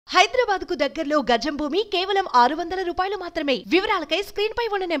హైదరాబాద్ కు దగ్గరలో గజం భూమి కేవలం 600 రూపాయలు మాత్రమే. వివరాలకై స్క్రీన్ పై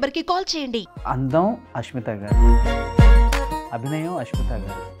ఉన్న నెంబర్ కి కాల్ చేయండి. అందం అష్మిత గారు, అభినయం అష్మిత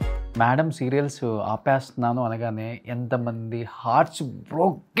గారు. మేడం సీరియల్స్ ఆపేస్తున్నాను అనగానే ఎంతమంది హార్ట్స్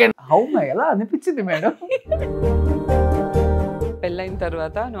బ్రోకెన్. ఎలా అనిపించింది మేడం? పెళ్ళైన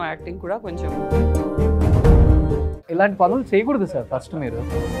తర్వాత నువ్వు యాక్టింగ్ కూడా కొంచెం ఇలాంటి పనులు చేయకూడదు సార్. ఫస్ట్ మీరు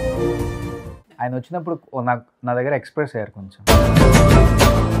ఆయన వచ్చినప్పుడు నా దగ్గర ఎక్స్ప్రెస్ అయ్యారు కొంచెం.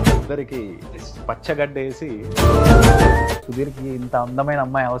 అందరికి పచ్చగడ్డ వేసి సుధీర్కి ఇంత అందమైన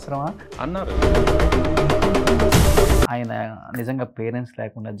అమ్మాయి అవసరమా అన్నారు. ఆయన నిజంగా పేరెంట్స్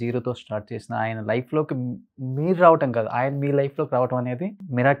లేకుండా జీరోతో స్టార్ట్ చేసిన ఆయన లైఫ్లోకి మీరు రావటం కాదు, ఆయన మీ లైఫ్లోకి రావటం అనేది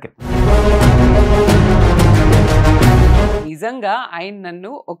మిరాకిల్. నిజంగా ఆయన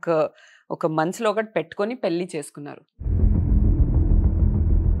నన్ను ఒక మనసులో ఒకటి పెట్టుకొని పెళ్లి చేసుకున్నారు.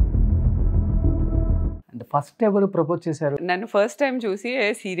 అంటే ఫస్ట్ ఎవరు ప్రపోజ్ చేశారు? నన్ను ఫస్ట్ టైం చూసి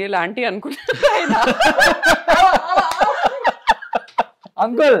సీరియల్ ఆంటీ అనుకున్నాను.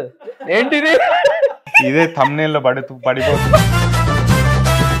 అంకుల్ ఏంటిది? ఇదే థంబ్నెయిల్ లో పడిపోతుంది.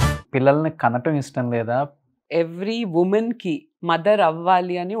 పిల్లల్ని కనటం ఇష్టం లేదా? ఎవ్రీ ఉమెన్ కి మదర్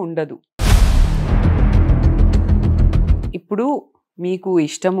అవ్వాలి అని ఉండదు. ఇప్పుడు మీకు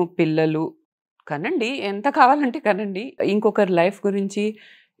ఇష్టము పిల్లలు కనండి, ఎంత కావాలంటే కనండి. ఇంకొకరి లైఫ్ గురించి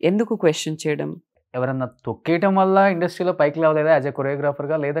ఎందుకు క్వశ్చన్ చేయడం? ఎవరన్నా తొక్కేయటం వల్ల ఇండస్ట్రీలో పైకి లేవలేదా యాజ్ ఎ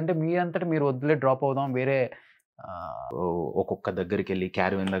కొరియోగ్రాఫర్గా? లేదంటే మీరంతటా మీరు వదిలే డ్రాప్ అవుదాం వేరే ఒక్కొక్క దగ్గరికి వెళ్ళి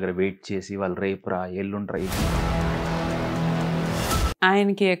క్యారవెన్ దగ్గర వెయిట్ చేసి వాళ్ళు రేపురా ఎల్లుండ్రా?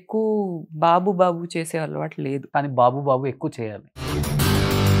 ఆయనకి ఎక్కువ బాబు చేసే అలవాటు లేదు, కానీ బాబు ఎక్కువ చేయాలి.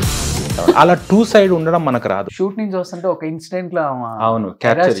 అలా టూ సైడ్ ఉండడం మనకు రాదు. షూట్ నుంచి వస్తుంటే ఒక ఇన్సిడెంట్ లో అవును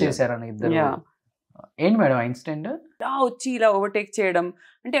చేశారని ఇద్దరు. ఏంటి మేడం ఆ ఇన్సిడెంట్? వచ్చి ఇలా ఓవర్టేక్ చేయడం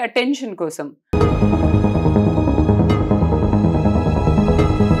అంటే అటెన్షన్ కోసం.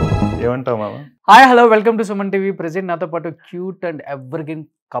 ఏమంటావు మామ? Hi hello welcome to Suman TV. Present నాతో పాటు క్యూట్ అండ్ ఎవర్గ్రీన్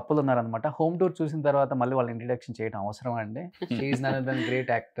కపుల్ ఉన్నారనమాట. హోమ్ టూర్ చూసిన తర్వాత మళ్ళీ వాళ్ళ ఇంట్రడక్షన్ చేయడం అవసరం అండి. She is none other then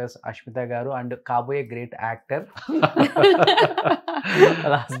great actress Ashmita గారు అండ్ కాబోయే గ్రేట్ యాక్టర్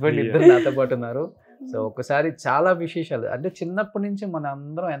వాళ్ళ హస్బెండ్ ఇద్దరు నాతో పాటు ఉన్నారు. సో ఒకసారి చాలా విశేషాలు అంటే చిన్నప్పటి నుంచి మన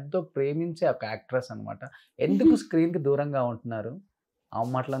అందరం ఎంతో ప్రేమించే ఒక యాక్ట్రెస్ అనమాట. ఎందుకు స్క్రీన్ కి దూరంగా ఉంటున్నారు ఆ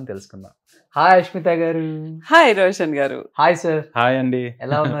మాటలను తెలుసుకుందాం. హాయ్ అష్మిత గారు. హాయ్ రోషన్ గారు. Hi sir. హాయ్ అండి.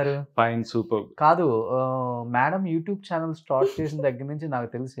 ఎలా ఉన్నారు? Fine, super. కాదు మేడం యూట్యూబ్ ఛానల్ స్టార్ట్ చేసిన దగ్గర నుంచి నాకు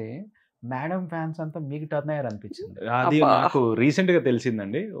తెలిసి మేడం ఫ్యాన్స్ అంతా మీకు టర్న్ అయ్యారు అనిపించింది. అది నాకు రీసెంట్ గా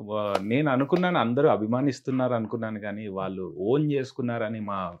తెలిసిందండి. నేను అనుకున్నాను అందరూ అభిమానిస్తున్నారు అనుకున్నాను, కానీ వాళ్ళు ఓన్ చేసుకున్నారని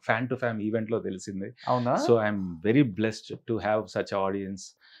మా ఫ్యాన్ టు ఫ్యాన్ ఈవెంట్ లో తెలిసింది. అవునా? So I'm very blessed to have such audience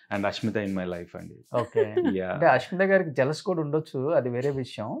and Ashmita in my life అండి. ఓకే. అంటే అష్మిత గారికి జెలస్ కూడా ఉండొచ్చు, అది వేరే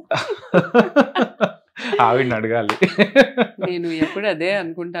విషయం. ఆవిడని అడగాలి. నేను ఎప్పుడు అదే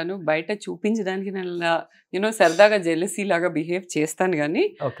అనుకుంటాను, బయట చూపించడానికి నేను సరదాగా జెలసీ లాగా బిహేవ్ చేస్తాను, కానీ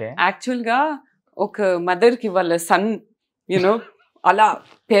యాక్చువల్ గా ఒక మదర్ కి వాళ్ళ సన్ అలా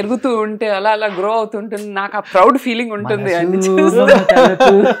పెరుగుతూ ఉంటే అలా అలా గ్రో అవుతుంటుంది, నాకు ఆ ప్రౌడ్ ఫీలింగ్ ఉంటుంది.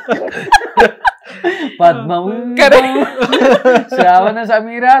 పద్మము, శ్రావణ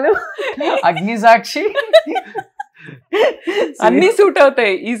సమీరాలు, అగ్ని సాక్షి అన్ని సూట్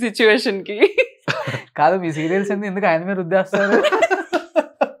అవుతాయి ఈ సిచ్యువేషన్ కి. కాదు మీ సీరియల్స్ ఎందుకు ఆయన మీద రుద్దేస్తారు?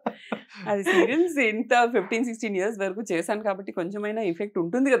 అది సీరియల్స్ ఇంత 15-16 ఇయర్స్ వరకు చేశాను కాబట్టి కొంచెమైనా ఎఫెక్ట్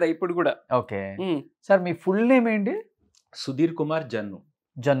ఉంటుంది కదా ఇప్పుడు కూడా. ఓకే సార్, మీ ఫుల్ నేమ్ ఏంటి? Sudheer Kumar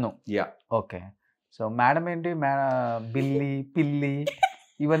Jannu. Yeah. Okay. So madam ఏంటి? బిల్లి, పిల్లి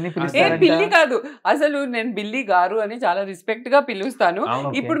ఇవన్నీ పిలుస్తారు? పిల్లి కాదు, అసలు నేను బిల్లి గారు అని చాలా రెస్పెక్ట్ గా పిలుస్తాను.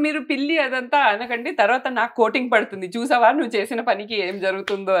 ఇప్పుడు మీరు పిల్లి అదంతా అనకండి, తర్వాత నాకు కోటింగ్ పడుతుంది, చూసావా నువ్వు చేసిన పనికి ఏం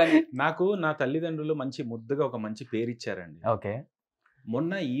జరుగుతుందో అని. నాకు నా తల్లిదండ్రులు మంచి ముద్దుగా ఒక మంచి పేరు ఇచ్చారండి. ఓకే.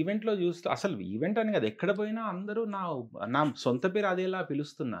 మొన్న ఈవెంట్ లో చూస్తూ, అసలు ఈవెంట్ అని కదా ఎక్కడ పోయినా అందరూ నా సొంత పేరు అదేలా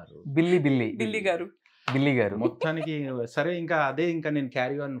పిలుస్తున్నారు, బిల్లి గారు. మొత్తానికి సరే ఇంకా అదే ఇంకా నేను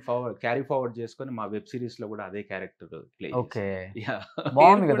క్యారీ ఫార్వర్డ్ చేసుకొని మా వెబ్ సిరీస్ లో కూడా అదే క్యారెక్టర్ ప్లే. ఓకే,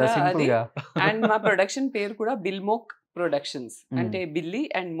 బాగుంది కదా సింపుల్ గా. అండ్ మా ప్రొడక్షన్ పేరు కూడా బిల్మోక్ ప్రొడక్షన్స్, అంటే బిల్లి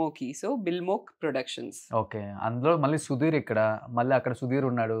అండ్ మోకి, సో బిల్మోక్ ప్రొడక్షన్స్. ఓకే. అందులో మళ్ళీ సుధీర్ ఇక్కడ, మళ్ళీ అక్కడ సుధీర్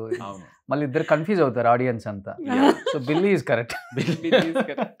ఉన్నాడు, మళ్ళీ ఇద్దరు కన్ఫ్యూజ్ అవుతారు ఆడియన్స్ అంతా. So Billy is correct.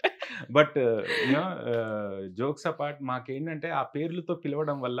 But jokes apart, మాకేంటంటే ఆ పేర్లతో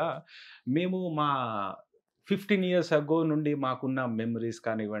పిలవడం వల్ల మేము మా 15 years అగో నుండి మాకున్న మెమరీస్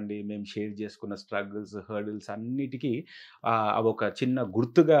కానివ్వండి, మేము షేర్ చేసుకున్న స్ట్రగుల్స్, హర్డిల్స్ అన్నిటికీ అవి ఒక చిన్న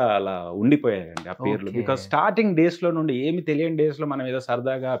గుర్తుగా అలా ఉండిపోయాయండి ఆ పేర్లు. బికాస్ స్టార్టింగ్ డేస్ లో నుండి ఏమి తెలియని డేస్ లో మనం ఏదో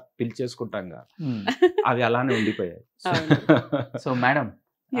సరదాగా పిలిచేసుకుంటాం, అవి అలానే ఉండిపోయాయి. సో మేడం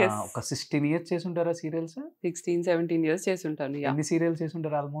ఒక 16 ఇయర్స్ చేసి ఉంటారా సీరియల్స్? 16-17 ఇయర్స్ చేసి ఉంటాను. ఎన్ని సీరియల్స్ చేసి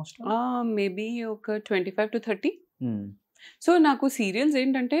ఉంటారు ఆల్మోస్ట్? మేబీ ఒక 25 to 30. సో నాకు సీరియల్స్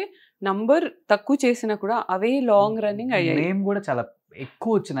ఏంటంటే నంబర్ తక్కువ చేసినా కూడా అవే లాంగ్ రన్నింగ్ అయ్యాయి. నేమ్ కూడా చాలా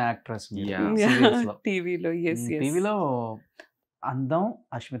ఎక్కువ వచ్చిన యాక్ట్రెస్ టీవీలో. టీవీలో అందం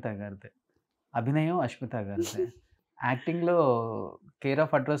అష్మిత గారిదే, అభినయం అష్మిత గారిదే, యాక్టింగ్ లో కేర్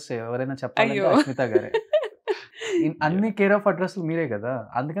ఆఫ్ అడ్రస్ ఎవరైనా చెప్పాలంటే అష్మిత గారే. అన్ని కేర్ ఆఫ్ అడ్రస్ మీరే కదా,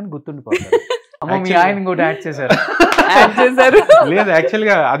 అందుకని గుర్తుండిపోతారు. మీ ఆయన ఇంకోటి యాక్ట్ చేశారు. లేదు,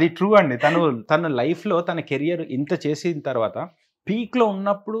 యాక్చువల్గా అది ట్రూ అండి. తన లైఫ్ లో తన కెరియర్ ఇంత చేసిన తర్వాత పీక్ లో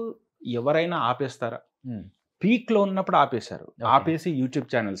ఉన్నప్పుడు ఎవరైనా ఆపేస్తారా? పీక్ లో ఉన్నప్పుడు ఆపేశారు. ఆపేసి యూట్యూబ్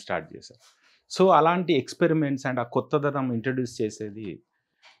ఛానల్ స్టార్ట్ చేశారు. సో అలాంటి ఎక్స్పెరిమెంట్స్ అండ్ ఆ కొత్తదనం ఇంట్రడ్యూస్ చేసేది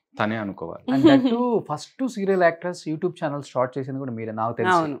తనే అనుకోవాలి. First serial actress YouTube channel start చేసింది కూడా మీరే, నాకు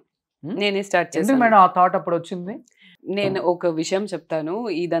తెలుసు. అవును, నేనే స్టార్ట్ చేశాను. మేడం ఆ థాట్ అప్పుడు వచ్చింది? నేను ఒక విషయం చెప్తాను,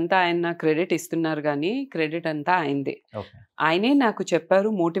 ఇదంతా ఆయన నాకు క్రెడిట్ ఇస్తున్నారు కానీ క్రెడిట్ అంతా ఆయనదే. ఆయనే నాకు చెప్పారు,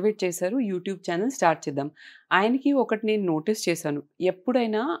 మోటివేట్ చేశారు, యూట్యూబ్ ఛానల్ స్టార్ట్ చేద్దాం. ఆయనకి ఒకటి నేను నోటీస్ చేశాను,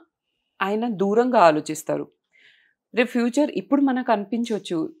 ఎప్పుడైనా ఆయన దూరంగా ఆలోచిస్తారు. రేపు ఫ్యూచర్ ఇప్పుడు మనకు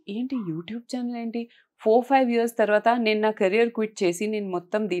అనిపించవచ్చు, ఏంటి యూట్యూబ్ ఛానల్ ఏంటి, 4-5 ఇయర్స్ తర్వాత నేను నా కెరియర్ క్విట్ చేసి నేను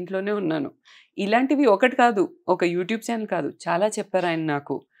మొత్తం దీంట్లోనే ఉన్నాను. ఇలాంటివి ఒకటి కాదు, ఒక యూట్యూబ్ ఛానల్ కాదు, చాలా చెప్పారు ఆయన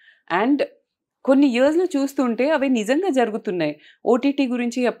నాకు. అండ్ కొన్ని ఇయర్స్లో చూస్తుంటే అవి నిజంగా జరుగుతున్నాయి. ఓటీటీ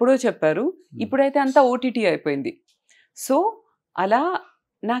గురించి ఎప్పుడో చెప్పారు, ఇప్పుడైతే అంతా ఓటీటీ అయిపోయింది. సో అలా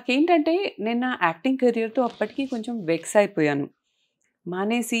నాకేంటంటే నేను నా యాక్టింగ్ కెరియర్తో అప్పటికి కొంచెం వెక్స్ అయిపోయాను.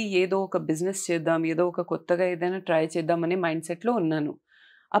 మానేసి ఏదో ఒక బిజినెస్ చేద్దాం, ఏదో ఒక కొత్తగా ఏదైనా ట్రై చేద్దాం అనే మైండ్ సెట్లో ఉన్నాను.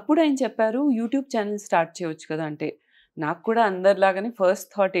 అప్పుడు ఆయన చెప్పారు యూట్యూబ్ ఛానల్ స్టార్ట్ చేయవచ్చు కదా. అంటే నాకు కూడా అందరిలాగానే ఫస్ట్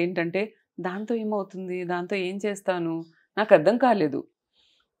థాట్ ఏంటంటే దాంతో ఏమవుతుంది, దాంతో ఏం చేస్తాను, నాకు అర్థం కాలేదు.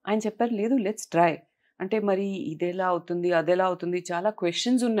 ఆయన చెప్పారు లేదు లెట్స్ ట్రై. అంటే మరి ఇదెలా అవుతుంది, అదెలా అవుతుంది, చాలా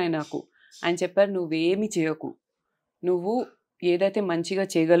క్వశ్చన్స్ ఉన్నాయి నాకు. ఆయన చెప్పారు నువ్వేమి చేయకు, నువ్వు ఏదైతే మంచిగా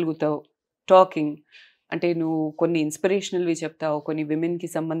చేయగలుగుతావు, టాకింగ్ అంటే నువ్వు కొన్ని ఇన్స్పిరేషనల్వి చెప్తావు, కొన్ని విమెన్కి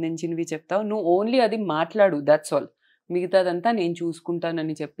సంబంధించినవి చెప్తావు, నువ్వు ఓన్లీ అది మాట్లాడు, దట్స్ ఆల్, మిగతాదంతా నేను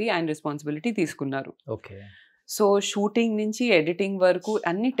చూసుకుంటానని చెప్పి ఆయన రెస్పాన్సిబిలిటీ తీసుకున్నారు. ఓకే. సో షూటింగ్ నుంచి ఎడిటింగ్ వరకు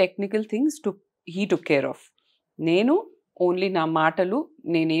అన్ని technical things he took care of. నేను ఓన్లీ నా మాటలు,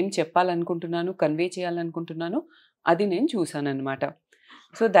 నేనేం చెప్పాలనుకుంటున్నాను, కన్వే చేయాలనుకుంటున్నాను, అది నేను చూసాను అనమాట.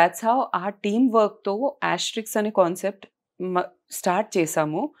 సో దాట్స్ హౌ ఆ టీమ్ వర్క్తో యాస్ట్రిక్స్ అనే కాన్సెప్ట్ స్టార్ట్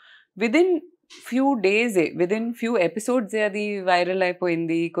చేసాము. విదిన్ ఫ్యూ డేసే, విదిన్ ఫ్యూ ఎపిసోడ్సే అది వైరల్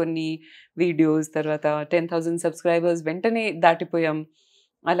అయిపోయింది. కొన్ని వీడియోస్ తర్వాత 10,000 సబ్స్క్రైబర్స్ వెంటనే దాటిపోయాం.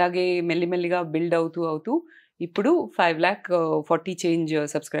 అలాగే మెల్లిమెల్లిగా బిల్డ్ అవుతూ ఇప్పుడు 5,40,000 చేంజ్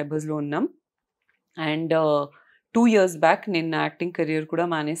సబ్స్క్రైబర్స్లో ఉన్నాం. అండ్ 2 years బ్యాక్ నేను నా యాక్టింగ్ కెరియర్ కూడా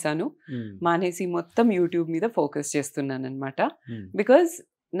మానేశాను. మానేసి మొత్తం యూట్యూబ్ మీద ఫోకస్ చేస్తున్నాను అనమాట. బికాజ్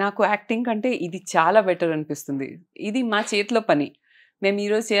నాకు యాక్టింగ్ కంటే ఇది చాలా బెటర్ అనిపిస్తుంది. ఇది మా చేతిలో పని, మేము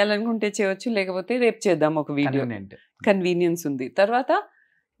ఈరోజు చేయాలనుకుంటే చేయవచ్చు, లేకపోతే రేపు చేద్దాం ఒక వీడియో, కన్వీనియన్స్ ఉంది. తర్వాత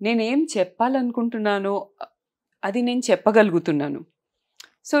నేనేం చెప్పాలనుకుంటున్నానో అది నేను చెప్పగలుగుతున్నాను.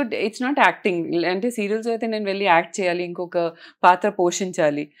 So it's not acting. అంటే సీరియల్స్ అయితే నేను వెళ్ళి యాక్ట్ చేయాలి, ఇంకొక పాత్ర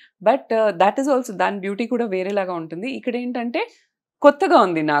పోషించాలి, బట్ దట్ ఈస్ ఆల్సో, దాని బ్యూటీ కూడా వేరేలాగా ఉంటుంది. ఇక్కడ ఏంటంటే కొత్తగా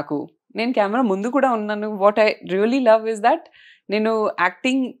ఉంది నాకు, నేను కెమెరా ముందు కూడా ఉన్నాను. What I really love is that నేను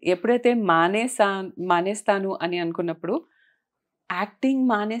యాక్టింగ్ ఎప్పుడైతే మానేస్తాను అని అనుకున్నప్పుడు, యాక్టింగ్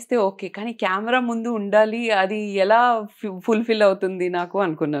మానేస్తే ఓకే కానీ కెమెరా ముందు ఉండాలి, అది ఎలా ఫుల్ఫిల్ అవుతుంది నాకు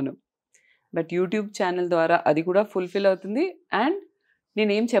అనుకున్నాను. బట్ యూట్యూబ్ ఛానల్ ద్వారా అది కూడా ఫుల్ఫిల్ అవుతుంది. అండ్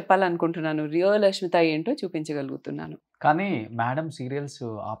నేనేం చెప్పాలనుకుంటున్నాను, రియల్ అష్మిత ఏంటో చూపించగలుగుతున్నాను. కానీ మేడం సీరియల్స్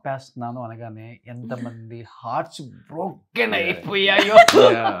ఆపేస్తున్నాను అనగానే ఎంతమంది హార్ట్స్ బ్రోకెన్ అయిపోయాయో.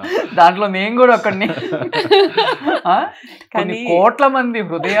 దాంట్లో నేను కూడా ఒకడిని. కానీ కోట్ల మంది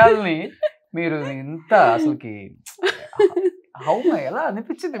హృదయాల్ని మీరు ఇంత అసలుకి ఎలా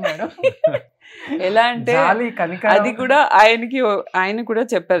అనిపించింది మేడం? ఎలా అంటే అది కూడా ఆయన కూడా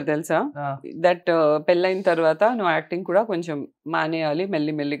చెప్పారు తెలుసా, దట్ పెళ్ళైన తర్వాత నువ్వు యాక్టింగ్ కూడా కొంచెం మానేయాలి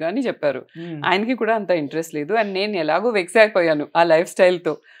మెల్లిమెల్లిగా అని చెప్పారు. ఆయనకి కూడా అంత ఇంట్రెస్ట్ లేదు. అండ్ నేను ఎలాగో వెక్స్ అయిపోయాను ఆ లైఫ్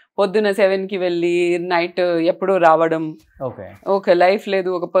స్టైల్తో. పొద్దున 7కి వెళ్ళి నైట్ ఎప్పుడో రావడం, ఒక లైఫ్ లేదు,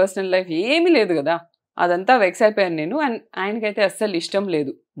 ఒక పర్సనల్ లైఫ్ ఏమీ లేదు కదా, అదంతా వెక్స్ అయిపోయాను నేను. అండ్ ఆయనకైతే అస్సలు ఇష్టం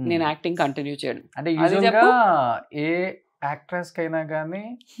లేదు నేను యాక్టింగ్ కంటిన్యూ చేయడం. అంటే ఏ యాక్ట్రెస్కి అయినా కానీ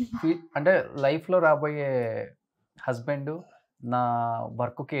అంటే లైఫ్లో రాబోయే హస్బెండ్ నా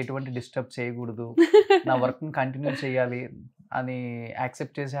వర్క్కి ఎటువంటి డిస్టర్బ్ చేయకూడదు, నా వర్క్ని కంటిన్యూ చేయాలి అని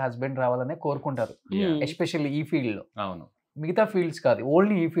యాక్సెప్ట్ చేసే హస్బెండ్ రావాలనే కోరుకుంటారు, ఎస్పెషల్లీ ఈ ఫీల్డ్లో. అవును. మిగతా ఫీల్డ్స్ కాదు,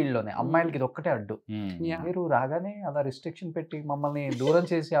 ఓన్లీ ఈ ఫీల్డ్ లోనే అమ్మాయిలకి ఇది ఒక్కటే అడ్డు. Yeah. మీరు రాగానే అలా రిస్ట్రిక్షన్ పెట్టి మమ్మల్ని దూరం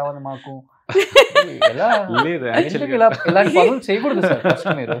చేసి అవని మాకు ఎలా లేదు, ఎందుకు ఇలా ఇలాంటి పనులు చేయకూడదు సార్. ఫస్ట్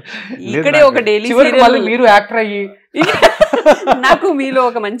మీరు ఇక్కడే ఒక డైలీ చివరికి మళ్ళీ మీరు యాక్టర్ అయ్యి నాకు మీలో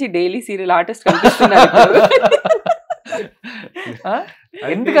ఒక మంచి డైలీ సీరియల్ ఆర్టిస్ట్ కనిపిస్తున్నారు.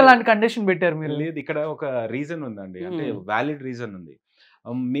 ఎందుకు అలాంటి కండిషన్ పెట్టారు మీరు? లేదు, ఇక్కడ ఒక రీజన్ ఉందండి, అంటే వ్యాలిడ్ రీజన్ ఉంది.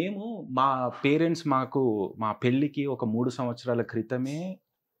 మేము మా పేరెంట్స్ మా పెళ్ళికి ఒక 3 సంవత్సరాల క్రితమే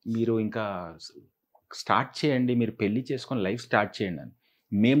మీరు ఇంకా స్టార్ట్ చేయండి, మీరు పెళ్లి చేసుకొని లైఫ్ స్టార్ట్ చేయండి అని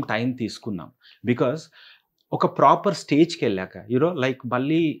మేము టైం తీసుకున్నాం. బికాస్ ఒక ప్రాపర్ స్టేజ్కి వెళ్ళాక లైక్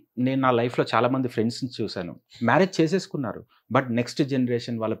మళ్ళీ నేను నా లైఫ్లో చాలామంది ఫ్రెండ్స్ని చూశాను, మ్యారేజ్ చేసేసుకున్నారు, బట్ నెక్స్ట్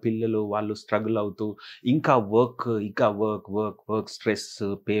జనరేషన్ వాళ్ళ పిల్లలు వాళ్ళు స్ట్రగుల్ అవుతూ ఇంకా work stress,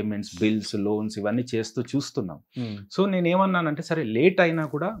 payments, bills, loans ఇవన్నీ చేస్తూ చూస్తున్నాం. సో నేనేమన్నానంటే సరే లేట్ అయినా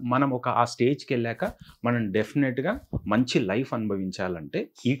కూడా మనం ఆ స్టేజ్కి వెళ్ళాక మనం డెఫినెట్గా మంచి లైఫ్ అనుభవించాలంటే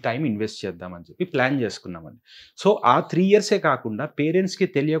ఈ టైం ఇన్వెస్ట్ చేద్దామని చెప్పి ప్లాన్ చేసుకున్నామండి. సో ఆ 3 yearsే కాకుండా పేరెంట్స్కి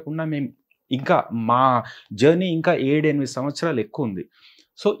తెలియకుండా మేము ఇంకా మా జర్నీ ఇంకా 7-8 సంవత్సరాలు ఎక్కువ ఉంది.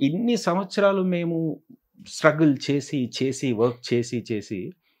 సో ఇన్ని సంవత్సరాలు మేము స్ట్రగుల్ చేసి వర్క్ చేసి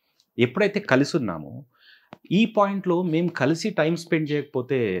ఎప్పుడైతే కలిసి ఉన్నామో ఈ పాయింట్లో మేము కలిసి టైం స్పెండ్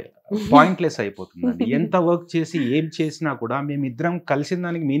చేయకపోతే పాయింట్లెస్ అయిపోతుందండి. ఎంత వర్క్ చేసి ఏం చేసినా కూడా మేమిద్దరం కలిసిన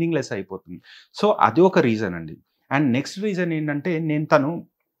దానికి మీనింగ్లెస్ అయిపోతుంది. సో అది ఒక రీజన్ అండి. అండ్ నెక్స్ట్ రీజన్ ఏంటంటే తను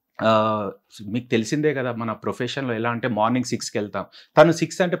మీకు తెలిసిందే కదా మన ప్రొఫెషన్లో ఎలా అంటే మార్నింగ్ 6కి వెళ్తాం, తను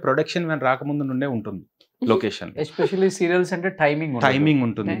 6 అంటే ప్రొడక్షన్ వ్యాన్ రాకముందు నుండే ఉంటుంది లొకేషన్. ఎస్పెషల్లీ సీరియల్స్ అంటే టైమింగ్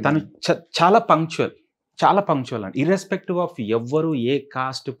ఉంటుంది. తను చాలా పంక్చువల్ అండి, ఇర్రెస్పెక్టివ్ ఆఫ్ ఎవ్వరు ఏ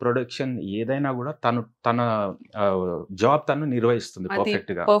కాస్ట్ ప్రొడక్షన్ ఏదైనా కూడా తన జాబ్ తను నిర్వహిస్తుంది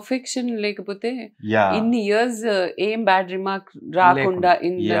పర్ఫెక్ట్ గా. పర్ఫెక్షన్ లేకపోతే ఇన్ని ఇయర్స్ ఏం బ్యాడ్ రిమార్క్ రాకుండా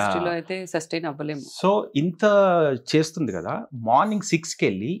ఇండస్ట్రీలో అయితే సస్టైన్ అవ్వలేము. సో ఇంత చేస్తుంది కదా, మార్నింగ్ 6కి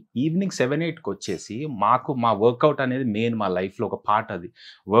వెళ్ళి ఈవినింగ్ 7-8కి వచ్చేసి మా వర్కౌట్ అనేది మెయిన్ మా లైఫ్లో ఒక పార్ట్. అది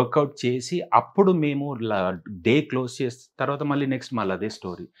వర్కౌట్ చేసి అప్పుడు మేము డే క్లోజ్ చేసిన తర్వాత మళ్ళీ నెక్స్ట్ మళ్ళీ అదే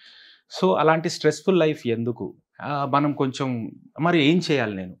స్టోరీ. సో అలాంటి స్ట్రెస్ఫుల్ లైఫ్ ఎందుకు, మనం కొంచెం మరి ఏం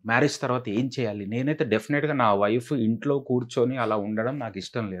చేయాలి, నేను మ్యారేజ్ తర్వాత ఏం చేయాలి? నేనైతే డెఫినెట్గా నా వైఫ్ ఇంట్లో కూర్చొని అలా ఉండడం నాకు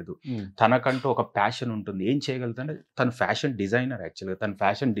ఇష్టం లేదు. తనకంటూ ఒక ప్యాషన్ ఉంటుంది, ఏం చేయగలుగుతుంటే తను ఫ్యాషన్ డిజైనర్, యాక్చువల్గా తను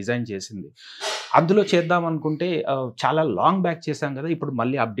ఫ్యాషన్ డిజైన్ చేసింది. అందులో చేద్దాం అనుకుంటే చాలా లాంగ్ బ్యాక్ చేశాం కదా, ఇప్పుడు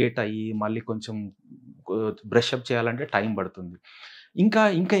మళ్ళీ అప్డేట్ అయ్యి మళ్ళీ కొంచెం బ్రషప్ చేయాలంటే టైం పడుతుంది.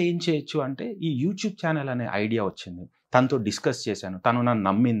 ఇంకా ఏం చేయొచ్చు అంటే ఈ యూట్యూబ్ ఛానల్ అనే ఐడియా వచ్చింది, తనతో డిస్కస్ చేశాను, తను నన్ను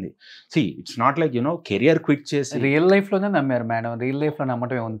నమ్మింది. See it's not like career quit చేసి రియల్ లైఫ్లోనే నమ్మారు మేడం, రియల్ లైఫ్లో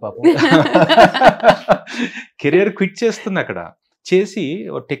నమ్మటం ఏముంది పాపం. కెరియర్ క్విట్ చేస్తుంది అక్కడ చేసి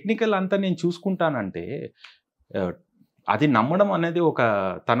టెక్నికల్ అంతా నేను చూసుకుంటానంటే అది నమ్మడం అనేది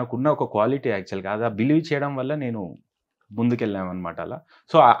తనకున్న ఒక క్వాలిటీ యాక్చువల్గా. అది బిలీవ్ చేయడం వల్ల నేను ముందుకెళ్ళామన్నమాట అలా.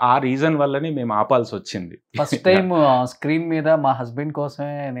 సో ఆ రీజన్ వల్లనే మేము ఆపాల్సి వచ్చింది. ఫస్ట్ టైం స్క్రీన్ మీద మా హస్బెండ్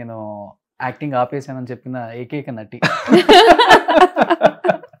కోసమే నేను యాక్టింగ్ ఆపేసానని చెప్పిన ఏకైక నటి.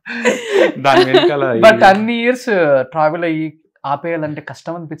 దాని వెనకాల బట్ అన్ని ఇయర్స్ ట్రావెల్ అయ్యి ఆపేయాలంటే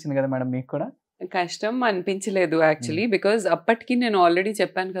కష్టం అనిపించింది కదా మేడం మీకు కూడా? కష్టం అనిపించలేదు యాక్చువల్లీ, బికాజ్ అప్పటికి నేను ఆల్రెడీ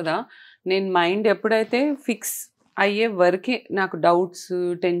చెప్పాను కదా, నేను మైండ్ ఎప్పుడైతే ఫిక్స్ అయ్యే వరకే నాకు డౌట్స్,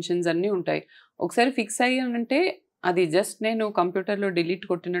 టెన్షన్స్ అన్నీ ఉంటాయి. ఒకసారి ఫిక్స్ అయ్యానంటే అది జస్ట్ నేను కంప్యూటర్లో డిలీట్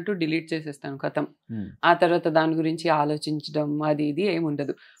కొట్టినట్టు డిలీట్ చేసేస్తాను, కథం. ఆ తర్వాత దాని గురించి ఆలోచించడం అది ఇది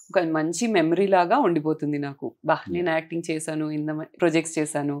ఏముండదు, ఒక మంచి మెమరీ లాగా ఉండిపోతుంది నాకు. నేను యాక్టింగ్ చేశాను, ఇన్ని ప్రాజెక్ట్స్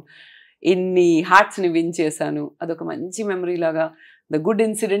చేశాను, ఇన్ని హార్ట్స్ని విన్ చేశాను, అదొక మంచి మెమరీ లాగా. ద గుడ్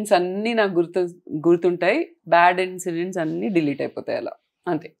ఇన్సిడెంట్స్ అన్నీ నాకు గుర్తుంటాయి, బ్యాడ్ ఇన్సిడెంట్స్ అన్నీ డిలీట్ అయిపోతాయి అలా,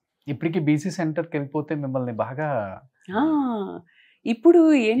 అంతే. ఇప్పటికి బీసీ సెంటర్కి వెళ్ళిపోతే మిమ్మల్ని బాగా ఇప్పుడు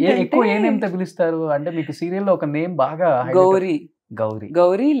ఎక్కువ ఏ నేమ్ పిలుస్తారు అంటే మీకు సీరియల్లో ఒక నేమ్ బాగా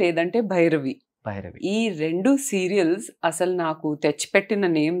గౌరీ లేదంటే భైరవి. ఈ 2 సీరియల్స్ అసలు నాకు తెచ్చిపెట్టిన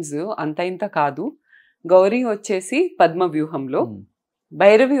నేమ్స్ అంత ఇంత కాదు. గౌరీ వచ్చేసి పద్మ వ్యూహంలో,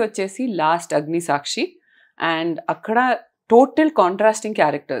 భైరవి వచ్చేసి లాస్ట్ అగ్ని సాక్షి. అండ్ అక్కడ total contrasting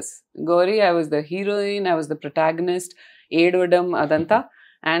characters. Gauri I was the heroine, I was the protagonist, ఏడవడం అదంతా.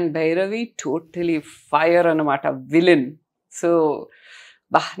 అండ్ భైరవి టోటలీ ఫైర్ అన్నమాట, విలన్. సో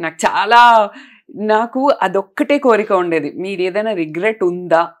నాకు అదొక్కటే కోరిక ఉండేది. మీరు ఏదైనా రిగ్రెట్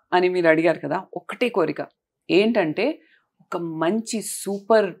ఉందా అని మీరు అడిగారు కదా, ఒక్కటే కోరిక ఏంటంటే ఒక మంచి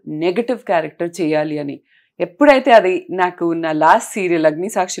సూపర్ నెగటివ్ క్యారెక్టర్ చేయాలి అని. ఎప్పుడైతే అది నాకు నా లాస్ట్ సీరియల్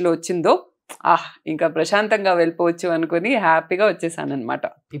అగ్ని సాక్షిలో వచ్చిందో ఇంకా ప్రశాంతంగా వెళ్ళిపోవచ్చు అనుకుని హ్యాపీగా వచ్చేసాను అనమాట.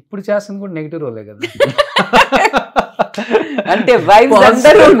 ఇప్పుడు చేస్తుంది కూడా నెగటివ్ రోలే కదా, అంటే వైఫ్స్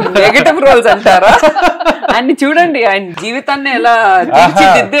అందరూ నెగటివ్ రోల్స్ అంటారా? ఆయన చూడండి, ఆయన జీవితాన్ని ఎలా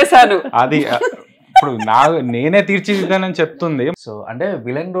తీర్చిదిద్దేశాను. అది ఇప్పుడు నేనే తీర్చిదిద్దానని చెప్తుంది. సో అంటే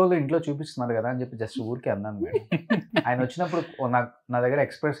విలన్ రోల్ ఇంట్లో చూపిస్తున్నారు కదా అని చెప్పి జస్ట్ ఊరికే అన్నాను మేడం. ఆయన వచ్చినప్పుడు నా దగ్గర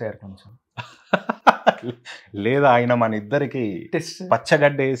ఎక్స్ప్రెస్ అయ్యారు కొంచెం. లేదా ఆయన మన ఇద్దరికి టెస్ట్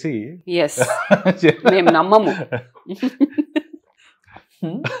పచ్చగడ్డ వేసి మేము నమ్మము.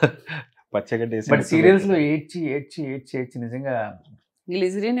 పచ్చగడ్డ వేసి. బట్ సీరియల్స్ లో ఏడ్చి నిజంగా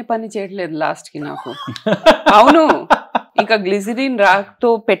గ్లిజరిన్ పని చేయట్లేదు లాస్ట్ కి నాకు. అవును, ఇంకా గ్లిజరిన్ రాతో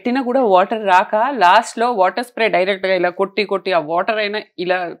పెట్టినా కూడా వాటర్ రాక లాస్ట్ లో వాటర్ స్ప్రే డైరెక్ట్ గా ఇలా కొట్టి ఆ వాటర్ అయినా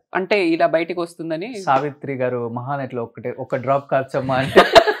ఇలా అంటే ఇలా బయటికి వస్తుందని సావిత్రి గారు మహానటిలో ఒక డ్రాప్ కార్చమ్మా అంటే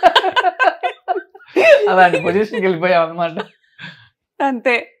అలాంటి పొజిషన్కి వెళ్ళిపోయాం అనమాట.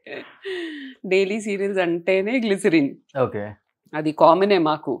 అంతే. డైలీ సీరియల్స్ అంటేనే గ్లిజరిన్. ఓకే, అది కామనే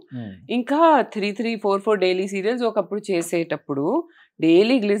మాకు. ఇంకా 3-4 డైలీ సీరియల్స్ ఒకప్పుడు చేసేటప్పుడు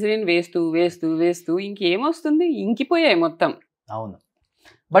డైలీ గ్లిజరిన్ వేస్తూ ఇంకేమొస్తుంది, ఇంకిపోయాయి మొత్తం. అవును,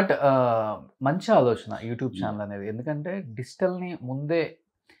 బట్ మంచి ఆలోచన యూట్యూబ్ ఛానల్ అనేది. ఎందుకంటే డిజిటల్ని ముందే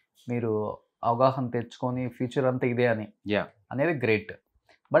మీరు అవగాహన తెచ్చుకొని ఫ్యూచర్ అంతా ఇదే అని అనేది గ్రేట్.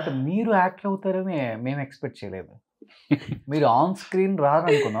 బట్ మీరు యాక్ట్ అవుతారని మేము ఎక్స్పెక్ట్ చేయలేదు. మీరు on screen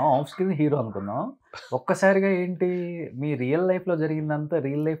రారనుకున్నాం, off screen hero అనుకున్నాం. ఒక్కసారిగా ఏంటి మీ రియల్ లైఫ్లో జరిగిందంతా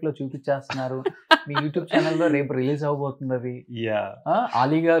రియల్ లైఫ్లో చూపించేస్తున్నారు. మీ యూట్యూబ్ ఛానల్లో రేపు రిలీజ్ అవబోతుంది అది.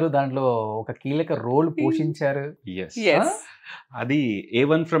 ఆలీ గారు దాంట్లో ఒక కీలక రోల్ పోషించారు. అది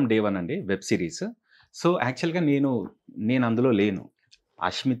A1 ఫ్రమ్ డే 1 అండి, వెబ్ సిరీస్. సో యాక్చువల్గా నేను అందులో లేను.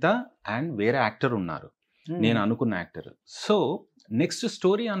 అష్మిత అండ్ వేరే యాక్టర్ ఉన్నారు, నేను అనుకున్న యాక్టర్. సో నెక్స్ట్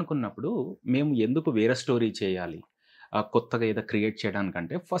స్టోరీ అనుకున్నప్పుడు మేము ఎందుకు వేరే స్టోరీ చేయాలి, కొత్తగా ఏదో క్రియేట్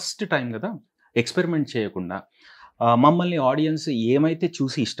చేయడానికంటే ఫస్ట్ టైం కదా, ఎక్స్పెరిమెంట్ చేయకుండా మమ్మల్ని ఆడియన్స్ ఏమైతే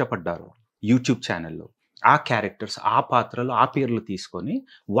చూసి ఇష్టపడ్డారో యూట్యూబ్ ఛానల్లో ఆ క్యారెక్టర్స్, ఆ పాత్రలు, ఆ పేర్లు తీసుకొని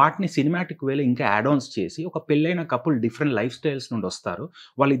వాటిని సినిమాటిక్ వేలో ఇంకా యాడ్ ఆన్స్ చేసి ఒక పెళ్ళైన కపుల్ డిఫరెంట్ లైఫ్ స్టైల్స్ నుండి వస్తారు,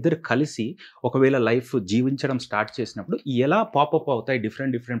 వాళ్ళిద్దరు కలిసి ఒకవేళ లైఫ్ జీవించడం స్టార్ట్ చేసినప్పుడు ఎలా పాపప్ అవుతాయి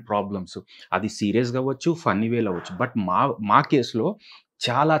డిఫరెంట్ ప్రాబ్లమ్స్. అది సీరియస్ కావచ్చు, ఫన్నీ వేలో అవ్వచ్చు. బట్ మా కేసులో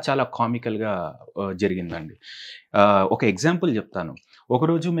చాలా కామికల్గా జరిగిందండి. ఒక ఎగ్జాంపుల్ చెప్తాను.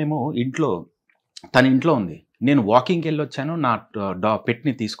 ఒకరోజు మేము తన ఇంట్లో ఉంది, నేను వాకింగ్కి వెళ్ళి వచ్చాను నా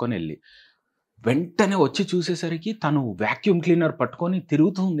పెట్ని తీసుకొని వెళ్ళి. వెంటనే వచ్చి చూసేసరికి తను వ్యాక్యూమ్ క్లీనర్ పట్టుకొని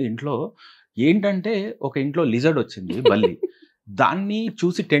తిరుగుతుంది ఇంట్లో. ఏంటంటే ఒక ఇంట్లో లిజర్డ్ వచ్చింది, బల్లి. దాన్ని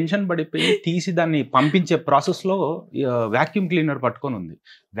చూసి టెన్షన్ పడిపోయి తీసి దాన్ని పంపించే ప్రాసెస్లో వ్యాక్యూమ్ క్లీనర్ పట్టుకొని ఉంది.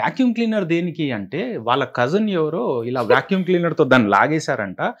 వ్యాక్యూమ్ క్లీనర్ దేనికి అంటే వాళ్ళ కజిన్ ఎవరో ఇలా వ్యాక్యూమ్ క్లీనర్తో దాన్ని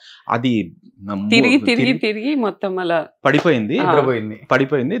లాగేశారంట. అది తిరిగి మొత్తం అలా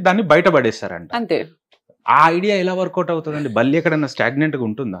పడిపోయింది, దాన్ని బయట పడేశారంట. అంతే. ఆ ఐడియా ఎలా వర్కౌట్ అవుతుందండి? బల్లి ఎక్కడైనా స్టాగ్నెంట్గా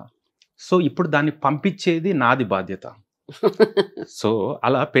ఉంటుందా? సో ఇప్పుడు దాన్ని పంపించేది నాది బాధ్యత. సో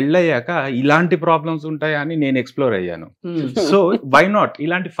అలా పెళ్ళయ్యాక ఇలాంటి ప్రాబ్లమ్స్ ఉంటాయని నేను ఎక్స్ప్లోర్ అయ్యాను. సో వై నాట్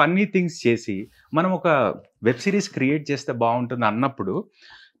ఇలాంటి ఫన్నీ థింగ్స్ చేసి మనం ఒక వెబ్ సిరీస్ క్రియేట్ చేస్తే బాగుంటుంది అన్నప్పుడు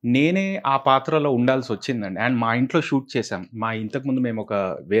నేనే ఆ పాత్రలో ఉండాల్సి వచ్చిందండి. అండ్ మా ఇంట్లో షూట్ చేసాం. ఇంతకుముందు మేము ఒక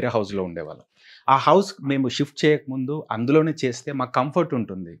వేరే హౌస్లో ఉండేవాళ్ళం. ఆ హౌస్ మేము షిఫ్ట్ చేయకముందు అందులోనే చేస్తే మాకు కంఫర్ట్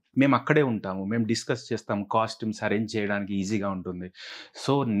ఉంటుంది, మేము అక్కడే ఉంటాము, మేము డిస్కస్ చేస్తాము, కాస్ట్యూమ్స్ అరేంజ్ చేయడానికి ఈజీగా ఉంటుంది.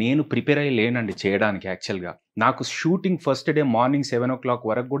 సో నేను ప్రిపేర్ అయ్యి లేనండి చేయడానికి. యాక్చువల్గా నాకు shooting first day morning 7 o'clock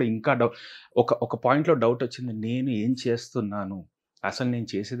వరకు కూడా ఇంకా ఒక పాయింట్లో డౌట్ వచ్చింది, నేను ఏం చేస్తున్నాను, అసలు నేను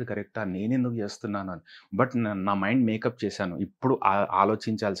చేసేది కరెక్టా, నేను ఎందుకు చేస్తున్నాను అని. బట్ నా మైండ్ మేకప్ చేశాను, ఇప్పుడు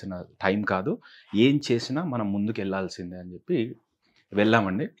ఆలోచించాల్సిన టైం కాదు, ఏం చేసినా మనం ముందుకు వెళ్ళాల్సిందే అని చెప్పి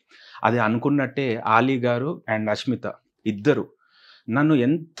వెళ్ళామండి. అది అనుకున్నట్టే ఆలీ గారు అండ్ అష్మిత ఇద్దరు నన్ను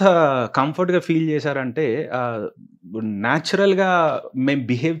ఎంత కంఫర్ట్గా ఫీల్ చేశారంటే న్యాచురల్గా మేము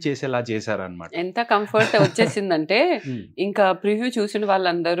బిహేవ్ చేసేలా చేశారనమాట. ఎంత కంఫర్ట్ వచ్చేసిందంటే ఇంకా ప్రివ్యూ చూసిన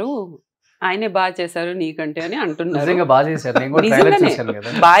వాళ్ళందరూ ఆయనే బాగా చేశారు నీకంటే అని అంటున్నారు.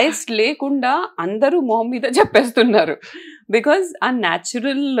 బాయస్ లేకుండా అందరూ మొహం మీద చెప్పేస్తున్నారు. బికాజ్ ఆ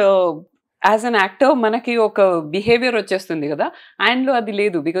న్యాచురల్ యాజ్ అన్ యాక్టర్ మనకి ఒక బిహేవియర్ వచ్చేస్తుంది కదా, ఆయనలో అది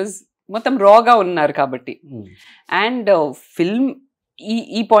లేదు. బికాజ్ మొత్తం రాగా ఉన్నారు కాబట్టి. అండ్ ఫిల్మ్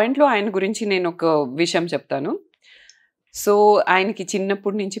ఈ పాయింట్లో ఆయన గురించి నేను ఒక విషయం చెప్తాను. సో ఆయనకి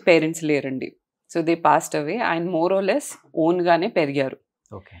చిన్నప్పటి నుంచి పేరెంట్స్ లేరండి. So they passed away. ఆయన మోర్ ఆర్ లెస్ ఓన్గానే పెరిగారు.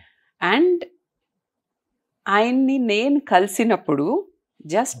 అండ్ ఆయన్ని నేను కలిసినప్పుడు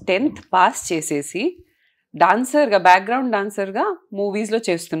జస్ట్ 10th పాస్ చేసేసి డాన్సర్గా, బ్యాక్గ్రౌండ్ డాన్సర్గా మూవీస్లో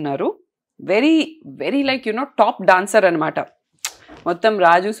చేస్తున్నారు. Very very like top dancer అనమాట. మొత్తం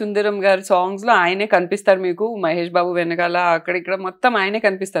రాజు సుందరం గారి సాంగ్స్లో ఆయనే కనిపిస్తారు మీకు, మహేష్ బాబు వెనకాల అక్కడిక్కడ మొత్తం ఆయనే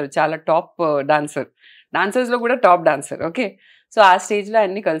కనిపిస్తారు. చాలా టాప్ డాన్సర్స్లో కూడా టాప్ డాన్సర్. ఓకే, సో ఆ స్టేజ్లో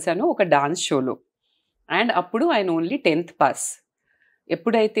ఆయన్ని కలిశాను ఒక డాన్స్ షోలో. అండ్ అప్పుడు ఆయన ఓన్లీ 10th పాస్.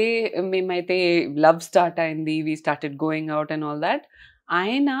 ఎప్పుడైతే మేమైతే లవ్ స్టార్ట్ అయింది, we started going out and all that,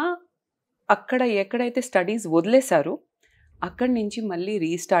 ఆయన అక్కడ ఎక్కడైతే స్టడీస్ వదిలేశారో అక్కడి నుంచి మళ్ళీ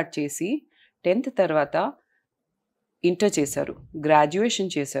రీస్టార్ట్ చేసి 10th తర్వాత ఇంటర్ చేశారు, గ్రాడ్యుయేషన్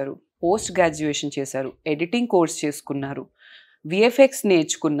చేశారు, పోస్ట్ గ్రాడ్యుయేషన్ చేశారు, ఎడిటింగ్ కోర్స్ చేసుకున్నారు, విఎఫ్ఎక్స్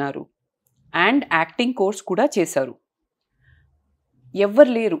నేర్చుకున్నారు అండ్ యాక్టింగ్ కోర్స్ కూడా చేశారు.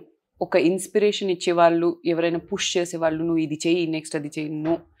 ఎవ్వరు లేరు ఒక ఇన్స్పిరేషన్ ఇచ్చేవాళ్ళు, ఎవరైనా పుష్ చేసేవాళ్ళు, నువ్వు ఇది చేయి నెక్స్ట్ అది చేయి.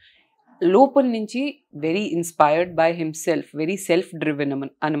 నో, లోపల నుంచి very inspired by himself, very self driven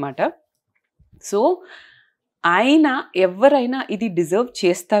అనమాట. సో ఆయన ఎవరైనా ఇది డిజర్వ్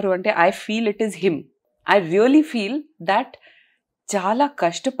చేస్తారు అంటే I feel it is him. I really feel that చాలా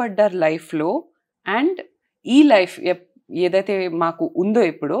కష్టపడ్డారు లైఫ్లో. అండ్ ఈ లైఫ్ ఏదైతే మాకు ఉందో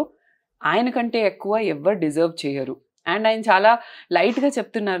ఇప్పుడు, ఆయన కంటే ఎక్కువ ఎవరు డిజర్వ్ చేయరు. అండ్ ఆయన చాలా లైట్గా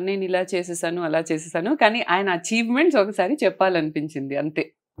చెప్తున్నారు, నేను ఇలా చేసేసాను అలా చేసేసాను, కానీ ఆయన అచీవ్మెంట్స్ ఒకసారి చెప్పాలనిపించింది అంతే.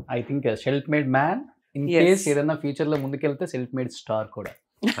 I think self made man, in case ఏదైనా ఫ్యూచర్ లో ముందుకెళ్తే సెల్ఫ్ మేడ్ స్టార్ కూడా.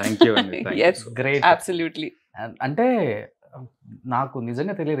 Great, absolutely. అంటే నాకు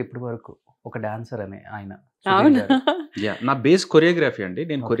నిజంగా తెలియదు ఇప్పటి వరకు ఒక డాన్సర్ అని ఆయన. నా బేస్ కొరియోగ్రఫీ అండి.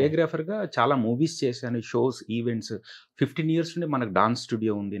 నేను కొరియోగ్రాఫర్ గా చాలా మూవీస్ చేశాను, షోస్, ఈవెంట్స్. 15 years నుండి మనకు డాన్స్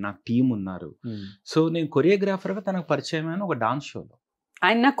స్టూడియో ఉంది, నాకు టీం ఉన్నారు. సో నేను కొరియోగ్రాఫర్ గా తనకు పరిచయం అయిన ఒక డాన్స్ షోలో.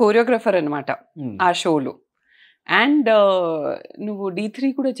 ఆయన నా కొరియోగ్రాఫర్ అనమాట ఆ షోలో. అండ్ నువ్వు D3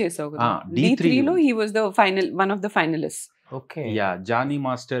 కూడా చేసావు కదా. D3లో he was the final, one of the finalist. Okay, yeah. Johnny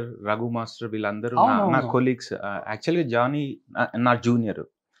master, Raghu master వీళ్ళందరూ నా కొలీగ్స్. యాక్చువల్గా జానీ నా జూనియర్,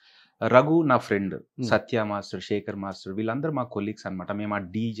 రఘు నా ఫ్రెండ్, సత్య మాస్టర్, శేఖర్ మాస్టర్ వీళ్ళందరూ మా కొలీగ్స్ అనమాట. మేము ఆ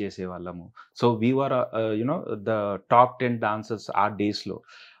డీ చేసేవాళ్ళము. So we are you know the top 10 dancers ఆ డేస్లో.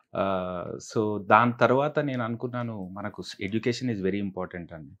 సో దాని తర్వాత నేను అనుకున్నాను, మనకు ఎడ్యుకేషన్ ఈజ్ వెరీ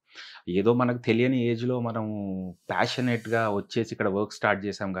ఇంపార్టెంట్ అండి. ఏదో మనకు తెలియని ఏజ్లో మనము ప్యాషనేట్గా వచ్చేసి ఇక్కడ వర్క్ స్టార్ట్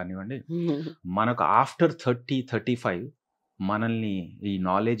చేసాం కానివ్వండి, మనకు ఆఫ్టర్ 30-35 మనల్ని ఈ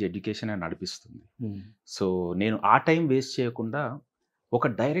నాలెడ్జ్, ఎడ్యుకేషన్ నడిపిస్తుంది. సో నేను ఆ టైం వేస్ట్ చేయకుండా ఒక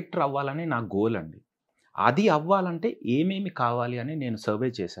డైరెక్టర్ అవ్వాలని నా గోల్ అండి. అది అవ్వాలంటే ఏమేమి కావాలి అని నేను సర్వే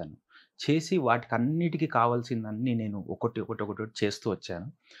చేశాను. చేసి వాటికి అన్నిటికీ కావాల్సిందన్నీ నేను ఒకటి చేస్తూ వచ్చాను.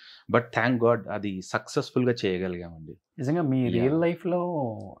 బట్ థ్యాంక్ గాడ్ అది సక్సెస్ఫుల్గా చేయగలిగామండి. నిజంగా మీ రియల్ లైఫ్లో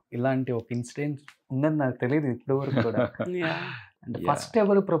ఇలాంటి ఒక ఇన్సిడెంట్ ఉందని నాకు తెలియదు ఇప్పటి వరకు కూడా. అంటే ఫస్ట్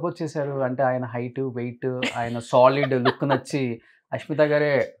ఎవరు ప్రపోజ్ చేశారు అంటే ఆయన హైట్, వెయిట్, ఆయన సాలిడ్ లుక్ నచ్చి అష్మిత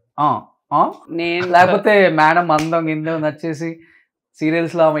గారే, లేకపోతే మేడం అందం గిందం నచ్చేసి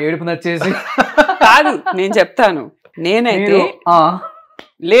సీరియల్స్ లో ఏడుపు నచ్చేసి? కాదు, నేను చెప్తాను. నేనైతే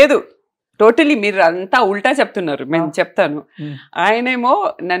లేదు, టోటలీ మీరు అంతా ఉల్టా చెప్తున్నారు. నేను చెప్తాను. ఆయనేమో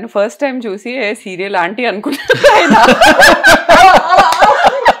నన్ను ఫస్ట్ టైం చూసి సీరియల్ ఆంటీ అనుకున్నాను.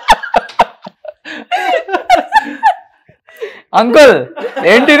 అంకుల్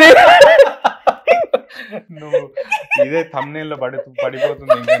ఏంటిది? నువ్వు ఇదే థంబ్నెయిల్ లో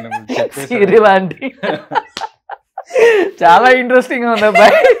పడిపోతుంది. సీరియల్ ఆంటీ చాలా ఇంట్రెస్టింగ్ ఉంది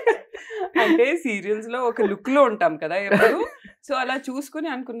అబ్బాయి. అంటే సీరియల్స్ లో ఒక లుక్ లో ఉంటాం కదా ఎప్పుడు. సో అలా చూసుకుని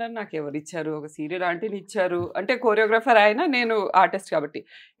అనుకున్నాను, నాకు ఎవరు ఇచ్చారు, ఒక సీరియల్ ఆంటీని ఇచ్చారు. అంటే కోరియోగ్రాఫర్ అయినా నేను ఆర్టిస్ట్ కాబట్టి.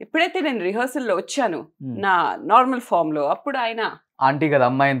 ఎప్పుడైతే నేను రిహర్సల్లో వచ్చాను నా నార్మల్ ఫామ్ లో, అప్పుడు ఆయన ఆంటీ కదా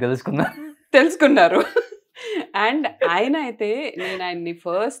అమ్మాయి అని తెలుసుకున్నారు. అండ్ ఆయన అయితే నేను ఆయన్ని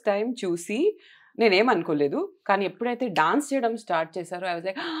ఫస్ట్ టైం చూసి నేనేమనుకోలేదు, కానీ ఎప్పుడైతే డాన్స్ చేయడం స్టార్ట్ చేశారో I was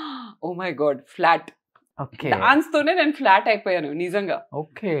like, oh my God, flat. Dance తోనే నేను ఫ్లాట్ అయిపోయాను నిజంగా.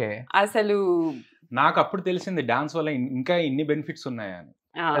 ఓకే, అసలు నాకు అప్పుడు తెలిసింది డాన్స్ వల్ల ఇంకా ఇన్ని బెనిఫిట్స్ ఉన్నాయని.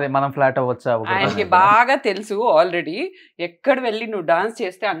 మనం ఫ్లాట్ అవ్వచ్చా? ఆయనకి బాగా తెలుసు ఆల్రెడీ. ఎక్కడ వెళ్ళి నువ్వు డాన్స్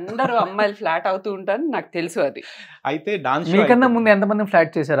చేస్తే అందరూ అమ్మాయిలు ఫ్లాట్ అవుతూ ఉంటారు, నాకు తెలుసు అది. అయితే డాన్స్ మీకన్నా ముందు ఎంతమంది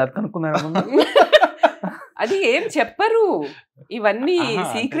ఫ్లాట్ చేశారు అది కనుక్కున్నారు? అది ఏం చెప్పరు, ఇవన్నీ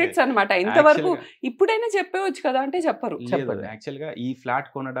సీక్రెట్స్ అనమాట. ఇంతవరకు ఇప్పుడైనా చెప్పవచ్చు కదా అంటే చెప్పరు. యాక్చువల్ గా ఈ ఫ్లాట్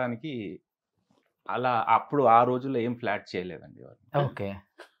కొనడానికి అలా అప్పుడు ఆ రోజుల్లో ఏం ఫ్లాట్ చేయలేదండి. ఓకే,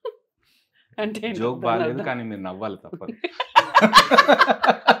 అంటే జోక్ బాగాలేదు కానీ మీరు నవ్వాలి తప్పదు.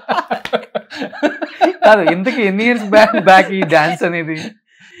 కాదు, ఇంతకీ ఎన్ని ఇయర్స్ బ్యాక్ ఈ డాన్స్ అనేది?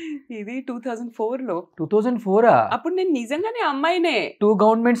 ఇది 2004లో. 2004? అప్పుడు నేను నిజంగానే అమ్మాయినే. 2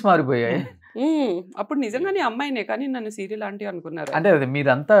 గవర్నమెంట్స్ మారిపోయాయి. అప్పుడు నిజంగానే అమ్మాయినే, కానీ నన్ను సీరియల్ ఆంటీ అనుకున్నారు. అంటే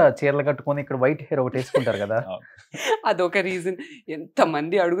మీరంతా చీరలు కట్టుకొని ఇక్కడ వైట్ హెయిర్ ఒకటి వేసుకుంటారు కదా, అదొక రీజన్.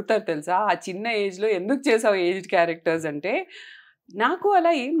 ఎంతమంది అడుగుతారు తెలుసా, ఆ చిన్న ఏజ్ లో ఎందుకు చేసావు ఏజ్ క్యారెక్టర్స్ అంటే. నాకు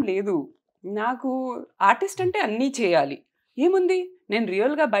అలా ఏం లేదు. నాకు ఆర్టిస్ట్ అంటే అన్నీ చేయాలి. ఏముంది, నేను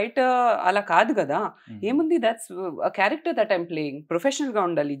రియల్గా బయట అలా కాదు కదా. ఏముంది, that's a character that I'm playing. ప్రొఫెషనల్గా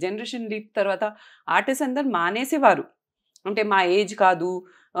ఉండాలి. జనరేషన్ లీప్ తర్వాత ఆర్టిస్ట్ అందరు మానేసేవారు. అంటే మా ఏజ్ కాదు,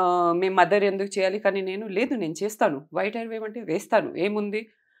 మేము మదర్ ఎందుకు చేయాలి, కానీ నేను లేదు, నేను చేస్తాను. వైట్ హెయిర్ వేయమంటే వేస్తాను, ఏముంది.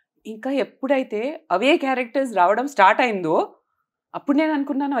 ఇంకా ఎప్పుడైతే అవే క్యారెక్టర్స్ రావడం స్టార్ట్ అయిందో అప్పుడు నేను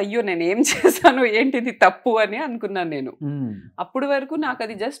అనుకున్నాను, అయ్యో నేను ఏం చేశాను, ఏంటిది తప్పు అని అనుకున్నాను నేను. అప్పటి వరకు నాకు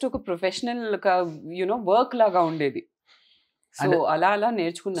అది జస్ట్ ఒక ప్రొఫెషనల్ వర్క్ లాగా ఉండేది. సో అలా అలా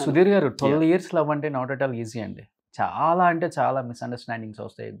నేర్చుకున్నాను. సుధీర్ గారు 12 years లవ్ అంటే నాట్ అట్ ఆల్ ఈజీ అండి. చాలా అంటే చాలా మిస్అండర్స్టాండింగ్స్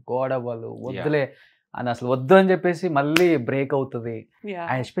వస్తాయి, గొడవలు, వద్దులే అని అసలు వద్దు అని చెప్పేసి మళ్ళీ బ్రేక్ అవుతుంది.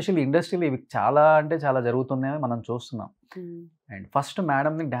 అండ్ ఎస్పెషల్లీ ఇండస్ట్రీలో ఇవి చాలా అంటే చాలా జరుగుతున్నాయని మనం చూస్తున్నాం. అండ్ ఫస్ట్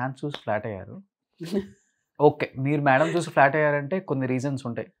మేడంని డాన్స్ చూసి ఫ్లాట్ అయ్యారు. ఓకే, మీరు మేడం చూసి ఫ్లాట్ అయ్యారంటే కొన్ని రీజన్స్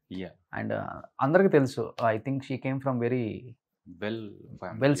ఉంటాయి. అండ్ అందరికీ తెలుసు, I think she came from very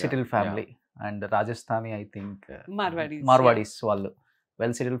well settled family. And Rajasthani, I think Marwadis వాళ్ళు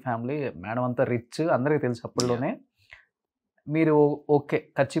వెల్ సెటిల్డ్ ఫ్యామిలీ. మేడం అంతా రిచ్, అందరికీ తెలుసు అప్పుడులోనే. మీరు ఓకే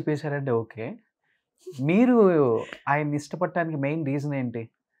ఖర్చిపేశారంటే ఓకే, మీరు ఆయన్ని ఇష్టపడటానికి మెయిన్ రీజన్ ఏంటి?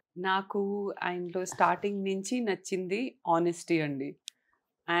 నాకు ఆయనలో స్టార్టింగ్ నుంచి నచ్చింది ఆనెస్టీ అండి.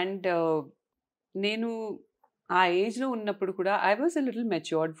 అండ్ నేను ఆ ఏజ్లో ఉన్నప్పుడు కూడా I was a little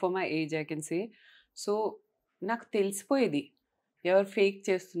matured for my age, I can say. So నాకు తెలిసిపోయేది ఎవరు ఫేక్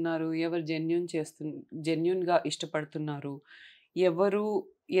చేస్తున్నారు, ఎవరు జెన్యున్గా ఇష్టపడుతున్నారు, ఎవరు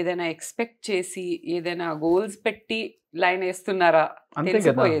ఏదైనా ఎక్స్పెక్ట్ చేసి ఏదైనా గోల్స్ పెట్టి లైన్ వేస్తున్నారా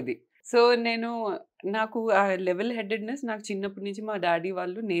తెలిసిపోయేది. సో నాకు ఆ లెవెల్ హెడెడ్నెస్ నాకు చిన్నప్పటి నుంచి మా డాడీ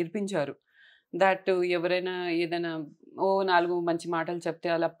వాళ్ళు నేర్పించారు. దట్ ఎవరైనా ఏదైనా 4 మంచి మాటలు చెప్తే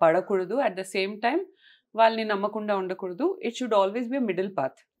అలా పడకూడదు, అట్ ద సేమ్ టైం వాళ్ళని నమ్మకుండా ఉండకూడదు. It should always be a middle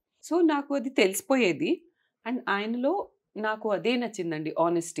path. So నాకు అది తెలిసిపోయేది. అండ్ ఆయనలో నాకు అదే నచ్చిందండి,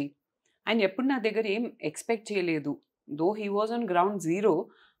 ఆనెస్టీ. ఆయన ఎప్పుడు నా దగ్గర ఏం ఎక్స్పెక్ట్ చేయలేదు. Though he was on ground zero,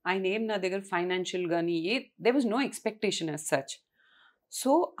 ఆయన ఏం నా దగ్గర ఫైనాన్షియల్ కానీ there was no expectation as such.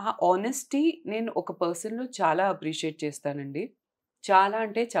 So ఆ ఆనెస్టీ నేను ఒక పర్సన్లో చాలా అప్రిషియేట్ చేస్తానండి, చాలా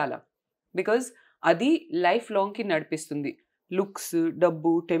అంటే చాలా. బికాజ్ అది లైఫ్ లాంగ్కి నడిపిస్తుంది. లుక్స్,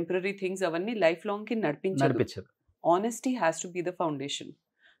 డబ్బు, టెంపరీ థింగ్స్ అవన్నీ life లాంగ్కి నడిపించదు. Honesty has to be the foundation.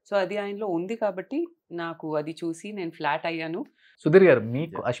 So అది ఆయనలో ఉంది కాబట్టి నాకు అది చూసి నేను ఫ్లాట్ అయ్యాను. సుధీర్ గారు,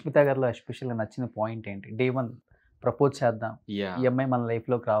 మీకు అష్మిత గారిలో ఎస్పెషల్గా నచ్చిన పాయింట్ ఏంటి? డే 1 ప్రపోజ్ చేద్దాం, ఈ అమ్మాయి మన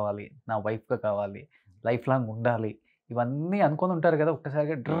లైఫ్లోకి రావాలి, నా వైఫ్గా కావాలి, లైఫ్ లాంగ్ ఉండాలి, ఇవన్నీ అనుకొని ఉంటారు కదా,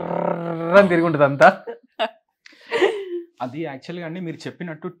 ఒక్కసారిగా డ్రర్ అని తిరిగి ఉంటుంది అంతా. అది యాక్చువల్గా అండి మీరు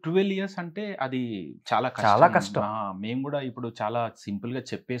చెప్పినట్టు 12 years అంటే అది చాలా కష్టం. మేము కూడా ఇప్పుడు చాలా సింపుల్ గా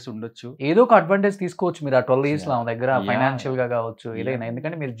చెప్పేసి ఉండొచ్చు, ఏదో ఒక అడ్వాంటేజ్ తీసుకోవచ్చు మీరు ఆ 12 years లో దగ్గర, ఫైనాన్షియల్ గా కావచ్చు ఏదైనా,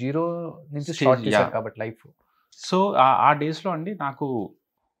 ఎందుకంటే మీరు 0 నుంచి స్టార్ట్ చేశారు కాబట్టి లైఫ్. సో ఆ డేస్ లో అండి నాకు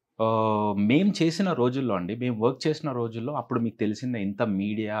మేము చేసిన రోజుల్లో అండి, మేము వర్క్ చేసిన రోజుల్లో అప్పుడు మీకు తెలిసిందే ఇంత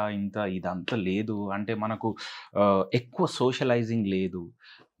మీడియా ఇదంతా లేదు. అంటే మనకు ఎక్కువ సోషలైజింగ్ లేదు.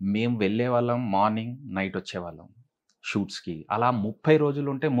 మేము వెళ్ళే వాళ్ళం, మార్నింగ్ నైట్ వచ్చేవాళ్ళం షూట్స్కి. అలా 30 రోజులు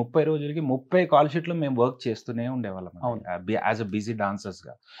ఉంటే 30 రోజులకి 30 కాల్ షీట్లు మేము వర్క్ చేస్తూనే ఉండేవాళ్ళం యాజ్ అ బిజీ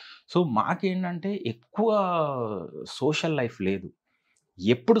డాన్సర్స్గా. సో మాకేంటంటే ఎక్కువ సోషల్ లైఫ్ లేదు.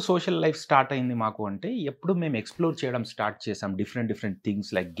 ఎప్పుడు సోషల్ లైఫ్ స్టార్ట్ అయింది మాకు అంటే, ఎప్పుడు మేము ఎక్స్ప్లోర్ చేయడం స్టార్ట్ చేసాం different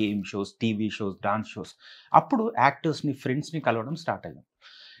things like game shows, TV shows, dance shows. అప్పుడు యాక్టర్స్ని, ఫ్రెండ్స్ని కలవడం స్టార్ట్ అయ్యాం.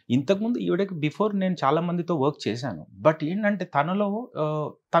 ఇంతకుముందు ఈవిడకి బిఫోర్ నేను చాలా మందితో వర్క్ చేశాను. బట్ ఏంటంటే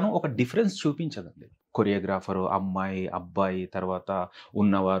తను ఒక డిఫరెన్స్ చూపించదండి. కొరియోగ్రాఫరు, అమ్మాయి, అబ్బాయి, తర్వాత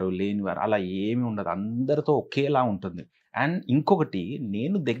ఉన్నవారు, లేనివారు అలా ఏమి ఉండదు. అందరితో ఒకేలా ఉంటుంది. అండ్ ఇంకొకటి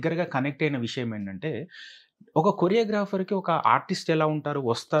నేను దగ్గరగా కనెక్ట్ అయిన విషయం ఏంటంటే, ఒక కొరియోగ్రాఫర్కి ఒక ఆర్టిస్ట్ ఎలా ఉంటారు,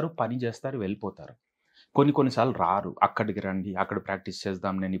 వస్తారు, పని చేస్తారు, వెళ్ళిపోతారు. కొన్నిసార్లు రారు. అక్కడికి రండి, అక్కడ ప్రాక్టీస్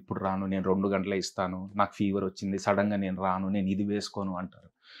చేద్దాం, నేను ఇప్పుడు రాను, నేను 2 గంటలే ఇస్తాను, నాకు ఫీవర్ వచ్చింది, సడన్గా నేను రాను, నేను ఇది వేసుకోను అంటారు.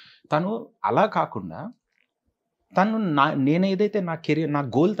 తను అలా కాకుండా నేను ఏదైతే నా కెరీర్, నా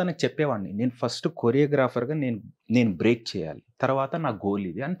గోల్ తనకు చెప్పేవాడిని. నేను ఫస్ట్ కొరియోగ్రాఫర్గా నేను బ్రేక్ చేయాలి, తర్వాత నా గోల్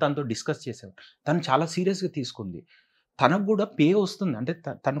ఇది అని తనతో డిస్కస్ చేసేవాడు. తను చాలా సీరియస్గా తీసుకుంది. తనకు కూడా పే వస్తుంది, అంటే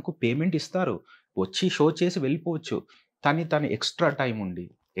తనకు పేమెంట్ ఇస్తారు, వచ్చి షో చేసి వెళ్ళిపోవచ్చు. తను ఎక్స్ట్రా టైం ఉండి,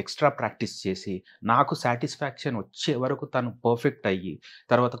 ఎక్స్ట్రా ప్రాక్టీస్ చేసి, నాకు సాటిస్ఫాక్షన్ వచ్చే వరకు తను పర్ఫెక్ట్ అయ్యి,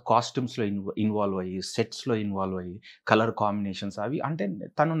 తర్వాత కాస్ట్యూమ్స్లో ఇన్వాల్వ్ అయ్యి, సెట్స్లో ఇన్వాల్వ్ అయ్యి, కలర్ కాంబినేషన్స్ అవి, అంటే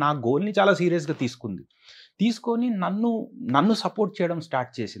తను నా గోల్ని చాలా సీరియస్గా తీసుకొని నన్ను సపోర్ట్ చేయడం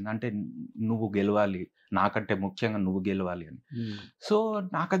స్టార్ట్ చేసింది. అంటే నువ్వు గెలవాలి, నాకంటే ముఖ్యంగా నువ్వు గెలవాలి అని. సో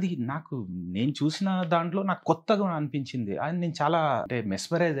నాకు నేను చూసిన దాంట్లో నాకు కొత్తగా అనిపించింది. అది నేను చాలా అంటే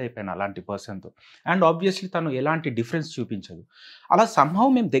మెస్మరైజ్ అయిపోయాను అలాంటి పర్సన్తో. అండ్ ఆబ్వియస్లీ తను ఎలాంటి డిఫరెన్స్ చూపించదు. అలా సంహౌ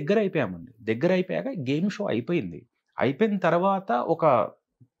మేము దగ్గర అయిపోయామండి. దగ్గర అయిపోయాక గేమ్ షో అయిపోయిన తర్వాత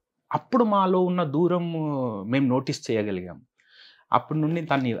అప్పుడు మాలో ఉన్న దూరం మేము నోటీస్ చేయగలిగాం. అప్పటి నుండి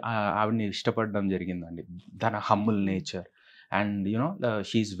ఆవిడని ఇష్టపడడం జరిగిందండి. తన humble nature and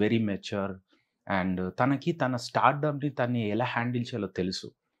she is very mature. And తన స్టార్డమ్ని తన్ని ఎలా హ్యాండిల్ చేయాలో తెలుసు.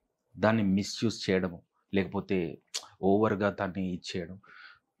 దాన్ని మిస్యూజ్ చేయడము, లేకపోతే ఓవర్గా తన్ని ఇచ్చేయడం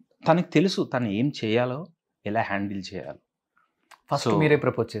తనకు తెలుసు. తను ఏం చేయాలో, ఎలా హ్యాండిల్ చేయాలో. ఫస్ట్ So, మీరే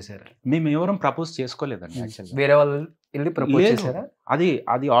ప్రపోజ్ చేశారా? మేము ఎవరం ప్రపోజ్ చేసుకోలేదండి యాక్చువల్గా. వేరే వాళ్ళు వెళ్ళి ప్రపోజ్ లేదు. చేశారా?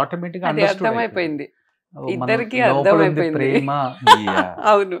 అది ఆటోమేటిక్ గా అది అర్థమైపోయింది ఓ, మన ఇద్దరికి లోపల ఉంది అర్థమైపోయింది. ప్రేమ.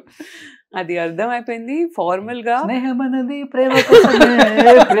 అవును, అది అర్థమైపోయింది. ఫార్మల్ గా స్నేహం అన్నది ప్రేమ కోసమే,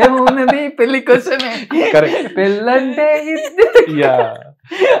 ప్రేమ ఉన్నది పెళ్లి కోసమే, పెళ్ళంటే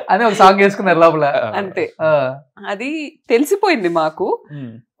అని ఒక సాంగ్ వేసుకున్నారు లోపల. అంతే, అది తెలిసిపోయింది మాకు.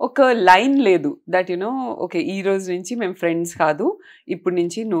 ఒక లైన్ లేదు దట్ యునో ఓకే ఈ రోజు నుంచి మేము ఫ్రెండ్స్ కాదు, ఇప్పుడు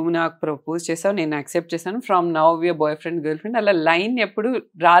నుంచి నువ్వు నాకు ప్రపోజ్ చేసావు, నేను యాక్సెప్ట్ చేశాను, from now we boy friend girl friend. అలా లైన్ ఎప్పుడు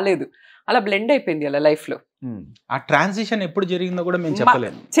రాలేదు, అలా బ్లెండ్ అయిపోయింది అలా లైఫ్ లో. ఆ ట్రాన్సిషన్ ఎప్పుడు జరిగిందో కూడా మేము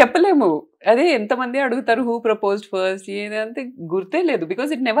చెప్పలేము. అదే ఎంతమంది అడుగుతారు హూ ప్రపోజ్డ్ ఫస్ట్, ఏదంటే గుర్తే లేదు,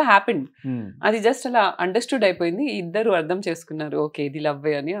 బికాస్ ఇట్ నెవర్ హ్యాపెండ్. అది జస్ట్ అలా అండర్స్టూడ్ అయిపోయింది, ఇద్దరు అర్థం చేసుకున్నారు ఓకే ఇది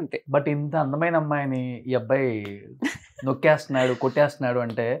లవ్వే అని, అంతే. బట్ ఇంత అందమైన అమ్మాయిని ఈ అబ్బాయి నొక్కేస్తున్నాడు, కొట్టేస్తున్నాడు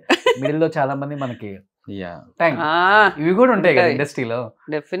అంటే మిడిల్ లో చాలా మంది మనకి ఇవి కూడా ఉంటాయి కదా ఇండస్ట్రీలో.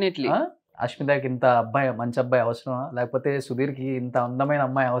 డెఫినెట్లీ. అష్మితకి ఇంత మంచి అబ్బాయి అవసరమా, లేకపోతే సుధీర్కి ఇంత అందమైన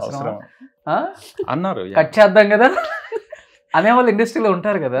అమ్మాయి అవసరమా, అన్నారు కట్ చేద్దాం కదా అనేవాళ్ళు ఇండస్ట్రీలో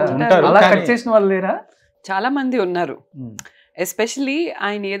ఉంటారు కదా. అలా కట్ చేసిన వాళ్ళు లేరా? చాలా మంది ఉన్నారు. ఎస్పెషలీ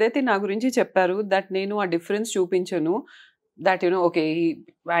ఆయన ఏదైతే నా గురించి చెప్పారు దట్ నేను ఆ డిఫరెన్స్ చూపించను, దట్ యునో ఓకే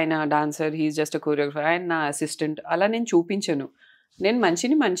ఆయన డాన్సర్, హీఈస్ జస్ట్ అ కోరియోగ్రఫర్, ఆయన నా అసిస్టెంట్, అలా నేను చూపించను. నేను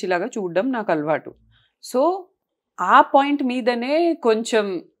మంచిని మంచిలాగా చూడడం నాకు అలవాటు. సో ఆ పాయింట్ మీదనే కొంచెం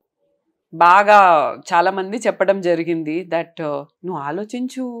బాగా చాలా మంది చెప్పడం జరిగింది దట్ నువ్వు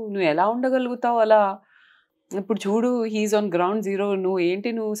ఆలోచించు, నువ్వు ఎలా ఉండగలుగుతావు అలా, ఇప్పుడు చూడు హీఈస్ ఆన్ గ్రౌండ్ జీరో, నువ్వు ఏంటి,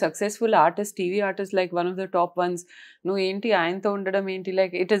 నువ్వు successful artist, TV artist, like one of the top once, నువ్వు ఏంటి ఆయనతో ఉండడం ఏంటి,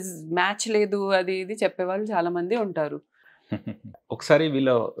 లైక్ ఇట్ ఇస్ మ్యాచ్ లేదు, అది ఇది చెప్పేవాళ్ళు చాలా మంది ఉంటారు. ఒకసారి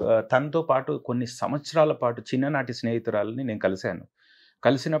తనతో పాటు కొన్ని సంవత్సరాల పాటు చిన్ననాటి స్నేహితురాలని నేను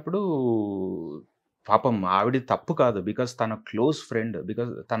కలిసినప్పుడు పాపం ఆవిడ తప్పు కాదు, బికాస్ తన క్లోజ్ ఫ్రెండ్, బికాస్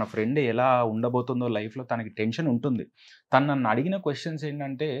తన ఫ్రెండ్ ఎలా ఉండబోతుందో లైఫ్లో తనకి టెన్షన్ ఉంటుంది. తను నన్ను అడిగిన క్వశ్చన్స్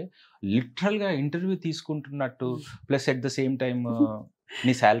ఏంటంటే లిటరల్గా ఇంటర్వ్యూ తీసుకుంటున్నట్టు, plus at the same time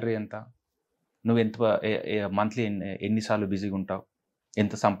నీ శాలరీ ఎంత, నువ్వు ఎంత మంత్లీ ఎన్నిసార్లు బిజీగా ఉంటావు,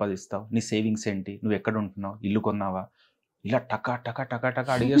 ఎంత సంపాదిస్తావు, నీ సేవింగ్స్ ఏంటి, నువ్వు ఎక్కడ ఉంటున్నావు, ఇల్లు కొన్నావా, ఇలా టకా టకా టకా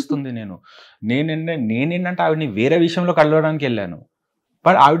టకా అడిగేస్తుంది. నేనేంటంటే ఆవిడని వేరే విషయంలో కలవడానికి వెళ్ళాను,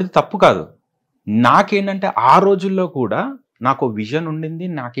 బట్ ఆవిడది తప్పు కాదు. నాకేంటంటే ఆ రోజుల్లో కూడా నాకు విజన్ ఉండింది,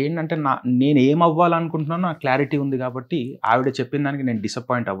 నాకేంటంటే నేను ఏం అవ్వాలనుకుంటున్నానో నాకు క్లారిటీ ఉంది, కాబట్టి ఆవిడ చెప్పిన దానికి నేను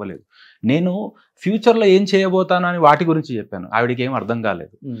డిసప్పాయింట్ అవ్వలేదు. నేను ఫ్యూచర్లో ఏం చేయబోతాను అని వాటి గురించి చెప్పాను, ఆవిడకి ఏం అర్థం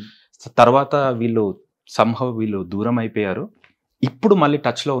కాలేదు. తర్వాత వీళ్ళు దూరం అయిపోయారు, ఇప్పుడు మళ్ళీ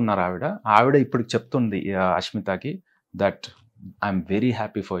టచ్లో ఉన్నారు. ఆవిడ ఇప్పుడు చెప్తుంది అష్మితకి that I'm very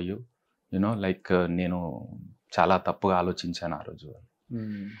happy for you, you know like నేను చాలా తప్పుగా ఆలోచించాను ఆ రోజు.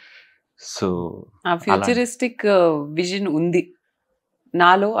 సో ఆ ఫ్యూచరిస్టిక్ విజన్ ఉంది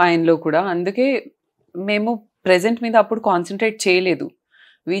నాలో, ఆయనలో కూడా. అందుకే మేము ప్రెజెంట్ మీద అప్పుడు కాన్సన్ట్రేట్ చేయలేదు,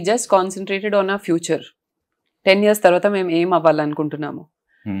 వీ జస్ట్ కాన్సన్ట్రేటెడ్ ఆన్ ఆ ఫ్యూచర్. 10 years తర్వాత మేము ఏం అవ్వాలనుకుంటున్నాము,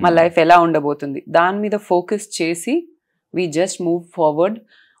 మా లైఫ్ ఎలా ఉండబోతుంది, దాని మీద ఫోకస్ చేసి వీ జస్ట్ మూవ్ ఫార్వర్డ్.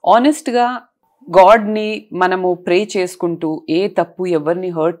 ఆనెస్ట్గా గాడ్ని మనము ప్రే చేసుకుంటూ, ఏ తప్పు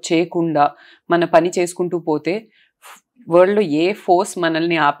ఎవరిని హర్ట్ చేయకుండా మన పని చేసుకుంటూ పోతే వరల్డ్ లో ఏ ఫోర్స్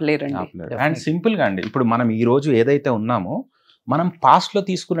మనల్ని ఆపలేరండి. అండ్ సింపుల్ గా అండి, ఇప్పుడు మనం ఈ రోజు ఏదైతే ఉన్నామో మనం పాస్ట్ లో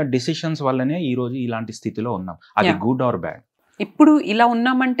తీసుకున్న డిసిషన్స్ వల్లనే ఈ రోజు ఇలాంటి స్థితిలో ఉన్నాం, అది గుడ్ ఆర్ బ్యాడ్. ఇప్పుడు ఇలా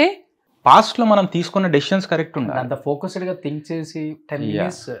ఉన్నామంటే పాస్ట్ లో మనం తీసుకున్న డెసిషన్స్ కరెక్ట్ ఉండాలి. అంత ఫోకస్డ్ గా థింక్ చేసి 10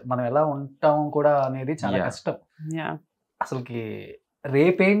 years మనం ఎలా ఉంటాం కూడా అనేది చాలా కష్టం. అసలుకి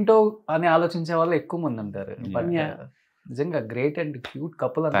రేపేంటో అని ఆలోచించే వాళ్ళు ఎక్కువ మంది ఉంటారు. బట్ నిజంగా గ్రేట్ అండ్ క్యూట్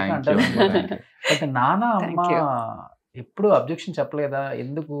కపుల్ అంటారు. బట్ నాన్న అమ్మ ఎప్పుడు అబ్జెక్షన్ చెప్పలేదా,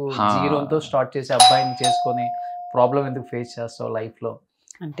 ఎందుకు జీరోతో స్టార్ట్ చేసి అబ్బాయిని చేసుకొని ప్రాబ్లం ఎందుకు ఫేస్ చేస్తావు లైఫ్ లో?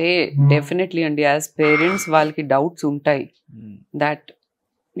 అంటే డెఫినెట్లీ అండి, యాజ్ పేరెంట్స్ వాళ్ళకి డౌట్స్ ఉంటాయి దట్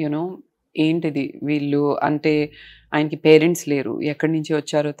యునో ఏంటిది వీళ్ళు, అంటే ఆయనకి పేరెంట్స్ లేరు, ఎక్కడి నుంచి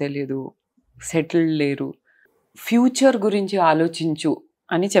వచ్చారో తెలియదు, సెటిల్డ్ లేరు, ఫ్యూచర్ గురించి ఆలోచించు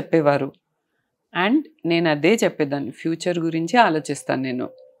అని చెప్పేవారు. అండ్ నేను అదే చెప్పేదాన్ని, ఫ్యూచర్ గురించి ఆలోచిస్తాను నేను.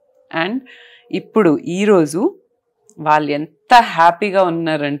 అండ్ ఇప్పుడు ఈరోజు వాళ్ళు ఎంత హ్యాపీగా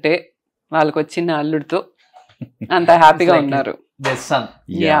ఉన్నారంటే వాళ్ళకి వచ్చిన అల్లుడితో అంత హ్యాపీగా ఉన్నారు.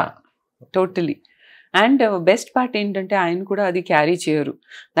 టోటలీ. అండ్ బెస్ట్ పార్ట్ ఏంటంటే ఆయన కూడా అది క్యారీ చేయరు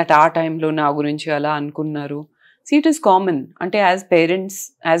దట్ ఆ టైంలో నా గురించి అలా అనుకున్నారు. సీ ఇట్ ఈస్ కామన్, అంటే as parents,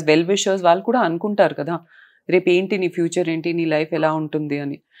 as well wishers వాళ్ళు కూడా అనుకుంటారు కదా, రేపు ఏంటి నీ ఫ్యూచర్ ఏంటి, నీ లైఫ్ ఎలా ఉంటుంది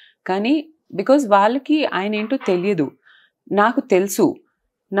అని. కానీ బికాజ్ వాళ్ళకి ఆయన ఏంటో తెలియదు, నాకు తెలుసు.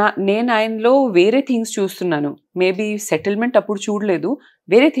 నేను ఆయనలో వేరే థింగ్స్ చూస్తున్నాను. మేబీ సెటిల్మెంట్ అప్పుడు చూడలేదు,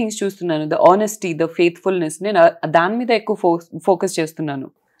 వేరే థింగ్స్ చూస్తున్నాను. ద ఆనెస్టీ, ద ఫెయిత్ఫుల్నెస్, నేను దాని మీద ఎక్కువ ఫోకస్ చేస్తున్నాను.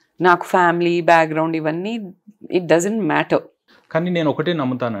 నాకు ఫ్యామిలీ బ్యాక్గ్రౌండ్ ఇవన్నీ ఇట్ డజంట్ మ్యాటర్. కానీ నేను ఒకటే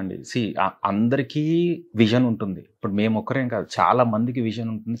నమ్ముతానండి, అందరికీ విజన్ ఉంటుంది. ఇప్పుడు మేము ఒక్కరేం కాదు, చాలా మందికి విజన్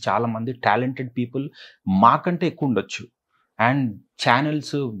ఉంటుంది. చాలా మంది టాలెంటెడ్ పీపుల్ మాకంటే ఎక్కువ ఉండొచ్చు, అండ్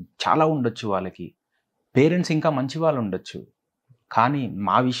ఛానల్స్ చాలా ఉండొచ్చు, వాళ్ళకి పేరెంట్స్ ఇంకా మంచి వాళ్ళు ఉండొచ్చు. కానీ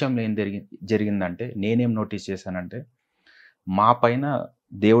మా విషయంలో ఏం జరిగిందంటే, నేనేం నోటీస్ చేశానంటే, మా పైన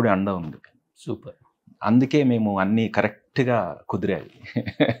దేవుడి అండ ఉంది. సూపర్. అందుకే మేము అన్ని కరెక్ట్గా కుదిరాయి.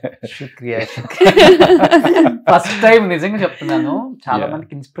 ఫస్ట్ టైం నిజంగా చెప్తున్నాను, చాలా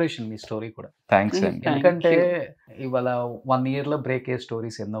మందికి ఇన్స్పిరేషన్ మీ స్టోరీ కూడా. థ్యాంక్స్ అండి. ఎందుకంటే ఇవాళ 1 yearలో బ్రేక్ అయ్యే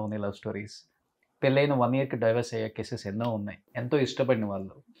స్టోరీస్ ఎన్నో ఉన్నాయి, లవ్ స్టోరీస్. పెళ్ళైన 1 yearకి డైవర్స్ అయ్యే కేసెస్ ఎన్నో ఉన్నాయి, ఎంతో ఇష్టపడిన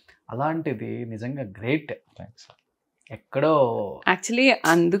వాళ్ళు. అలాంటిది నిజంగా గ్రేట్. థ్యాంక్స్. ఎక్కడో యాక్చువల్లీ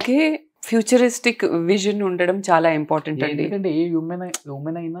అందుకే ఫ్యూచరిస్టిక్ విజన్ ఉండడం చాలా ఇంపార్టెంట్ అండి. ఎందుకంటే ఏ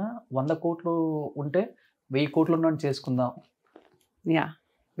ఉమెన్ అయినా 100 కోట్లు ఉంటే 1000 కోట్లు ఉన్నోడు చేసుకుందాం,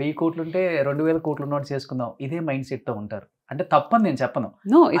 1000 కోట్లు ఉంటే 2000 కోట్లు ఉన్నోడు చేసుకుందాం, ఇదే మైండ్ సెట్ తో ఉంటారు. అంటే తప్పని నేను చెప్పను,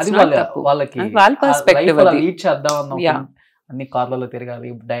 అది వాళ్ళకి లీడ్ చేద్దాం అన్న, అన్ని కార్లలో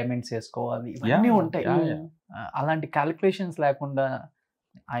తిరగాలి, డైమండ్స్ వేసుకోవాలి, ఇవన్నీ ఉంటాయి. అలాంటి క్యాలిక్యులేషన్స్ లేకుండా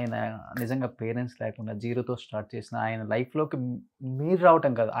ఆయన నిజంగా పేరెంట్స్ లేకుండా జీరోతో స్టార్ట్ చేసిన ఆయన లైఫ్లోకి మీరు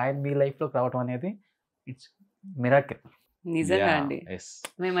రావటం కాదు, ఆయన మీ లైఫ్లోకి రావటం అనేది ఇట్స్ మిరాకిల్. నిజంగా అండి,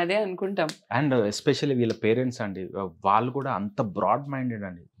 మేము అదే అనుకుంటాం. అండ్ ఎస్పెషల్లీ వీళ్ళ పేరెంట్స్ అండి, వాళ్ళు కూడా అంత బ్రాడ్ మైండెడ్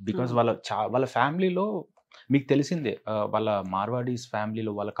అండి. బికాస్ వాళ్ళ ఫ్యామిలీలో మీకు తెలిసిందే, వాళ్ళ మార్వాడీస్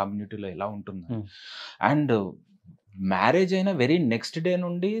ఫ్యామిలీలో, వాళ్ళ కమ్యూనిటీలో ఎలా ఉంటుంది. అండ్ మ్యారేజ్ అయిన వెరీ నెక్స్ట్ డే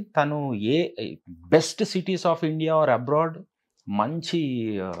నుండి తను ఏ best cities of India are abroad మంచి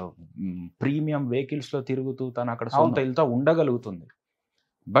ప్రీమియం వెహికల్స్లో తిరుగుతూ తను అక్కడ సొంత ఇల్లుతో ఉండగలుగుతుంది.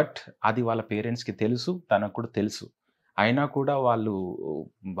 బట్ అది వాళ్ళ పేరెంట్స్కి తెలుసు, తనకు కూడా తెలుసు. అయినా కూడా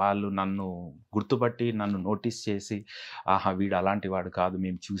వాళ్ళు నన్ను గుర్తుపట్టి నన్ను నోటీస్ చేసి, ఆహా వీడు అలాంటి వాడు కాదు,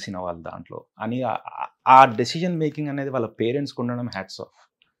 మేము చూసిన వాళ్ళు దాంట్లో అని ఆ డెసిజన్ మేకింగ్ అనేది వాళ్ళ పేరెంట్స్కి ఉండడం హ్యాట్స్ ఆఫ్.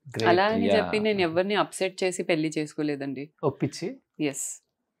 అలా అని చెప్పి నేను ఎవరిని అప్సెట్ చేసి పెళ్లి చేసుకోలేదండి, ఒప్పించి. ఎస్,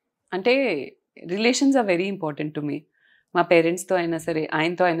 అంటే relations are very important to me. మా పేరెంట్స్తో అయినా సరే,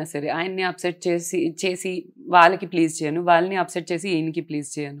 ఆయనతో అయినా సరే, ఆయన్ని అప్సెట్ చేసి వాళ్ళకి ప్లీజ్ చేయను, వాళ్ళని అప్సెట్ చేసి ఈయనకి ప్లీజ్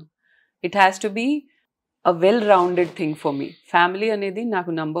చేయను. It has to be a well rounded thing for me. Family అనేది నాకు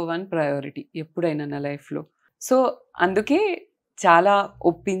నంబర్ 1 ప్రయారిటీ ఎప్పుడైనా నా లైఫ్లో. సో అందుకే చాలా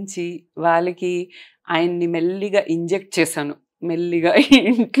ఒప్పించి వాళ్ళకి ఆయన్ని మెల్లిగా ఇంజెక్ట్ చేశాను. మెల్లిగా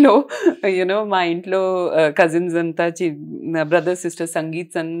ఇంట్లో మా ఇంట్లో కజిన్స్ అంతా, బ్రదర్స్ సిస్టర్స్,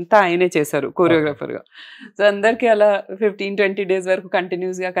 సంగీత్స్ అంతా ఆయనే చేశారు కోరియోగ్రాఫర్గా. సో అందరికీ అలా 15-20 days వరకు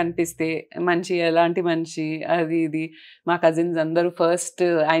కంటిన్యూస్గా కనిపిస్తే మనిషి ఎలాంటి మనిషి అది ఇది, మా కజిన్స్ అందరూ ఫస్ట్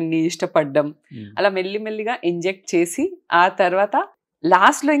ఆయన్ని ఇష్టపడ్డం, అలా మెల్లిమెల్లిగా ఇంజెక్ట్ చేసి ఆ తర్వాత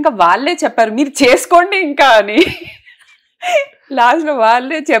లాస్ట్లో ఇంకా వాళ్ళే చెప్పారు మీరు చేసుకోండి ఇంకా అని. లాస్ట్లో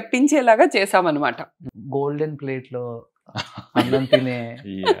వాళ్ళే చెప్పించేలాగా చేసామన్నమాట. గోల్డెన్ ప్లేట్లో అన్నం తినే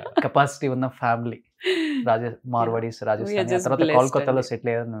కెపాసిటీ ఉన్న ఫ్యామిలీ మార్వాడీస్, రాజస్థాన్, తర్వాత కోల్కతాలో సెటిల్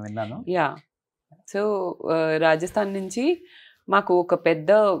అయ్యారని విన్నాను. సో రాజస్థాన్ నుంచి మాకు ఒక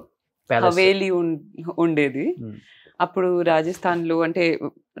పెద్ద హవేలీ ఉండేది. అప్పుడు రాజస్థాన్లో, అంటే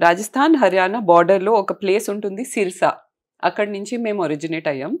రాజస్థాన్ హర్యానా బార్డర్లో ఒక ప్లేస్ ఉంటుంది సిర్సా, అక్కడి నుంచి మేము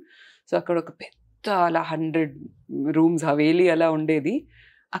ఒరిజినేట్ అయ్యాం. సో అక్కడ ఒక పెద్ద అలా 100 rooms హవేలీ అలా ఉండేది.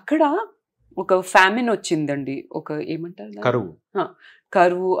 అక్కడ ఒక ఫ్యామిన్ వచ్చిందండి, ఒక ఏమంటారు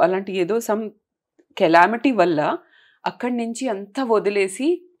కరువు అలాంటి ఏదో సమ్ కెలామిటీ వల్ల అక్కడి నుంచి అంతా వదిలేసి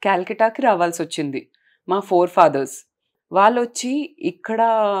క్యాల్కటాకి రావాల్సి వచ్చింది. మా 4 fathers వాళ్ళు వచ్చి ఇక్కడ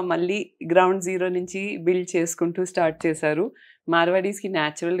మళ్ళీ గ్రౌండ్ జీరో నుంచి బిల్డ్ చేసుకుంటూ స్టార్ట్ చేశారు. మార్వాడీస్కి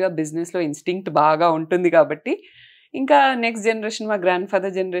న్యాచురల్గా బిజినెస్లో ఇన్స్టింక్ట్ బాగా ఉంటుంది కాబట్టి ఇంకా నెక్స్ట్ జనరేషన్, మా గ్రాండ్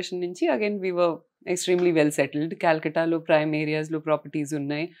ఫాదర్ జనరేషన్ నుంచి again we were extremely well settled. క్యాల్కటాలో prime ఏరియాస్లో ప్రాపర్టీస్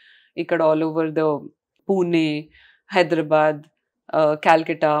ఉన్నాయి. ఇక్కడ all over the Pune, Hyderabad,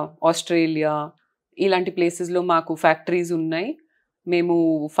 Calcutta, Australia ఇలాంటి ప్లేసెస్లో మాకు ఫ్యాక్టరీస్ ఉన్నాయి. మేము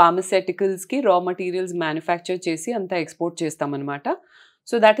ఫార్మస్యూటికల్స్కి రా మెటీరియల్స్ మ్యానుఫ్యాక్చర్ చేసి అంతా ఎక్స్పోర్ట్ చేస్తామన్నమాట.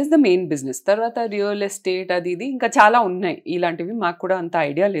 So that is the main business. తర్వాత రియల్ ఎస్టేట్ అది ఇది ఇంకా చాలా ఉన్నాయి. ఇలాంటివి మాకు కూడా అంత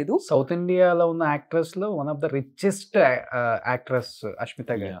ఐడియా లేదు. సౌత్ ఇండియాలో ఉన్న యాక్ట్రెస్ లో one of the richest actress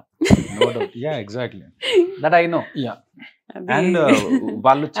Ashmita గారు. No doubt. Yeah, exactly. That I know. Yeah. And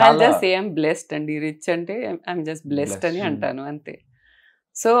వాళ్ళు చాలా సేమ్ బ్లెస్డ్ అండి. రిచ్ అంటే ఐఎమ్ జస్ట్ బ్లెస్డ్ అని అంటాను అంతే.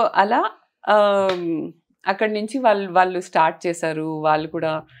 సో అలా అక్కడి నుంచి వాళ్ళు స్టార్ట్ చేశారు. వాళ్ళు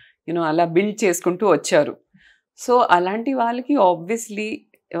కూడా అలా బిల్డ్ చేసుకుంటూ వచ్చారు. సో అలాంటి వాళ్ళకి ఆబ్వియస్లీ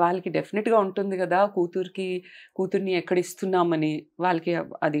వాళ్ళకి డెఫినెట్గా ఉంటుంది కదా, కూతుర్ని ఎక్కడ ఇస్తున్నామని వాళ్ళకి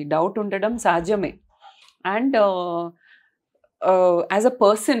అది డౌట్ ఉండడం సహజమే. And as a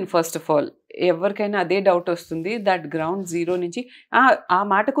person first of all ఎవరికైనా అదే డౌట్ వస్తుంది. దట్ గ్రౌండ్ జీరో నుంచి ఆ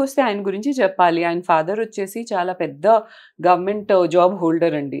మాటకు వస్తే ఆయన గురించి చెప్పాలి. ఆయన ఫాదర్ వచ్చేసి చాలా పెద్ద గవర్నమెంట్ జాబ్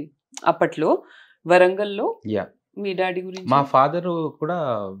హోల్డర్ అండి అప్పట్లో వరంగల్లో. మీ డాడీ గురించి? మా ఫాదర్ కూడా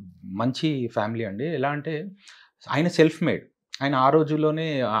మంచి ఫ్యామిలీ అండి. ఎలా అంటే ఆయన సెల్ఫ్ మేడ్. ఆయన ఆ రోజుల్లోనే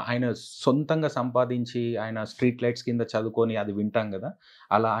ఆయన సొంతంగా సంపాదించి ఆయన స్ట్రీట్ లైట్స్ కింద చదువుకొని అది వింటాం కదా,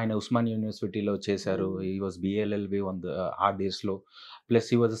 అలా ఆయన ఉస్మాన్ యూనివర్సిటీలో చేశారు. ఈ వాజ్ బిఎల్ఎల్బి ఆ డేస్లో. ప్లస్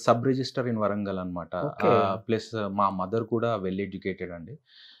ఈ was sub register in Warangal అనమాట. ప్లస్ మా మదర్ కూడా వెల్ ఎడ్యుకేటెడ్ అండి.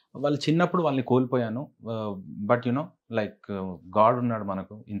 వాళ్ళు చిన్నప్పుడు వాళ్ళని కోల్పోయాను. బట్ యునో లైక్ గాడ్ ఉన్నాడు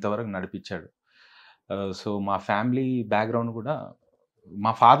మనకు, ఇంతవరకు నడిపించాడు. సో మా ఫ్యామిలీ బ్యాక్గ్రౌండ్ కూడా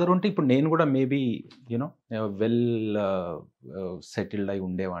మా ఫాదర్ ఉంటే ఇప్పుడు నేను కూడా మేబీ యూనో వెల్ సెటిల్డ్ అయి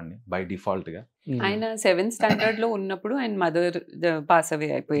ఉండేవాడిని బై డిఫాల్ట్గా. ఆయన 7th స్టాండర్డ్లో ఉన్నప్పుడు ఆయన మదర్ పాస్ అవే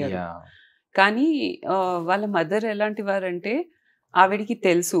అయిపోయారు. కానీ వాళ్ళ మదర్ ఎలాంటి వారంటే ఆవిడికి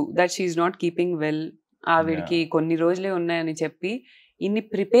తెలుసు that she's not keeping well, ఆవిడికి కొన్ని రోజులే ఉన్నాయని చెప్పి ఇన్ని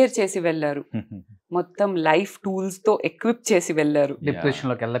ప్రిపేర్ చేసి వెళ్ళారు. మొత్తం లైఫ్ టూల్స్తో ఎక్విప్ చేసి వెళ్ళారు.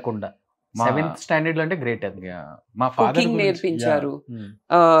 డిప్రెషన్లోకి వెళ్ళకుండా 7th స్టాండర్డ్ లో అంటే గ్రేట్. అది మా ఫాదర్ కుకింగ్ నేర్పించారు,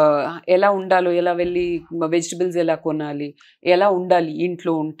 ఎలా ఉండాలో, ఎలా వెళ్ళి వెజిటబుల్స్ ఎలా కొనాలి, ఎలా ఉండాలి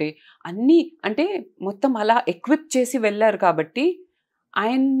ఇంట్లో ఉంటే అన్నీ, అంటే మొత్తం అలా ఎక్విప్ చేసి వెళ్ళారు. కాబట్టి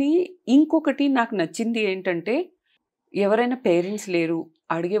ఆయన్ని ఇంకొకటి నాకు నచ్చింది ఏంటంటే, ఎవరైనా పేరెంట్స్ లేరు,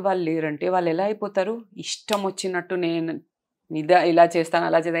 అడిగే వాళ్ళు లేరంటే వాళ్ళు ఎలా అయిపోతారు, ఇష్టం వచ్చినట్టు నేను ఇలా చేస్తాను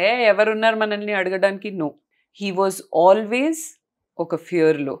అలా చేస్తాను, ఎవరున్నారు మనల్ని అడగడానికి? నో, హీ వాజ్ ఆల్వేస్ ఒక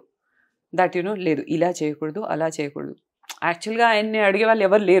ఫియర్లో దట్ యునో లేదు ఇలా చేయకూడదు అలా చేయకూడదు. యాక్చువల్గా ఆయన్ని అడిగే వాళ్ళు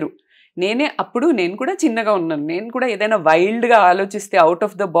ఎవరు లేరు. నేను కూడా చిన్నగా ఉన్నాను. నేను కూడా ఏదైనా వైల్డ్గా ఆలోచిస్తే అవుట్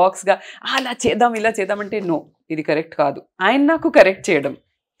ఆఫ్ ద బాక్స్గా అలా చేద్దాం ఇలా చేద్దామంటే నో, ఇది కరెక్ట్ కాదు, ఆయన నాకు కరెక్ట్ చేయడం.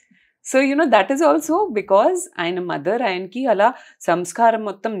 So you know that is also because ఆయన మదర్ ఆయనకి అలా సంస్కారం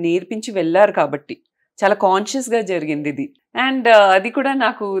మొత్తం నేర్పించి వెళ్ళారు కాబట్టి చాలా కాన్షియస్గా జరిగింది ఇది. అండ్ అది కూడా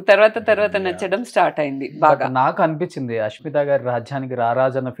నాకు తర్వాత నచ్చడం స్టార్ట్ అయింది బాగా. నాకు అనిపించింది అష్మిత గారి రాజ్యానికి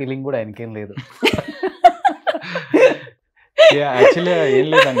రారాజు అన్న ఫీలింగ్ కూడా ఆయనకేం లేదు. యాక్చువల్లీ ఏం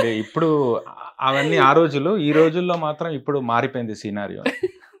లేదండి, ఇప్పుడు అవన్నీ ఆ రోజులు, ఈ రోజుల్లో మాత్రం ఇప్పుడు మారిపోయింది సీనారియో.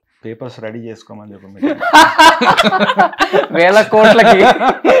 పేపర్స్ రెడీ చేసుకోమని చెప్పి వేల కోట్లకి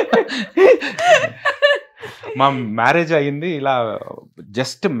మా మ్యారేజ్ అయ్యింది. ఇలా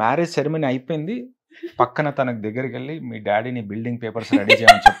జస్ట్ మ్యారేజ్ సెరమనీ అయిపోయింది, పక్కన తనకు దగ్గరికి వెళ్ళి మీ డాడీని బిల్డింగ్ పేపర్స్ రెడీ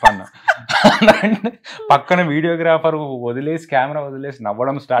చేయమని చెప్పాను. పక్కన వీడియోగ్రాఫర్ వదిలేసి కెమెరా వదిలేసి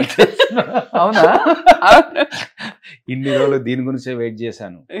నవ్వడం స్టార్ట్ చేస్తున్నాడు. అవునా? ఇన్ని రోజులు దీని గురించే వెయిట్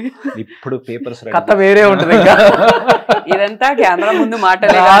చేశాను, ఇప్పుడు పేపర్స్ కథ వేరే ఉంటుంది. ఇదంతా కెమెరా ముందు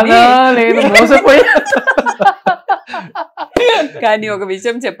మాటలే కానీ ఒక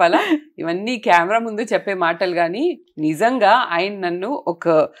విషయం చెప్పాలా, ఇవన్నీ కెమెరా ముందు చెప్పే మాటలు కానీ నిజంగా ఆయన నన్ను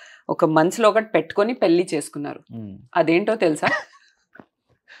ఒక మనసులో ఒకటి పెట్టుకొని పెళ్లి చేసుకున్నారు. అదేంటో తెలుసా?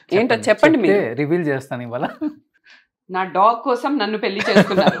 ఏంటో చెప్పండి మీరు. రివీల్ చేస్తాను ఇవాళ. నా డాగ్ కోసం నన్ను పెళ్లి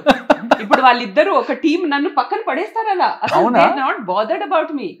చేసుకున్నారు. ఇప్పుడు వాళ్ళిద్దరూ ఒక టీం నన్ను పక్కన పడేస్తారు అలా. Not bothered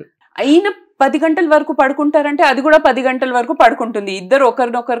about me. అయిన 10 గంటల వరకు పడుకుంటారంటే అది కూడా 10 గంటల వరకు పడుకుంటుంది. ఇద్దరు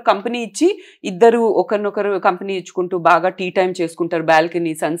ఒకరినొకరు కంపెనీ ఇచ్చి, ఇద్దరు ఒకరినొకరు కంపెనీ ఇచ్చుకుంటూ బాగా టీ టైం చేసుకుంటారు,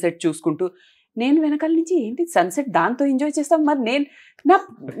 బాల్కనీ సన్సెట్ చూసుకుంటూ. నేను వెనకాల నుంచి ఏంటి సన్సెట్ దాంతో ఎంజాయ్ చేస్తాం, మరి నేను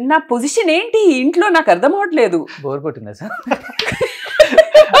నా పొజిషన్ ఏంటి ఇంట్లో నాకు అర్థం అవ్వట్లేదు. బోర్ కొట్టిందా సార్?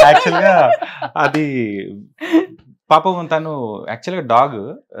 యాక్చువల్గా అది పాపం తను యాక్చువల్గా డాగ్,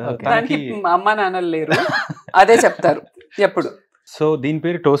 దానికి అమ్మ నాన్నలు లేరు, అదే చెప్తారు ఎప్పుడు. సో దీని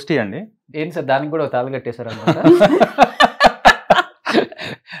పేరు టోస్టీ అండి. ఏంటి సార్ దానికి కూడా తాళి కట్టేశారు అనమాట?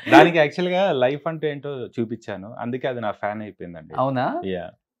 దానికి యాక్చువల్గా లైఫ్ అంటే ఏంటో చూపించాను, అందుకే అది నా ఫ్యాన్ అయిపోయిందండి. అవునా? యా.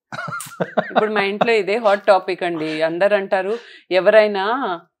 ఇప్పుడు మా ఇంట్లో ఇదే హాట్ టాపిక్ అండి. అందరు అంటారు ఎవరైనా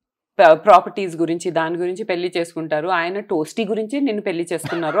ప్రాపర్టీస్ గురించి దాని గురించి పెళ్లి చేసుకుంటారు, ఆయన టోస్టీ గురించి నిన్ను పెళ్లి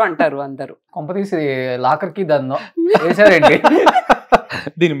చేసుకున్నారు అంటారు అందరు. కొంపతీసి లాకర్ కి దాన్ని వేసారేంటి?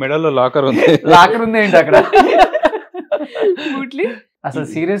 దీని మెడలో లాకర్ ఉంది. లాకర్ ఉంది ఏంటి అక్కడ? అసలు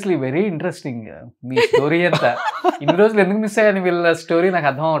సీరియస్లీ వెరీ ఇంట్రెస్టింగ్ మీ స్టోరీ అంతా. ఇన్ని రోజులు ఎందుకు మిస్ అయ్యాను వీళ్ళ స్టోరీ నాకు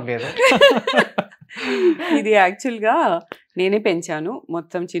అర్థం అవ్వట్లేదు. ఇది యాక్చువల్గా నేనే పెంచాను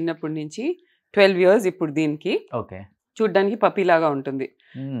మొత్తం చిన్నప్పటి నుంచి 12 years. ఇప్పుడు దీనికి ఓకే చూడ్డానికి పప్పీలాగా ఉంటుంది,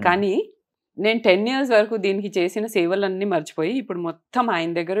 కానీ నేను 10 years వరకు దీనికి చేసిన సేవలన్నీ మర్చిపోయి ఇప్పుడు మొత్తం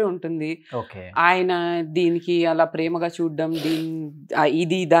ఆయన దగ్గరే ఉంటుంది. ఆయన దీనికి అలా ప్రేమగా చూడడం,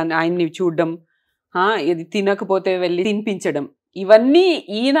 ఇది దాన్ని ఆయన్ని చూడడం, ఇది తినకపోతే వెళ్ళి తినిపించడం, ఇవన్నీ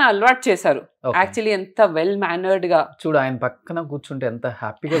ఈయన అలవాటు చేశారు. యాక్చువల్లీ ఎంత వెల్ మేనర్డ్ గా చూడు, ఆయన పక్కన కూర్చుంటే ఎంత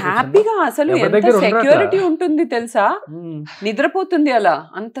హ్యాపీగా అసలు ఎంత సెక్యూరిటీ ఉంటుంది తెలుసా, నిద్రపోతుంది అలా,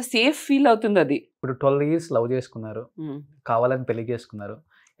 అంత సేఫ్ ఫీల్ అవుతుంది అది. ఇప్పుడు 12 years లవ్ చేసుకున్నారు, కావాలని పెళ్లి చేసుకున్నారు.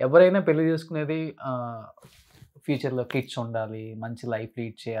 ఎవరైనా పెళ్లి చేసుకునేది ఫ్యూచర్లో కిడ్స్ ఉండాలి, మంచి లైఫ్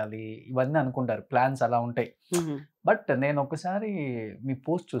లీడ్ చేయాలి, ఇవన్నీ అనుకుంటారు, ప్లాన్స్ అలా ఉంటాయి. బట్ నేను ఒకసారి మీ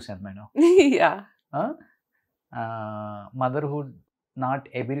పోస్ట్ చూశాను madam, motherhood not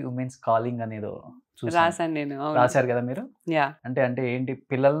every women's calling అనేదో రాశాను నేను. రాశారు కదా మీరు. అంటే ఏంటి,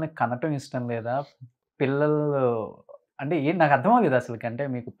 పిల్లల్ని కనటం ఇష్టం లేదా, పిల్లలు అంటే ఏంటి నాకు అర్థం అవ్వలేదు అసలు. అంటే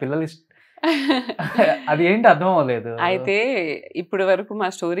మీకు పిల్లలు అది ఏంటి అర్థం అవ్వలేదు. అయితే ఇప్పటి వరకు మా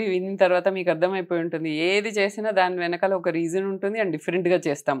స్టోరీ విన్న తర్వాత మీకు అర్థమైపోయి ఉంటుంది, ఏది చేసినా దాని వెనకాల ఒక రీజన్ ఉంటుంది అండ్ డిఫరెంట్ గా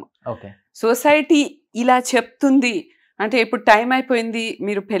చేస్తాము. సొసైటీ ఇలా చెప్తుంది అంటే ఇప్పుడు టైం అయిపోయింది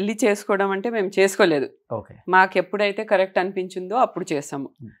మీరు పెళ్లి చేసుకోవడం అంటే మేము చేసుకోలేదు, మాకు ఎప్పుడైతే కరెక్ట్ అనిపించిందో అప్పుడు చేస్తాము.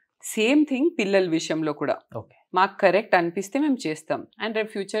 సేమ్ థింగ్ పిల్లల విషయంలో కూడా మాకు కరెక్ట్ అనిపిస్తే మేము చేస్తాం. అండ్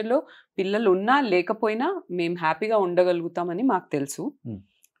రేపు ఫ్యూచర్లో పిల్లలు ఉన్నా లేకపోయినా మేము హ్యాపీగా ఉండగలుగుతామని మాకు తెలుసు.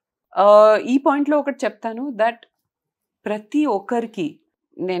 ఈ పాయింట్లో ఒకటి చెప్తాను, దట్ ప్రతి ఒక్కరికి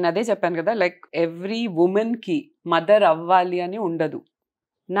నేను అదే చెప్పాను కదా, లైక్ ఎవ్రీ ఉమెన్కి మదర్ అవ్వాలి అని ఉండదు.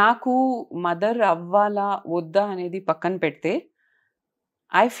 నాకు మదర్ అవ్వాలా వద్దా అనేది పక్కన పెడితే,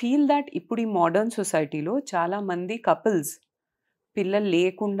 ఐ ఫీల్ దట్ ఇప్పుడు ఈ మోడర్న్ సొసైటీలో చాలామంది కపుల్స్ పిల్లలు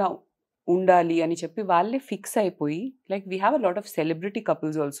లేకుండా ఉండాలి అని చెప్పి వాళ్ళే ఫిక్స్ అయిపోయి, like we have a lot of celebrity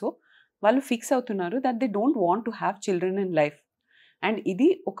couples also, వాళ్ళు ఫిక్స్ అవుతున్నారు that they don't want to have children in life. And ఇది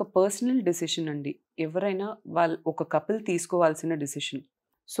ఒక పర్సనల్ డెసిషన్ అండి, ఎవరైనా ఒక కపుల్ తీసుకోవాల్సిన డెసిషన్.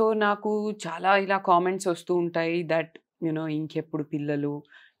 సో నాకు చాలా ఇలా కామెంట్స్ వస్తూ ఉంటాయి దట్ యూనో ఇంకెప్పుడు పిల్లలు,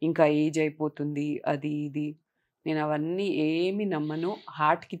 ఇంకా ఏజ్ అయిపోతుంది, అది ఇది. నేను అవన్నీ ఏమి నమ్మను,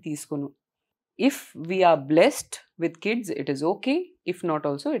 హార్ట్కి తీసుకోను. If we are blessed with kids it is okay, if not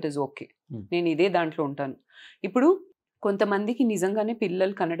also it is okay. నేను ఇదే దాంట్లో ఉంటాను. ఇప్పుడు కొంతమందికి నిజంగానే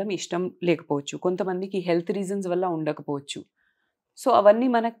పిల్లలు కనడం ఇష్టం లేకపోవచ్చు, కొంతమందికి హెల్త్ రీజన్స్ వల్ల ఉండకపోవచ్చు. సో అవన్నీ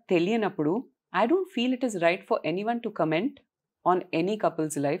మనకు తెలియనప్పుడు I don't feel it is right for anyone to comment on any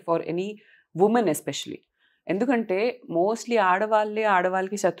couples life or any women especially. ఎందుకంటే మోస్ట్లీ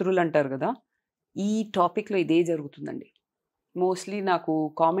ఆడవాళ్ళకి శత్రువులు అంటారు కదా, ఈ టాపిక్లో ఇదే జరుగుతుందండి. మోస్ట్లీ నాకు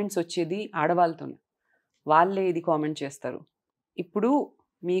కామెంట్స్ వచ్చేది ఆడవాళ్ళతోనే, వాళ్ళే ఇది కామెంట్ చేస్తారు. ఇప్పుడు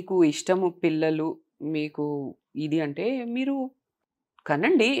మీకు ఇష్టము పిల్లలు, మీకు ఇది అంటే మీరు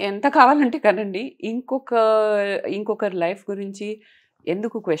కనండి, ఎంత కావాలంటే కనండి. ఇంకొకరి లైఫ్ గురించి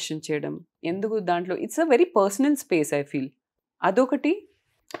ఎందుకు క్వశ్చన్ చేయడం, ఎందుకు దాంట్లో, it's a very personal space I feel. అదొకటి.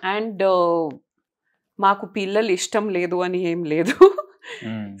 అండ్ మాకు పిల్లలు ఇష్టం లేదు అని ఏం లేదు.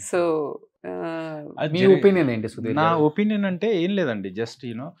 సో మీ ఒపీనియన్ ఏంటి సుధీర్? నా ఒపీనియన్ అంటే ఏం లేదండి, జస్ట్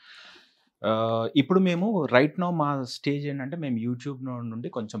యూనో ఇప్పుడు మేము రైట్ నో మా స్టేజ్ ఏంటంటే మేము యూట్యూబ్ నుండి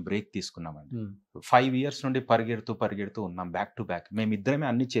కొంచెం బ్రేక్ తీసుకున్నామండి. 5 years నుండి పరిగెడుతూ ఉన్నాం బ్యాక్ టు బ్యాక్. మేమిద్దరమే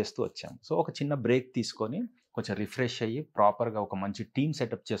అన్ని చేస్తూ వచ్చాము. సో ఒక చిన్న బ్రేక్ తీసుకొని కొంచెం రిఫ్రెష్ అయ్యి ప్రాపర్గా ఒక మంచి టీమ్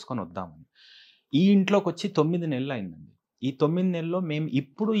సెటప్ చేసుకొని వద్దామని ఈ ఇంట్లోకి వచ్చి 9 నెలలు అయిందండి. ఈ 9 నెలల్లో మేము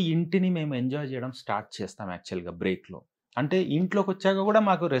ఇప్పుడు ఈ ఇంటిని మేము ఎంజాయ్ చేయడం స్టార్ట్ చేస్తాం యాక్చువల్గా బ్రేక్లో. అంటే ఇంట్లోకి వచ్చాక కూడా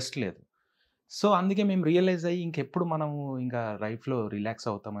మాకు రెస్ట్ లేదు. సో అందుకే మేము రియలైజ్ అయ్యి ఇంకెప్పుడు మనము ఇంకా లైఫ్లో రిలాక్స్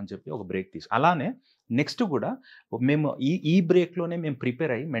అవుతామని చెప్పి ఒక బ్రేక్ అలానే నెక్స్ట్ కూడా మేము ఈ బ్రేక్లోనే మేము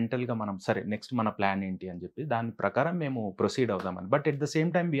ప్రిపేర్ అయ్యి మెంటల్గా మనం సరే నెక్స్ట్ మన ప్లాన్ ఏంటి అని చెప్పి దాని ప్రకారం మేము ప్రొసీడ్ అవుదామని. But at the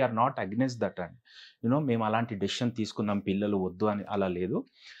same time we are not against that and you know మేము అలాంటి డెసిషన్ తీసుకున్నాం పిల్లలు వద్దు అని అలా లేదు.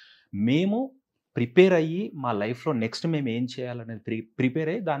 మేము ప్రిపేర్ అయ్యి మా లైఫ్లో నెక్స్ట్ మేము ఏం చేయాలనేది ప్రిపేర్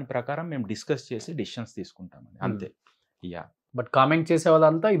అయ్యి దాని ప్రకారం మేము డిస్కస్ చేసి డెసిషన్స్ తీసుకుంటామని అంతే. యా, బట్ కామెంట్ చేసే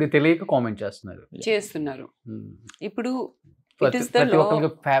వాళ్ళంతా ఇది తెలియక కామెంట్ చేస్తున్నారు. ఇప్పుడు ప్రతి ఒక్కరికి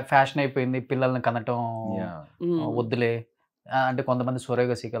ఫ్యాషన్ అయిపోయింది పిల్లల్ని కనటం, వద్దులే అంటే కొంతమంది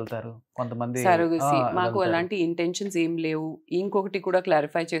సొరోగసీకి వెళ్తారు, కొంతమంది సరోగసీ. మాకు అలాంటి ఇంటెన్షన్స్ ఏం లేవు. ఇంకొకటి కూడా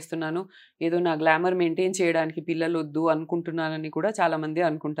క్లారిఫై చేస్తున్నాను, ఏదో నా గ్లామర్ మెయింటైన్ చేయడానికి పిల్లలు వద్దు అనుకుంటున్నానని కూడా చాలా మంది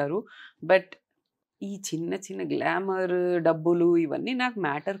అనుకుంటారు. బట్ ఈ చిన్న చిన్న గ్లామర్, డబ్బులు ఇవన్నీ నాకు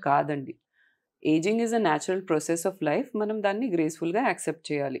మ్యాటర్ కాదండి. Ageing is a natural process of life, మనం దాన్ని గ్రేస్ఫుల్గా యాక్సెప్ట్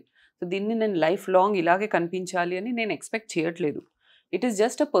చేయాలి. సో దీన్ని నేను లైఫ్ లాంగ్ ఇలాగే కనిపించాలి అని నేను ఎక్స్పెక్ట్ చేయట్లేదు. It is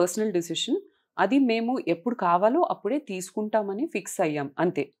just a personal decision. అది మేము ఎప్పుడు కావాలో అప్పుడే తీసుకుంటామని ఫిక్స్ అయ్యాం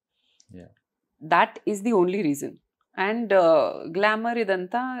అంతే. That is the only reason. And glamour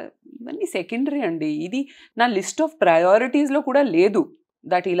ఇదంతా ఇవన్నీ సెకండరీ అండి. ఇది నా లిస్ట్ ఆఫ్ ప్రయారిటీస్లో కూడా లేదు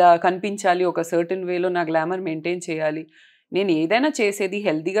దట్ ఇలా కనిపించాలి, ఒక సర్టన్ వేలో నా గ్లామర్ మెయింటైన్ చేయాలి. నేను ఏదైనా చేసేది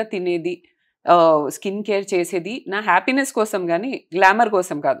హెల్తీగా తినేది, స్కిన్ కేర్ చేసేది నా హ్యాపీనెస్ కోసం కానీ గ్లామర్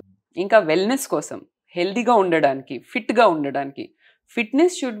కోసం కాదు, ఇంకా వెల్నెస్ కోసం, హెల్తీగా ఉండడానికి, ఫిట్గా ఉండడానికి.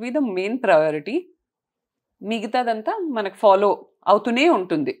 Fitness should be the main priority. మిగతాదంతా మనకు ఫాలో అవుతూనే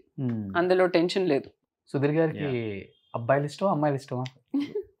ఉంటుంది, అందులో టెన్షన్ లేదు. సుధీర్ గారికి అబ్బాయిలు ఇష్టం అమ్మాయిలు ఇష్టమా?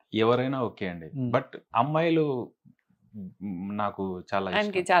 ఎవరైనా ఓకే అండి, బట్ అమ్మాయిలు నాకు చాలా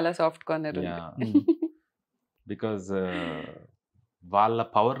ఆయనకి చాలా సాఫ్ట్ కార్నర్. బికాజ్ వాళ్ళ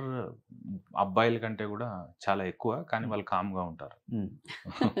పవర్ అబ్బాయిల కంటే కూడా చాలా ఎక్కువ, కానీ వాళ్ళు కామ్గా ఉంటారు.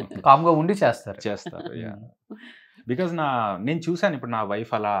 కామ్గా ఉండి చేస్తారు. బికాజ్ నేను చూశాను, ఇప్పుడు నా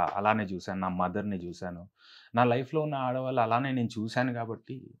వైఫ్ అలానే చూశాను, నా మదర్ని చూశాను, నా లైఫ్లో ఉన్న ఆడవాళ్ళు అలానే నేను చూశాను.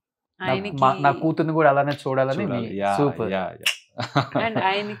 కాబట్టి నా కూతుర్ని కూడా అలానే చూడాలని. సూపర్. అండ్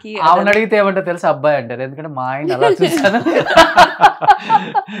ఆయనకి ఆవిడ అడిగితే ఏమంటే తెలుసా అబ్బాయి అంటారు, ఎందుకంటే మా ఆయన అలా చూసాను.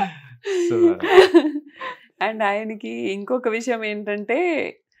 అండ్ ఆయనకి ఇంకొక విషయం ఏంటంటే,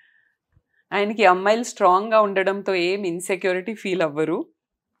 ఆయనకి అమ్మాయిలు స్ట్రాంగ్గా ఉండడంతో ఏం ఇన్సెక్యూరిటీ ఫీల్ అవ్వరు.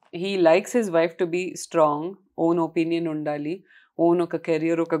 He likes his wife to be strong, own opinion ఉండాలి, ఓన్ ఒక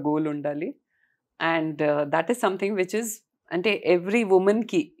కెరియర్, ఒక గోల్ ఉండాలి. And that is something which is, అంటే ఎవ్రీ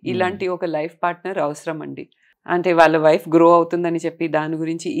ఉమెన్కి ఇలాంటి ఒక లైఫ్ పార్ట్నర్ అవసరం అండి. అంటే వాళ్ళ వైఫ్ గ్రో అవుతుందని చెప్పి దాని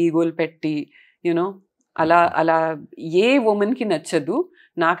గురించి ఈగోలు పెట్టి యూనో అలా ఏ ఉమెన్కి నచ్చదు.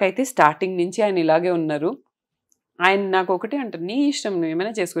 నాకైతే స్టార్టింగ్ నుంచి ఆయన ఇలాగే ఉన్నారు. ఆయన నాకు ఒకటే అంటారు, నీ ఇష్టం, నువ్వు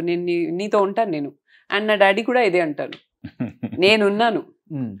ఏమైనా చేసుకో, నేను నీతో ఉంటాను నేను. అండ్ నా డాడీ కూడా ఇదే అంటారు, నేనున్నాను.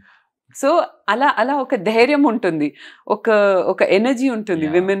 సో అలా ఒక ధైర్యం ఉంటుంది, ఒక ఎనర్జీ ఉంటుంది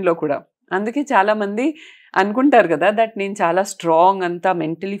విమెన్లో కూడా. అందుకే చాలా మంది అనుకుంటారు కదా దట్ నేను చాలా స్ట్రాంగ్, అంతా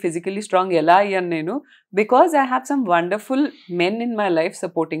మెంటలీ ఫిజికలీ స్ట్రాంగ్ ఎలా అయ్యాను నేను, because I have some wonderful men in my life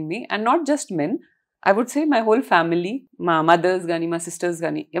supporting me. And not just men, I would say my whole family, మా మదర్స్ కానీ మా సిస్టర్స్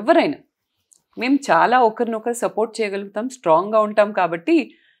కానీ ఎవరైనా మేము చాలా ఒకరినొకరు సపోర్ట్ చేయగలుగుతాం, స్ట్రాంగ్గా ఉంటాం. కాబట్టి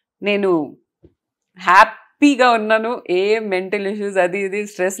నేను హ్యాపీగా ఉన్నాను, ఏ మెంటల్ ఇష్యూస్ అది ఇది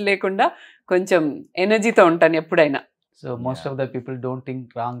స్ట్రెస్ లేకుండా కొంచెం ఎనర్జీతో ఉంటాను ఎప్పుడైనా. So most of the people don't think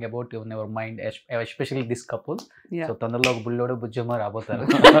wrong about in your mind, especially this couple. So తొందరలో ఒక బుల్లోడు బుజ్జమ్మ రాబోతారు.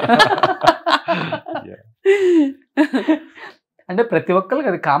 అంటే ప్రతి ఒక్కరికి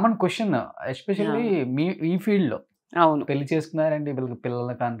అది కామన్ క్వశ్చన్, ఎస్పెషల్లీ ఈ ఫీల్డ్ లో. అవును, పెళ్లి చేసుకున్నారండి, వీళ్ళకి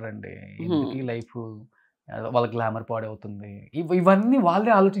పిల్లలు కానరండి, ఎందుకు ఈ లైఫ్, వాళ్ళ గ్లామర్ పాడవుతుంది, ఇవన్నీ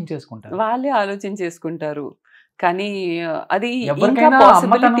వాళ్ళే ఆలోచించేసుకుంటారు. కానీ అది ఎవరికైనా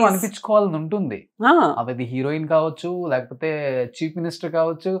అమ్మతనం అనిపించుకోవాలని ఉంటుంది. అది హీరోయిన్ కావచ్చు, లేకపోతే చీఫ్ మినిస్టర్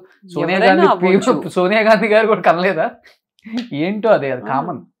కావచ్చు, సోనియా గాంధీ గారు కూడా కనలేదా ఏంటో, అది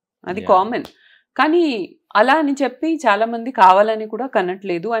కామన్, అది కామన్. కానీ అలా అని చెప్పి చాలా మంది కావాలని కూడా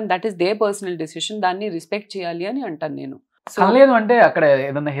కనట్లేదు. And that is they personal decision, దాన్ని రెస్పెక్ట్ చేయాలి అని అంటాను నేను. కనలేదు అంటే అక్కడ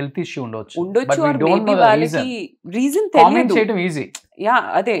ఏదైనా హెల్త్ ఇష్యూ ఉండొచ్చు, వాళ్ళకి రీజన్ తెలియదు. ఈజీ,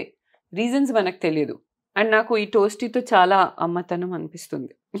 అదే రీజన్స్ మనకు తెలియదు. అండ్ నాకు ఈ టోస్టీతో చాలా అమ్మతనం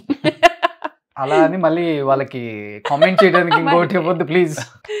అనిపిస్తుంది. అలా అని మళ్ళీ వాళ్ళకి కామెంట్ చేయడానికి ఇంకోటి ఇవ్వద్దు ప్లీజ్.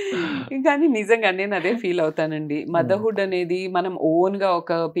 కానీ నిజంగా నేను అదే ఫీల్ అవుతానండి. మదర్హుడ్ అనేది మనం ఓన్గా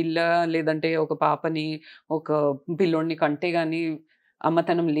ఒక పిల్ల లేదంటే ఒక పాపని, ఒక పిల్లోడిని కంటే కానీ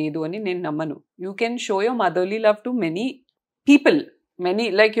అమ్మతనం లేదు అని నేను నమ్మను. You can show your motherly love to many people, many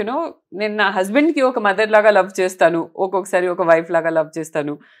like you know, నేను నా హస్బెండ్కి ఒక మదర్ లాగా లవ్ చేస్తాను, ఒక్కొక్కసారి ఒక వైఫ్ లాగా లవ్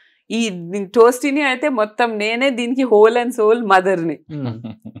చేస్తాను. ఈ టోస్టీని అయితే మొత్తం నేనే దీనికి హోల్ అండ్ సోల్ మదర్ని.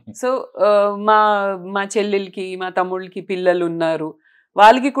 సో మా చెల్లెలకి, మా తమ్ముళ్ళకి పిల్లలు ఉన్నారు,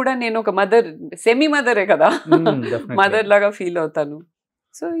 వాళ్ళకి కూడా నేను ఒక మదర్, సెమీ మదరే కదా, మదర్ లాగా ఫీల్ అవుతాను.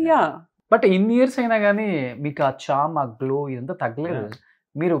 సో బట్ ఇన్ని ఇయర్స్ అయినా కానీ మీకు ఆ చామ్, ఆ గ్లో ఇదంతా తగ్గలేదు.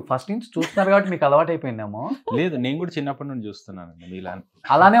 మీరు ఫస్ట్ నుంచి చూస్తున్నారు కాబట్టి మీకు అలవాటు అయిపోయిందేమో. లేదు, నేను కూడా చిన్నప్పటి నుండి చూస్తున్నాను.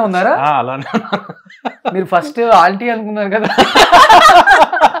 అలానే ఉన్నారా? అలానే. మీరు ఫస్ట్ ఆల్టీ అనుకున్నారు కదా,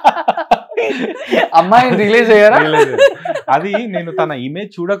 అమ్మాయిని రిలీజ్ అయ్యారా? అది నేను తన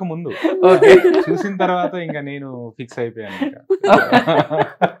ఇమేజ్ చూడక ముందు, చూసిన తర్వాత ఇంకా నేను ఫిక్స్ అయిపోయాను.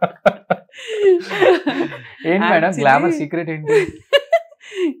 ఏంటి మేడం గ్లామర్ సీక్రెట్ ఏంటి?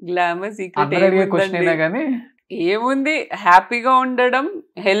 గ్లామర్ సీక్రెట్ ఏముంది, హ్యాపీగా ఉండడం,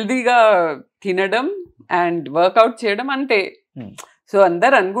 హెల్దీగా తినడం అండ్ వర్కౌట్ చేయడం, అంతే. సో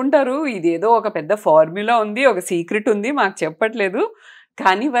అందరు అనుకుంటారు ఇదేదో ఒక పెద్ద ఫార్ములా ఉంది, ఒక సీక్రెట్ ఉంది, మాకు చెప్పట్లేదు.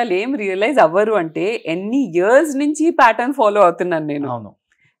 కానీ వాళ్ళు ఏం రియలైజ్ అవ్వరు అంటే ఎన్ని ఇయర్స్ నుంచి ప్యాటర్న్ ఫాలో అవుతున్నాను నేను.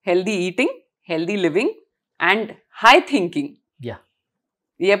 Healthy eating, healthy living and high thinking.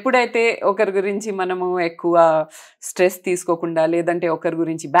 ఎప్పుడైతే ఒకరి గురించి మనము ఎక్కువ స్ట్రెస్ తీసుకోకుండా, లేదంటే ఒకరి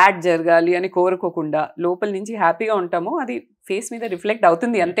గురించి బ్యాడ్ జరగాలి అని కోరుకోకుండా లోపల నుంచి హ్యాపీగా ఉంటామో అది ఫేస్ మీద రిఫ్లెక్ట్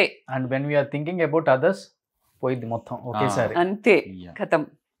అవుతుంది, అంతే. And when we are thinking about others పోయింది మొత్తం ఒకేసారి, అంతే, ఖతం.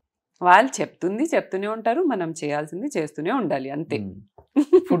 వాళ్ళు చెప్తూనే ఉంటారు, మనం చేయాల్సింది చేస్తూనే ఉండాలి, అంతే.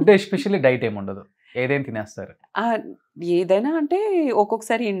 ఫుడ్ ఎస్పెషల్లీ డైట్ ఏముండదు, ఏదైనా తినేస్తారు? ఏదైనా అంటే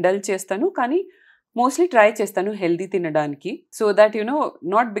ఒక్కొక్కసారి ఇండల్జ్ చేస్తాను, కానీ మోస్ట్లీ ట్రై చేస్తాను హెల్దీ తినడానికి. So that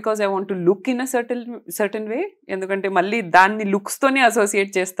not because I want to look in a certain way, ఎందుకంటే మళ్ళీ దాన్ని లుక్స్తోనే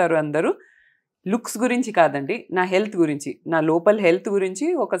అసోసియేట్ చేస్తారు అందరూ. లుక్స్ గురించి కాదండి, నా హెల్త్ గురించి, నా లోపల హెల్త్ గురించి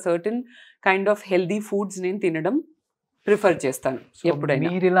ఒక certain kind of healthy foods నేను తినడం ప్రిఫర్ చేస్తాను ఎప్పుడైనా.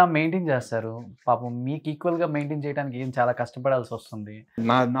 మీరు ఇలా మెయింటైన్ చేస్తారు, పాపం మీకు ఈక్వల్గా మెయింటైన్ చేయడానికి ఏం చాలా కష్టపడాల్సి వస్తుంది.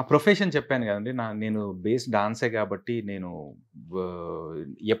 నా ప్రొఫెషన్ చెప్పాను కదండి, నేను బేస్ డాన్సే కాబట్టి నేను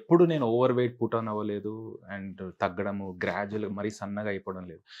ఎప్పుడు నేను ఓవర్ వెయిట్ పుట్ ఆన్ అవ్వలేదు, అండ్ తగ్గడము గ్రాడ్యువల్ మరీ సన్నగా అయిపోవడం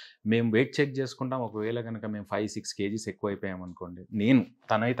లేదు. మేము వెయిట్ చెక్ చేసుకుంటాం, ఒకవేళ కనుక మేము 5-6 kgs ఎక్కువ అయిపోయాం అనుకోండి,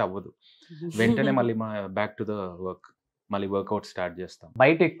 తనైతే అవ్వదు, వెంటనే మళ్ళీ బ్యాక్ టు ద వర్క్, మళ్ళీ వర్కౌట్ స్టార్ట్ చేస్తాం.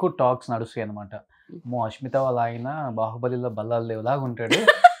 బయట ఎక్కువ టాక్స్ నడుస్తాయి అనమాట, అష్మిత వాళ్ళ ఆయన బాహుబలిలో బల్లాలు లేవులాగా ఉంటాడు,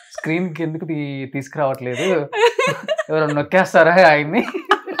 స్క్రీన్ కి ఎందుకు తీసుకురావట్లేదు, ఎవరైనా నొక్కేస్తారా ఆయన్ని,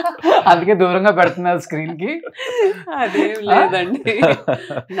 అందుకే దూరంగా పెడుతున్నారు స్క్రీన్ కి. అదేం లేదండి,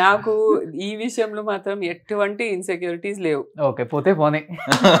 నాకు ఈ విషయంలో మాత్రం ఎటువంటి ఇన్సెక్యూరిటీస్ లేవు. ఓకే, పోతే పోనీ,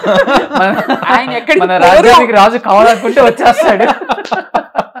 ఆయన ఎక్కడికి మన రాజ్యానికి రాజు కావాలనుకుంటే వచ్చేస్తాడు,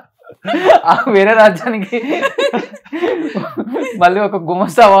 వేరే రాజ్యానికి మళ్ళీ ఒక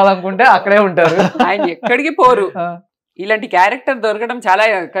గుమస్తా అవ్వాలనుకుంటే అక్కడే ఉంటారు, ఆయన ఎక్కడికి పోరు. ఇలాంటి క్యారెక్టర్ దొరకడం చాలా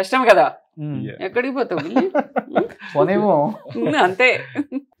కష్టం కదా, ఎక్కడికి పోతావు పోనేమో. అంతే,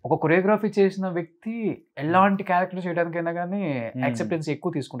 ఒక కొరియోగ్రఫీ చేసిన వ్యక్తి ఎలాంటి క్యారెక్టర్ చేయడానికైనా కానీ యాక్సెప్టెన్స్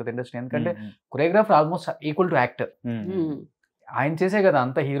ఎక్కువ తీసుకుంటుంది ఇండస్ట్రీ, ఎందుకంటే choreographer almost equal to actor, ఆయన చేసే కదా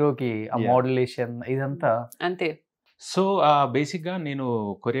అంత హీరోకి ఆ మోడ్యులేషన్ ఇదంతా. అంతే. సో బేసిక్గా నేను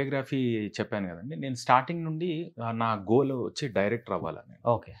కొరియోగ్రఫీ చెప్పాను కదండి, నేను స్టార్టింగ్ నుండి నా గోల్ వచ్చి డైరెక్టర్ అవ్వాలని.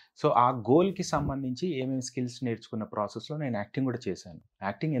 ఓకే. సో ఆ గోల్కి సంబంధించి ఏమేమి స్కిల్స్ నేర్చుకున్న ప్రాసెస్లో నేను యాక్టింగ్ కూడా చేశాను.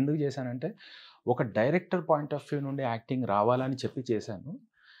 యాక్టింగ్ ఎందుకు చేశానంటే ఒక డైరెక్టర్ పాయింట్ ఆఫ్ వ్యూ నుండి యాక్టింగ్ రావాలని చెప్పి చేశాను,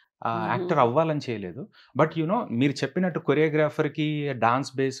 యాక్టర్ అవ్వాలని చేయలేదు. బట్ మీరు చెప్పినట్టు కొరియోగ్రాఫర్కి డాన్స్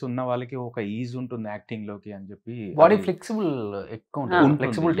బేస్ ఉన్న వాళ్ళకి ఒక ఈజ్ ఉంటుంది యాక్టింగ్లోకి అని చెప్పి, బాడీ ఫ్లెక్సిబుల్ ఎక్కువ ఉంటుంది,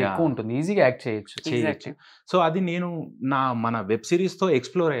 ఫ్లెక్సిబిలిటీ ఎక్కువ ఉంటుంది, ఈజీగా యాక్ట్ చేయొచ్చు. సో అది నేను మన వెబ్ సిరీస్తో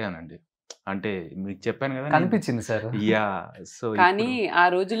ఎక్స్ప్లోర్ అయ్యానండి, అంటే మీకు చెప్పాను కదా, కనిపించింది సార్. యా. సో కానీ ఆ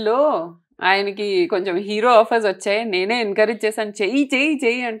రోజుల్లో ఆయనకి కొంచెం హీరో ఆఫర్స్ వచ్చాయి, నేనే ఎంకరేజ్ చేశాను, చెయ్యి చెయ్యి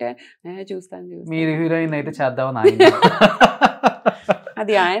చెయ్యి అంటే చూస్తాను. మీరు హీరోయిన్ అయితే చేద్దామని,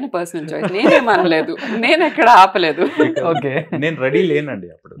 అది ఆయన పర్సనల్ చాయిస్, నేనేమనలేదు, నేను ఎక్కడ ఆపలేదు. ఓకే, నేను రెడీ లేనండి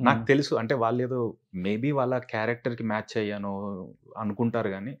అప్పుడు, నాకు తెలుసు, అంటే వాళ్ళు ఏదో మేబీ వాళ్ళ క్యారెక్టర్కి మ్యాచ్ అయ్యాను అనుకుంటారు,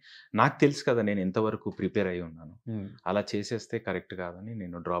 కానీ నాకు తెలుసు కదా నేను ఎంతవరకు ప్రిపేర్ అయి ఉన్నాను, అలా చేసేస్తే కరెక్ట్ కాదని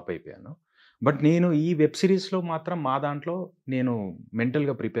నేను డ్రాప్ అయిపోయాను. బట్ నేను ఈ వెబ్ సిరీస్లో మాత్రం మా దాంట్లో నేను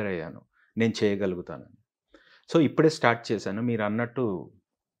మెంటల్గా ప్రిపేర్ అయ్యాను, నేను చేయగలుగుతానని. సో ఇప్పుడే స్టార్ట్ చేశాను, మీరు అన్నట్టు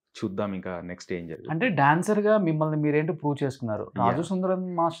చూద్దాం ఇంకా నెక్స్ట్ ఏం జరిగింది. అంటే డాన్సర్ గా మిమ్మల్ని మీరేంటో ప్రూవ్ చేసుకున్నారు, రాజు సుందరం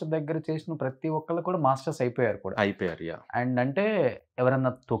మాస్టర్ దగ్గర చేసిన ప్రతి ఒక్కళ్ళు కూడా మాస్టర్స్ అయిపోయారు. యా. అండ్ అంటే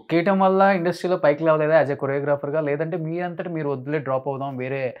ఎవరన్నా తొక్కేయటం వల్ల ఇండస్ట్రీలో పైకి లేవలేదా యాజ్ ఎ కొరియోగ్రాఫర్ గా, లేదంటే మీరంతటా మీరు వదిలే డ్రాప్ అవుదాం,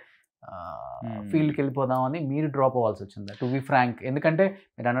 వేరే ఫీల్డ్కి వెళ్ళిపోదాం అని మీరు డ్రాప్ అవ్వాల్సి వచ్చిందా? టు బి ఫ్రాంక్, ఎందుకంటే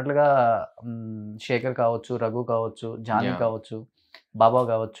మీరు అన్నట్లుగా శేఖర్ కావచ్చు, రఘు కావచ్చు, జానీ కావచ్చు, బాబా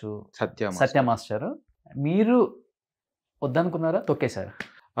కావచ్చు, సత్య మాస్టర్, మీరు వద్దనుకున్నారా, తొక్కేశారు?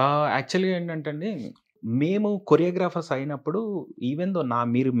 యాక్చువల్గా ఏంటంటే అండి, మేము కొరియోగ్రాఫర్స్ అయినప్పుడు ఈవెన్ దో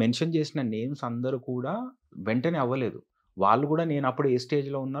మీరు మెన్షన్ చేసిన నేమ్స్ అందరూ కూడా వెంటనే అవ్వలేదు, వాళ్ళు కూడా నేను అప్పుడు ఏ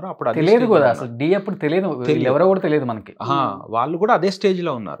స్టేజ్లో ఉన్నారో అప్పుడు తెలియదు కూడా, అసలు డి అప్పుడు తెలియదు, ఎవరో కూడా తెలియదు మనకి, వాళ్ళు కూడా అదే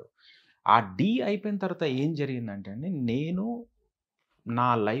స్టేజ్లో ఉన్నారు. ఆ డి అయిపోయిన తర్వాత ఏం జరిగిందంటే అండి, నేను నా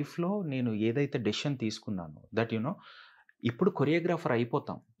లైఫ్లో నేను ఏదైతే డెసిషన్ తీసుకున్నానో దట్ ఇప్పుడు కొరియోగ్రాఫర్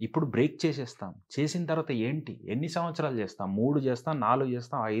అయిపోతాం, ఇప్పుడు బ్రేక్ చేసేస్తాం, చేసిన తర్వాత ఏంటి, ఎన్ని సంవత్సరాలు చేస్తాం, 3 చేస్తాం, 4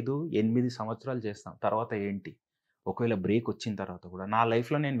 చేస్తాం, 5, 8 సంవత్సరాలు చేస్తాం, తర్వాత ఏంటి, ఒకవేళ బ్రేక్ వచ్చిన తర్వాత కూడా నా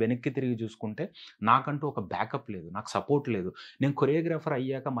లైఫ్లో నేను వెనక్కి తిరిగి చూసుకుంటే నాకంటూ ఒక బ్యాకప్ లేదు, నాకు సపోర్ట్ లేదు. నేను కొరియోగ్రాఫర్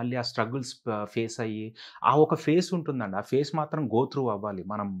అయ్యాక మళ్ళీ ఆ స్ట్రగుల్స్ ఫేస్ అయ్యి, ఆ ఒక ఫేస్ ఉంటుందండి, ఆ ఫేస్ మాత్రం గో త్రూ అవ్వాలి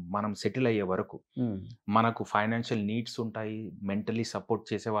మనం సెటిల్ అయ్యే వరకు. మనకు ఫైనాన్షియల్ నీడ్స్ ఉంటాయి, మెంటలీ సపోర్ట్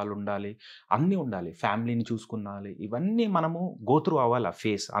చేసే వాళ్ళు ఉండాలి, అన్నీ ఉండాలి, ఫ్యామిలీని చూసుకున్నాలి, ఇవన్నీ మనము గో త్రూ అవ్వాలి. ఆ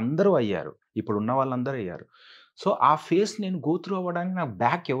ఫేస్ అందరూ అయ్యారు, ఇప్పుడు ఉన్న వాళ్ళందరూ అయ్యారు. సో ఆ ఫేస్ నేను గో త్రూ అవ్వడానికి నాకు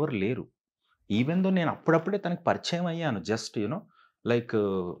బ్యాక్ ఎవరు లేరు. ఈవెన్ దో నేను అప్పుడప్పుడే తనకి పరిచయం అయ్యాను, జస్ట్ లైక్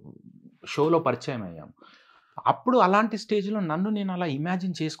షోలో పరిచయం అయ్యాము. అప్పుడు అలాంటి స్టేజ్లో నన్ను నేను అలా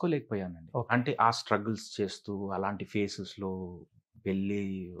ఇమాజిన్ చేసుకోలేకపోయానండి. అంటే ఆ స్ట్రగుల్స్ చేస్తూ అలాంటి ఫేసెస్లో వెళ్ళి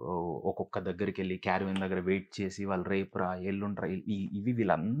ఒక్కొక్క దగ్గరికి వెళ్ళి క్యారవెన్ దగ్గర వెయిట్ చేసి వాళ్ళు రేపురా ఎల్లుండ్రా ఇవి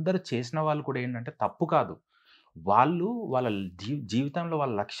వీళ్ళందరూ చేసిన వాళ్ళు కూడా ఏంటంటే తప్పు కాదు, వాళ్ళు వాళ్ళ జీవితంలో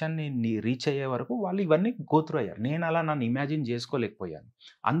వాళ్ళ లక్ష్యాన్ని రీచ్ అయ్యే వరకు వాళ్ళు ఇవన్నీ గోత్రు అయ్యారు. నేను అలా నన్ను ఇమాజిన్ చేసుకోలేకపోయాను.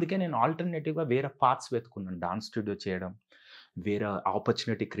 అందుకే నేను ఆల్టర్నేటివ్గా వేరే పాత్స్ వెతుకున్నాను. డాన్స్ స్టూడియో చేయడం, వేరే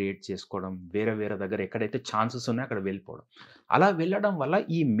ఆపర్చునిటీ క్రియేట్ చేసుకోవడం, వేరే వేరే దగ్గర ఎక్కడైతే ఛాన్సెస్ ఉన్నాయో అక్కడ వెళ్ళిపోవడం. అలా వెళ్ళడం వల్ల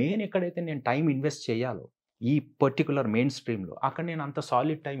ఈ మెయిన్ ఎక్కడైతే నేను టైం ఇన్వెస్ట్ చేయాలో ఈ పర్టికులర్ మెయిన్ స్ట్రీమ్లో అక్కడ నేను అంత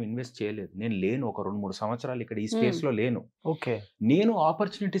సాలిడ్ టైం ఇన్వెస్ట్ చేయలేదు. నేను లేను, ఒక 2-3 సంవత్సరాలు ఇక్కడ ఈ స్పేస్లో లేను. ఓకే. నేను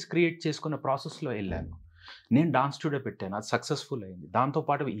ఆపర్చునిటీస్ క్రియేట్ చేసుకున్న ప్రాసెస్లో వెళ్ళాను. నేను డాన్స్ స్టూడియో పెట్టాను, అది సక్సెస్ఫుల్ అయింది.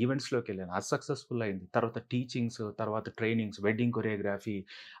 దాంతోపాటు ఈవెంట్స్లోకి వెళ్ళాను, అది సక్సెస్ఫుల్ అయింది. తర్వాత టీచింగ్స్, తర్వాత ట్రైనింగ్స్, వెడ్డింగ్ కొరియోగ్రఫీ,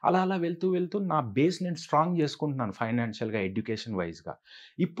 అలా అలా వెళ్తూ వెళ్తూ నా బేస్ నేను స్ట్రాంగ్ చేసుకుంటున్నాను ఫైనాన్షియల్గా, ఎడ్యుకేషన్ వైజ్గా.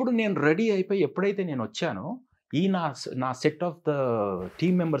 ఇప్పుడు నేను రెడీ అయిపోయి ఎప్పుడైతే నేను వచ్చానో ఈ నా set of the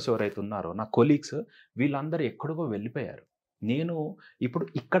team members ఎవరైతే ఉన్నారో, నా కొలీగ్స్, వీళ్ళందరూ ఎక్కడికో వెళ్ళిపోయారు. నేను ఇప్పుడు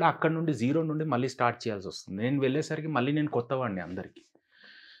అక్కడ నుండి జీరో నుండి మళ్ళీ స్టార్ట్ చేయాల్సి వస్తుంది. నేను వెళ్ళేసరికి మళ్ళీ నేను కొత్తవాడిని అందరికీ.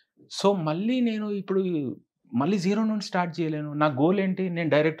 సో మళ్ళీ నేను ఇప్పుడు మళ్ళీ జీరో నుండి స్టార్ట్ చేయలేను. నా గోల్ ఏంటి, నేను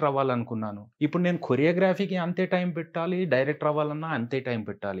డైరెక్టర్ అవ్వాలనుకున్నాను. ఇప్పుడు నేను కొరియోగ్రఫీకి అంతే టైం పెట్టాలి, డైరెక్టర్ అవ్వాలన్నా అంతే టైం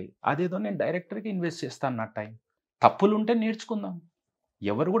పెట్టాలి. అదేదో నేను డైరెక్టర్కి ఇన్వెస్ట్ చేస్తాను నా టైం. తప్పులు ఉంటే నేర్చుకుందాం.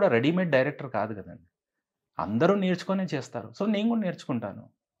 ఎవరు కూడా రెడీమేడ్ డైరెక్టర్ కాదు కదండి, అందరూ నేర్చుకునే చేస్తారు. సో నేను కూడా నేర్చుకుంటాను.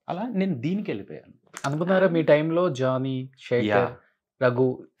 అలా నేను దీనికి వెళ్ళిపోయాను. అనుకున్నారా మీ టైంలో జానీ, శేఖర్, రఘు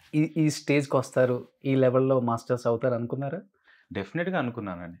ఈ స్టేజ్కి వస్తారు, ఈ లెవెల్లో మాస్టర్స్ అవుతారు అనుకున్నారా? డెఫినెట్గా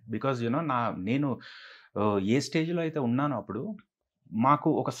అనుకున్నానండి. బికాజ్ నేను ఏ స్టేజ్లో అయితే ఉన్నానో అప్పుడు మాకు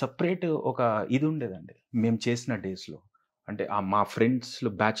ఒక సపరేట్ ఒక ఇది ఉండేదండి మేము చేసిన డేస్లో. అంటే మా ఫ్రెండ్స్లో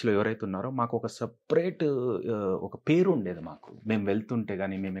బ్యాచ్లో ఎవరైతే ఉన్నారో మాకు ఒక సపరేట్ ఒక పేరు ఉండేది మాకు. మేము వెళ్తుంటే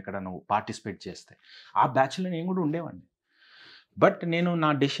కానీ, మేము ఎక్కడైనా పార్టిసిపేట్ చేస్తే ఆ బ్యాచ్లో నేను కూడా ఉండేవాడిని. బట్ నేను నా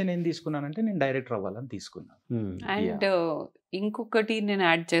డెసిషన్ ఏం తీసుకున్నానంటే నేను డైరెక్టర్ అవ్వాలని తీసుకున్నాను. అండ్ ఇంకొకటి నేను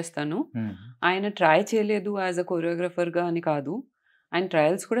యాడ్ చేస్తాను, ఆయన ట్రై చేయలేదు యాజ్ అ కొరియోగ్రఫర్గా అని కాదు, ఆయన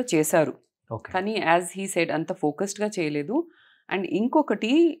ట్రయల్స్ కూడా చేశారు. కానీ యాజ్ హీ సెడ్ అంత ఫోకస్డ్గా చేయలేదు. అండ్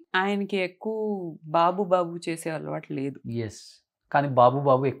ఇంకొకటి, ఆయనకి ఎక్కువ బాబు చేసే అలవాటు లేదు. ఎస్, కానీ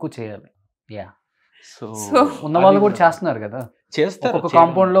బాబు ఎక్కువ చేయాలి. యా, సో ఉన్న వాళ్ళు కూడా చేస్తున్నారు కదా, చేస్తారు. ఒక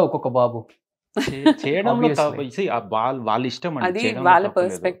కాంపౌండ్ లో ఒక్కొక్క బాబు చేయడంలో వాళ్ళ ఇష్టం, అది వాళ్ళ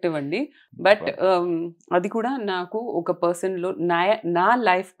పర్స్పెక్టివ్ అండి. బట్ అది కూడా నాకు ఒక పర్సన్లో నా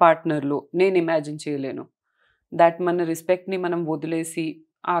లైఫ్ పార్ట్నర్లో నేను ఇమాజిన్ చేయలేను. దట్ మన రెస్పెక్ట్ని మనం వదిలేసి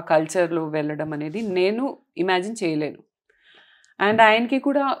ఆ కల్చర్లో వెళ్ళడం అనేది నేను ఇమాజిన్ చేయలేను. అండ్ ఆయనకి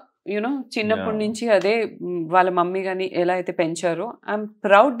కూడా చిన్నప్పటి నుంచి అదే వాళ్ళ మమ్మీ కానీ ఎలా అయితే పెంచారో, I'm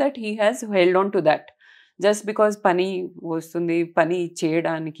proud that he has held on to that. Just because పని వస్తుంది, పని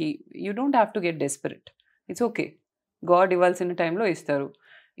చేయడానికి you don't have to get desperate. It's okay, God ఇవ్వాల్సిన టైంలో ఇస్తారు.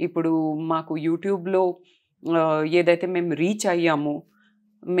 ఇప్పుడు మాకు యూట్యూబ్లో ఏదైతే మేము రీచ్ అయ్యామో,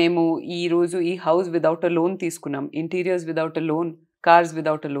 మేము ఈరోజు ఈ హౌస్ విదౌట్ అ లోన్ తీసుకున్నాం, ఇంటీరియర్స్ విదౌట్ అ లోన్, కార్స్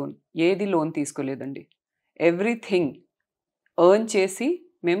విదౌట్ అ లోన్, ఏది లోన్ తీసుకోలేదండి. ఎవ్రీథింగ్ ఎర్న్ చేసి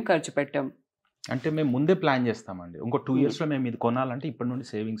మేము ఖర్చు పెట్టాం. అంటే మేము ముందే ప్లాన్ చేస్తామండి. ఇంకో 2 yearsలో మేము ఇది కొనాలంటే ఇప్పటి నుండి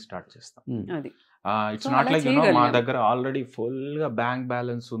సేవింగ్ స్టార్ట్ చేస్తాం. అది ఇట్స్ నాట్ లైక్ మా దగ్గర ఆల్రెడీ ఫుల్గా బ్యాంక్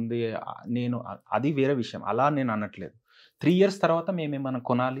బ్యాలెన్స్ ఉంది. నేను అది వేరే విషయం, అలా నేను అనట్లేదు. 3 years తర్వాత మేము ఏమైనా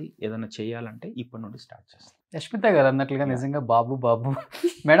కొనాలి, ఏదైనా చేయాలంటే ఇప్పటి నుండి స్టార్ట్ చేస్తాం. అష్మిత గారు అన్నట్లుగా నిజంగా బాబు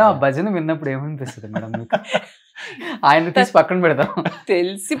మేడం ఆ భజన విన్నప్పుడు ఏమనిపిస్తుంది మేడం మీకు? ఆయన తీసి పక్కన పెడతాం,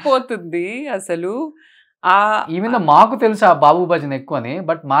 తెలిసిపోతుంది అసలు. ఈవెన్ మాకు తెలుసు ఆ బాబు భజన ఎక్కువ అని,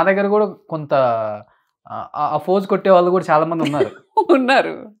 బట్ మా దగ్గర కూడా కొంత ఆ ఫోజ్ కొట్టే వాళ్ళు కూడా చాలా మంది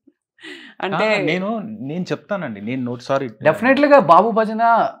ఉన్నారు. అంటే నేను చెప్తానండి, నేను సారీ, డెఫినెట్లీ గా బాబు భజన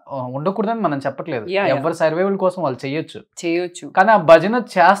ఉండకూడదని మనం చెప్పట్లేదు. ఎవరి సర్వైవల్ కోసం వాళ్ళు చేయొచ్చు, కానీ ఆ భజన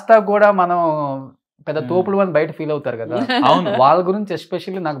చేస్తా కూడా మనం పెద్ద తోపులు అని బయట ఫీల్ అవుతారు కదా. అవును, వాళ్ళ గురించి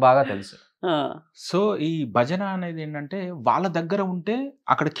ఎస్పెషల్లీ నాకు బాగా తెలుసు. సో ఈ భజన అనేది ఏంటంటే వాళ్ళ దగ్గర ఉంటే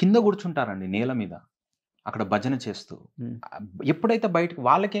అక్కడ కింద కూర్చుంటారండి నేల మీద, అక్కడ భజన చేస్తూ. ఎప్పుడైతే బయటకు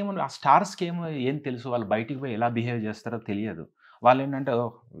వాళ్ళకేమో ఆ స్టార్స్కి ఏం తెలుసు, వాళ్ళు బయటికి పోయి ఎలా బిహేవ్ చేస్తారో తెలియదు. వాళ్ళు ఏంటంటే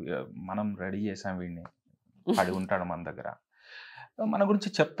మనం రెడీ చేసాం, వీడిని పడి ఉంటాడు మన దగ్గర, మన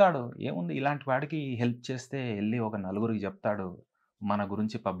గురించి చెప్తాడు, ఏముంది ఇలాంటి వాడికి హెల్ప్ చేస్తే వెళ్ళి ఒక 4గురికి చెప్తాడు, మన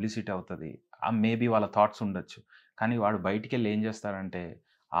గురించి పబ్లిసిటీ అవుతుంది. మేబీ వాళ్ళ థాట్స్ ఉండొచ్చు. కానీ వాడు బయటికి వెళ్ళి ఏం చేస్తాడంటే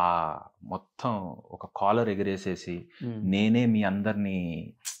ఆ మొత్తం ఒక కాలర్ ఎగరేసేసి, నేనే మీ అందరినీ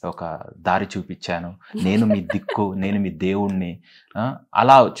ఒక దారి చూపించాను, నేను మీ దిక్కు, నేను మీ దేవుణ్ణి,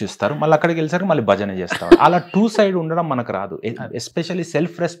 అలా చూస్తారు. మళ్ళీ అక్కడికి వెళ్ళేసరికి మళ్ళీ భజన చేస్తారు. అలా 2 side ఉండడం మనకు రాదు. ఎస్పెషల్లీ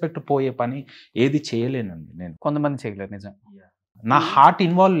సెల్ఫ్ రెస్పెక్ట్ పోయే పని ఏది చేయలేనండి నేను. కొంతమంది చేయలేరు నిజం. నా హార్ట్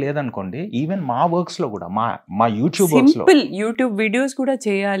ఇన్వాల్వ్ లేదనుకోండి, ఈవెన్ మా వర్క్స్ లో కూడా, మా యూట్యూబ్ వర్క్స్ లో, యూట్యూబ్ వీడియోస్ కూడా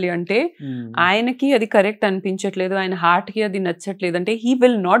చేయాలి అంటే ఆయనకి అది కరెక్ట్ అనిపించట్లేదు, ఆయన హార్ట్ కి అది నచ్చట్లేదు అంటే he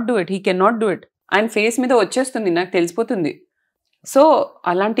will not do it, he can not do it. ఆయన ఫేస్ మీద వచ్చేస్తుంది, నాకు తెలిసిపోతుంది. సో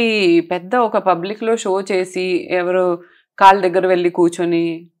అలాంటి పెద్ద ఒక పబ్లిక్ లో షో చేసి ఎవరు కాళ్ళ దగ్గర వెళ్ళి కూర్చొని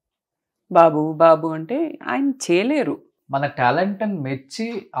బాబు అంటే ఆయన చేయలేరు. మన టాలెంట్ మెచ్చి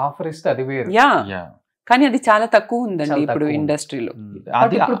ఆఫర్ ఇస్తే అది వేరు. యా, కానీ అది చాలా తక్కువ ఉందండి చాలా ఇప్పుడు తక్కువ ఉంది. ఇండస్ట్రీలో.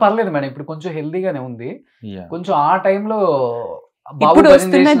 అది ఇప్పుడు పర్లేదు మేడం, ఇప్పుడు కొంచెం హెల్దీగానే ఉంది. Yeah. కొంచెం ఆ టైంలో ఇప్పుడు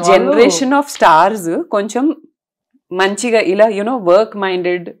వస్తున్న జనరేషన్ ఆఫ్ స్టార్స్ కొంచెం మంచిగా ఇలా వర్క్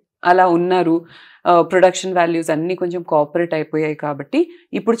మైండెడ్ అలా ఉన్నారు. ప్రొడక్షన్ వాల్యూస్ అన్ని కొంచెం కోఆపరేట్ అయిపోయాయి కాబట్టి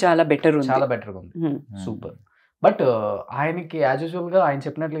ఇప్పుడు చాలా బెటర్ ఉంది. చాలా బెటర్గా ఉంది. సూపర్. బట్ ఆయనకి యాజ్ యూజువల్ గా ఆయన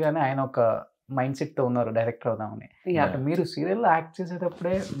చెప్పినట్లుగానే ఆయన ఒక మైండ్ సెట్ తో ఉన్నారు డైరెక్టర్ అవుదామని. బట్ మీరు సీరియల్ యాక్ట్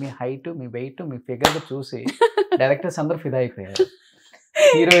చేసేటప్పుడే మీ హైట్, మీ వెయిట్, మీ ఫిగర్ చూసి డైరెక్టర్స్ అందరూ ఫిదా అయిపోయారు.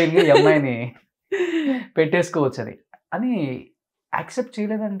 హీరోయిన్ గా అమ్మాయిని పెట్టేసుకోవచ్చు అని యాక్సెప్ట్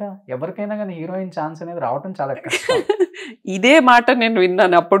చేయలేదంట. ఎవరికైనా కానీ హీరోయిన్ ఛాన్స్ అనేది రావటం చాలా కష్టం. ఇదే మాట నేను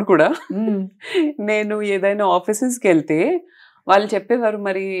విన్నాను అప్పుడు కూడా. నేను ఏదైనా ఆఫీసెస్కి వెళ్తే వాళ్ళు చెప్పేవారు,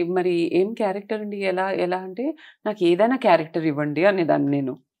 మరి మరి ఏం క్యారెక్టర్ అండి, ఎలా ఎలా అంటే నాకు ఏదైనా క్యారెక్టర్ ఇవ్వండి అనేదాన్ని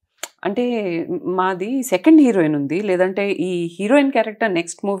నేను. అంటే మాది సెకండ్ హీరోయిన్ ఉంది, లేదంటే ఈ హీరోయిన్ క్యారెక్టర్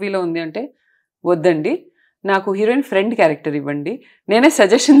నెక్స్ట్ మూవీలో ఉంది అంటే వద్దండి, నాకు హీరోయిన్ ఫ్రెండ్ క్యారెక్టర్ ఇవ్వండి, నేనే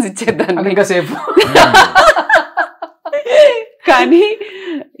సజెషన్స్ ఇచ్చేదాన్ని. ఇంకా సేఫ్. కానీ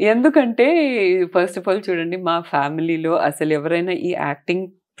ఎందుకంటే ఫస్ట్ ఆఫ్ ఆల్ చూడండి, మా ఫ్యామిలీలో అసలు ఎవరైనా ఈ యాక్టింగ్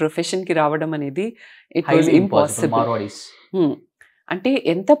ప్రొఫెషన్కి రావడం అనేది ఇట్ వాజ్ ఇంపాసిబుల్. అంటే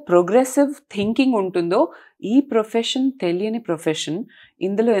ఎంత ప్రోగ్రెసివ్ థింకింగ్ ఉంటుందో ఈ ప్రొఫెషన్, తెలియని ప్రొఫెషన్,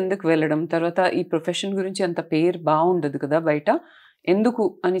 ఇందులో ఎందుకు వెళ్ళడం, తర్వాత ఈ ప్రొఫెషన్ గురించి అంత పేరు బాగుండదు కదా బయట, ఎందుకు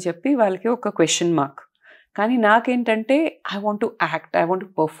అని చెప్పి వాళ్ళకి ఒక క్వశ్చన్ మార్క్. కానీ నాకేంటంటే I want to act, I want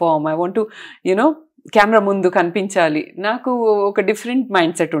to perform, I want to camera ముందు కనిపించాలి. నాకు ఒక డిఫరెంట్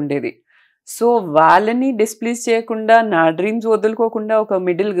మైండ్ సెట్ ఉండేది. సో వాళ్ళని డిస్ప్లీజ్ చేయకుండా, నా డ్రీమ్స్ వదులుకోకుండా ఒక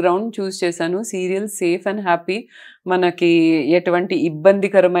మిడిల్ గ్రౌండ్ చూస్ చేశాను. సీరియల్ సేఫ్ అండ్ హ్యాపీ, మనకి ఎటువంటి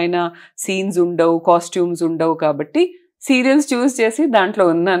ఇబ్బందికరమైన సీన్స్ ఉండవు, కాస్ట్యూమ్స్ ఉండవు, కాబట్టి సీరియల్స్ చూస్ చేసి దాంట్లో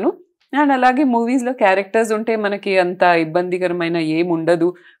ఉన్నాను. అండ్ అలాగే మూవీస్లో క్యారెక్టర్స్ ఉంటే మనకి అంత ఇబ్బందికరమైన ఏముండదు,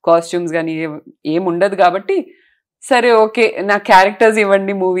 కాస్ట్యూమ్స్ కానీ ఏముండదు, కాబట్టి సరే ఓకే నా క్యారెక్టర్స్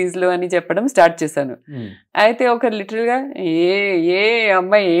ఇవ్వండి మూవీస్లో అని చెప్పడం స్టార్ట్ చేశాను. అయితే ఒక లిటిల్గా ఏ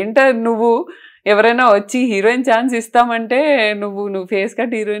అమ్మాయి ఏంట నువ్వు, ఎవరైనా వచ్చి హీరోయిన్ ఛాన్స్ ఇస్తామంటే నువ్వు ఫేస్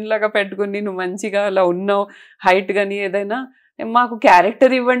కట్ హీరోయిన్ లాగా పెట్టుకుని నువ్వు మంచిగా అలా ఉన్నావు, హైట్ కానీ ఏదైనా, మాకు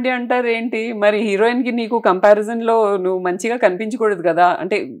క్యారెక్టర్ ఇవ్వండి అంటారు ఏంటి, మరి హీరోయిన్కి నీకు కంపారిజన్లో నువ్వు మంచిగా కనిపించకూడదు కదా,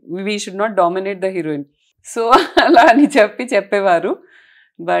 అంటే we should not dominate the heroine. So అలా అని చెప్పేవారు.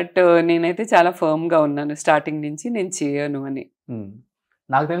 బట్ నేనైతే చాలా ఫర్మ్గా ఉన్నాను స్టార్టింగ్ నుంచి, నేను చేయను అని.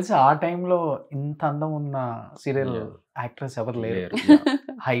 నాకు తెలిసి ఆ టైంలో ఇంత అందం ఉన్న సీరియల్ యాక్ట్రెస్ ఎవరు లేరు.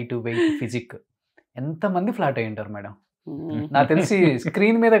 హైట్, వెయిట్, ఫిజిక్, ఎంతమంది ఫ్లాట్ అయి ఉంటారు మేడం. నాకు తెలిసి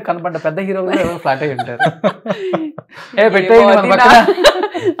స్క్రీన్ మీద కనపడ్డ పెద్ద హీరోలు ఎవరు ఫ్లాట్ అయి ఉంటారు.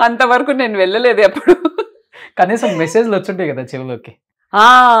 అంతవరకు నేను వెళ్ళలేదు ఎప్పుడు. కనీసం మెసేజ్లు వచ్చుంటాయి కదా చెవిలోకి.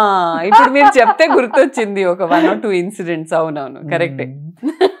 ఇప్పుడు మీరు చెప్తే గుర్తొచ్చింది ఒక 1 or 2 ఇన్సిడెంట్స్. అవునవును, కరెక్టే.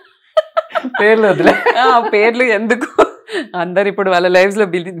 పేర్లు వదిలే, పేర్లు ఎందుకు, అందరు ఇప్పుడు వాళ్ళ లైఫ్స్ లో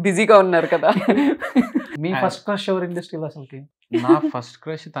బిజీగా ఉన్నారు కదా. మీ ఫస్ట్ క్రష్ ఎవరు ఇండస్ట్రీలో అసలు? నా ఫస్ట్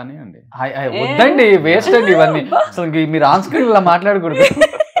క్రష్ తనే అండి. వద్దండి, వేస్ట్ అండి ఇవన్నీ. అసలు మీరు ఆన్ స్క్రీన్ ఇలా మాట్లాడకూడదు.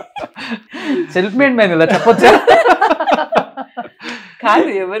 సెల్ఫ్ మేడ్ మ్యాన్ ఇలా చెప్పొచ్చా? కాదు,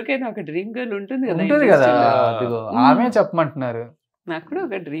 ఎవరికైనా ఒక డ్రీమ్ గర్ల్ ఉంటుంది కదా. ఉంటుంది కదా, ఆమె చెప్పమంటున్నారు. నాకు కూడా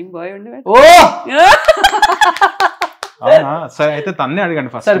ఒక డ్రీమ్ బాయ్ ఉండేవాడు. ఓ సరే, అయితే తన్నే అడగండి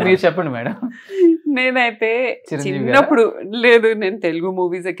ఫస్ట్. సరే మీరు చెప్పండి మేడం. నేనైతే చిన్నప్పుడు లేదు, నేను తెలుగు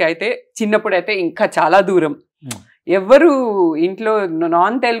మూవీస్కి అయితే చిన్నప్పుడు అయితే ఇంకా చాలా దూరం. ఎవరు ఇంట్లో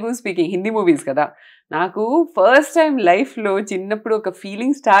non Telugu speaking Hindi movies కదా. నాకు ఫస్ట్ టైం లైఫ్ లో చిన్నప్పుడు ఒక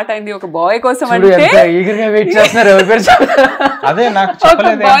ఫీలింగ్ స్టార్ట్ అయింది ఒక బాయ్ కోసం. అంటే అదే నాకు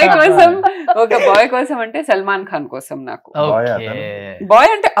ఒక బాయ్ కోసం అంటే సల్మాన్ ఖాన్ కోసం. నాకు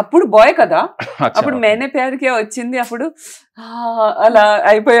బాయ్ అంటే అప్పుడు బాయ్ కదా, అప్పుడు మేనే ప్యార్కే వచ్చింది, అప్పుడు అలా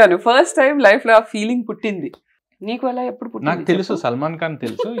అయిపోయాను. ఫస్ట్ టైం లైఫ్ లో ఆ ఫీలింగ్ పుట్టింది. నీకు అలా ఎప్పుడు పుట్టింది? నాకు తెలుసు, సల్మాన్ ఖాన్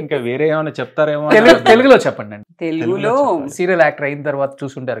తెలుసు. ఇంకా వేరే ఏమైనా చెప్తారేమో. తెలుగులో చెప్పండి అండి. తెలుగులో సీరియల్ యాక్టర్ అయిన తర్వాత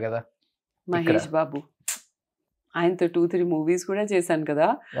చూసుంటారు కదా, మహేష్ బాబు. ఆయనతో 2-3 మూవీస్ కూడా చేశాను కదా.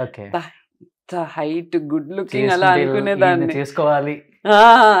 హైట్, గుడ్ లుకింగ్ అలా అనుకునేదాన్ని. చేసుకోవాలి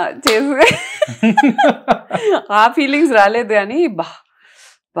ఆ ఫీలింగ్స్ రాలేదు కానీ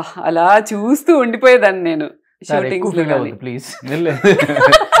అలా చూస్తూ ఉండిపోయేదాన్ని నేను షూటింగ్స్ లో. ప్లీజ్,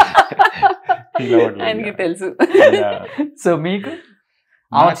 ఆయనకి తెలుసు. సో మీకు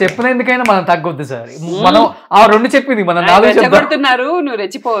చెప్పిన ఎందుకైనా మనం తగ్గొద్దు సార్. మనం ఆ 2 చెప్పింది, మనం 4 చెప్తున్నారు. నువ్వు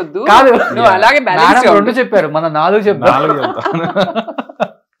రెచ్చిపోవద్దు. కాదు, నువ్వు అలాగే 2 చెప్పారు, మనం 4 చెప్తాం.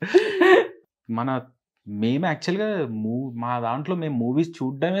 మన మేము యాక్చువల్గా మా దాంట్లో మేము మూవీస్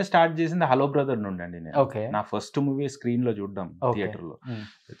చూడడమే స్టార్ట్ చేసింది హలో బ్రదర్ నుండి అండి. నేను ఓకే. నా ఫస్ట్ మూవీ స్క్రీన్ లో చూడడం ఓకే. థియేటర్లో.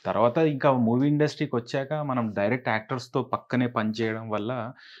 తర్వాత ఇంకా మూవీ ఇండస్ట్రీకి వచ్చాక మనం డైరెక్ట్ యాక్టర్స్ తో పక్కనే పని చేయడం వల్ల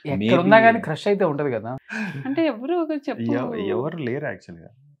ఎక్కడున్నా కానీ క్రష్ అయితే ఉంటది కదా. అంటే ఎవరు ఒకరు చెప్పు. ఎవరు లేరు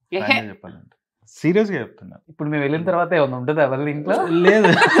యాక్చువల్గా చెప్పాలంటే. సీరియస్ గా చెప్తున్నా. ఇప్పుడు మేము వెళ్ళిన తర్వాత ఏమన్నా ఉంటుందా వాళ్ళ ఇంట్లో?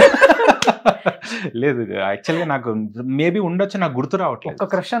 లేదు లేదు, యాక్చువల్గా నాకు మేబీ ఉండొచ్చు, నాకు గుర్తు రావట్లేదు. ఒక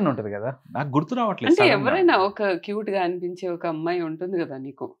క్రష్ అని ఉంటది కదా, నాకు గుర్తు రావట్లేదు. అంటే ఎవరైనా ఒక క్యూట్ గా అనిపించే ఒక అమ్మాయి ఉంటుంది కదా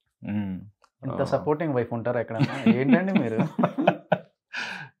నీకు. ఇంత సపోర్టింగ్ వైఫ్ ఉంటారా ఎక్కడ? ఏంటండి మీరు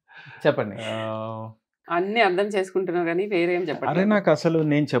చెప్పండి. అన్ని అర్థం చేసుకుంటున్నావు కానీ వేరే ఏం చెప్పండి. అరే నాకు అసలు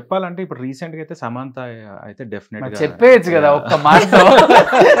నేను చెప్పాలంటే ఇప్పుడు రీసెంట్ గా అయితే సమంత అయితే డెఫినెట్ గా చెప్పేయచ్చు కదా ఒక్క మాట.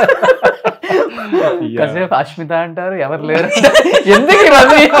 కాసేపు అష్మిత అంటారు, ఎవరు లేరు. ఎందుకు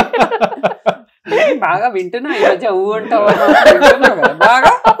ఇవన్నీ? బాగా వింటున్నా ఈ మధ్య ఊ అంటావు కదా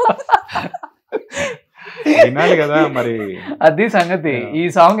బాగా. వినాలి కదా మరి, అది సంగతి. ఈ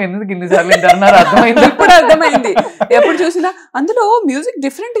సాంగ్ ఎందుకు ఇన్నిసార్లు వింటున్నారు అర్థమైంది. ఇప్పుడు అర్థమైంది. ఎప్పుడు చూసినా అందులో మ్యూజిక్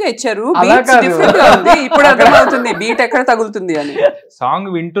డిఫరెంట్ గా ఇచ్చారు, డిఫరెంట్ గా ఉంది. ఇప్పుడు అర్థమవుతుంది బీట్ ఎక్కడ తగులుతుంది అని. సాంగ్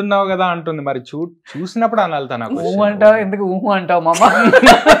వింటున్నావు కదా అంటుంది, మరి చూసినప్పుడు అనాలి. తనకు ఊహు అంటావు, ఎందుకు ఊహు అంటావు మామ?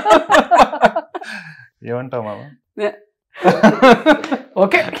 ఏమంటావు మామ?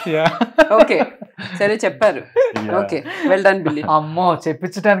 ఓకే ఓకే సరే చెప్పారు. Okay well done Billy. అమ్మో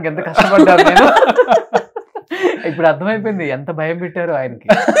చెప్పించడానికి ఎంత కష్టపడ్డారు నేను. ఇప్పుడు అర్థమైపోయింది ఎంత భయం పెట్టారు ఆయనకి.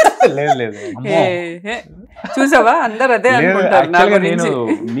 లేదు లేదు, చూసావా అందరు అదే అనుకుంటారు.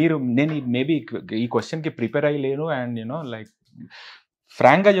 నేను మేబీ ఈ క్వశ్చన్ కి prepare అయ్యలేను. And you know like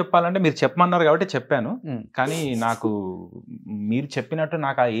Frank గా చెప్పాలంటే మీరు చెప్పమన్నారు కాబట్టి చెప్పాను, కానీ నాకు మీరు చెప్పినట్టు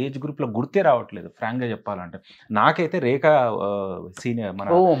నాకు ఆ ఏజ్ గ్రూప్ లో గుర్తే రావట్లేదు ఫ్రాంక్ గా చెప్పాలంటే. నాకైతే రేఖ సీనియర్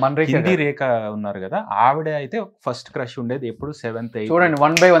మన హిందీ రేఖ ఉన్నారు కదా, ఆవిడ అయితే ఫస్ట్ క్రష్ ఉండేది ఎప్పుడు 7th 8th. చూడండి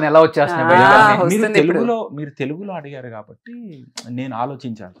 1 by 1 ఎలా వచ్చేస్తున్నాయి. మీరు తెలుగులో అడిగారు కాబట్టి నేను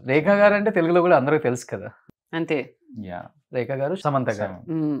ఆలోచించాను. రేఖ గారు అంటే తెలుగులో కూడా అందరికీ తెలుసు కదా. అంతే. యా, రేఖ గారు, సమంత గారు.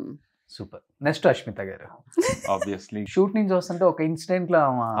 సూపర్. నెక్స్ట్ అష్మిత గారు. ఆబ్వియస్లీ షూట్ నుంచి వస్తుంటే ఒక ఇన్సిడెంట్ లో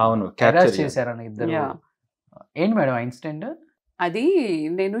అవును క్యాప్చర్ చేశారని ఇద్దరు. ఏంటి మేడం ఆ ఇన్సిడెంట్? అది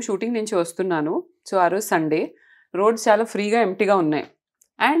నేను షూటింగ్ నుంచి వస్తున్నాను. సో ఆ రోజు సండే, రోడ్స్ చాలా ఫ్రీగా ఎంప్టీగా ఉన్నాయి.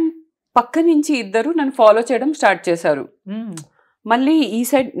 అండ్ పక్క నుంచి ఇద్దరు నన్ను ఫాలో చేయడం స్టార్ట్ చేశారు. మళ్ళీ ఈ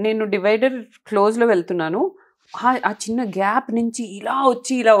సైడ్ నేను డివైడర్ క్లోజ్లో వెళ్తున్నాను, ఆ చిన్న గ్యాప్ నుంచి ఇలా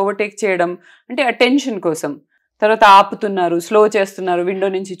వచ్చి ఇలా ఓవర్టేక్ చేయడం, అంటే అటెన్షన్ కోసం. తర్వాత ఆపుతున్నారు, స్లో చేస్తున్నారు, విండో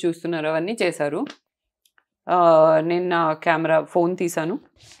నుంచి చూస్తున్నారు, అవన్నీ చేశారు. నేను నా కెమెరా ఫోన్ తీసాను,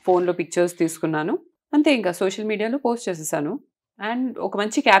 ఫోన్లో పిక్చర్స్ తీసుకున్నాను, అంతే. ఇంకా సోషల్ మీడియాలో పోస్ట్ చేసేసాను. అండ్ ఒక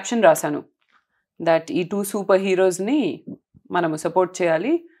మంచి క్యాప్షన్ రాశాను, దట్ ఈ 2 సూపర్ హీరోస్ని మనము సపోర్ట్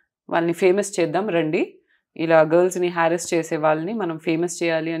చేయాలి, వాళ్ళని ఫేమస్ చేద్దాం రండి, ఇలా గర్ల్స్ని హ్యారెస్ చేసే వాళ్ళని మనం ఫేమస్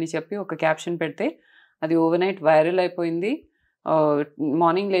చేయాలి అని చెప్పి ఒక క్యాప్షన్ పెడితే అది ఓవర్ నైట్ వైరల్ అయిపోయింది.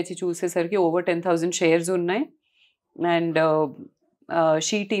 మార్నింగ్ లేచి చూసేసరికి ఓవర్ 10,000 షేర్స్ ఉన్నాయి. అండ్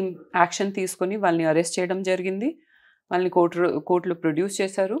షీ టీమ్ యాక్షన్ తీసుకొని వాళ్ళని అరెస్ట్ చేయడం జరిగింది. వాళ్ళని కోర్టులో ప్రొడ్యూస్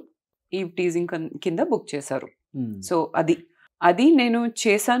చేశారు, ఈ టీజింగ్ కింద బుక్ చేశారు. సో అది నేను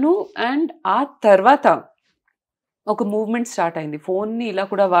చేశాను. అండ్ ఆ తర్వాత ఒక మూవ్మెంట్ స్టార్ట్ అయింది, ఫోన్ని ఇలా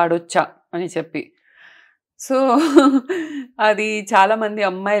కూడా వాడొచ్చా అని చెప్పి. సో అది చాలామంది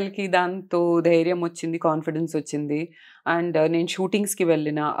అమ్మాయిలకి దాంతో ధైర్యం వచ్చింది, కాన్ఫిడెన్స్ వచ్చింది. అండ్ నేను షూటింగ్స్కి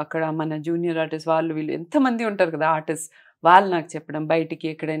వెళ్ళిన అక్కడ మన జూనియర్ ఆర్టిస్ట్ వాళ్ళు వీళ్ళు ఎంతమంది ఉంటారు కదా ఆర్టిస్ట్, వాళ్ళు నాకు చెప్పడం, బయటికి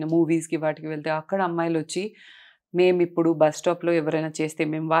ఎక్కడైనా మూవీస్కి వాటికి వెళ్తే అక్కడ అమ్మాయిలు వచ్చి మేము ఇప్పుడు బస్ స్టాప్లో ఎవరైనా చేస్తే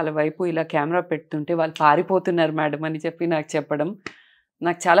మేము వాళ్ళ వైపు ఇలా కెమెరా పెడుతుంటే వాళ్ళు పారిపోతున్నారు మేడం అని చెప్పి నాకు చెప్పడం,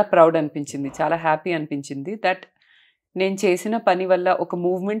 నాకు చాలా ప్రౌడ్ అనిపించింది, చాలా హ్యాపీ అనిపించింది. దట్ నేను చేసిన పని వల్ల ఒక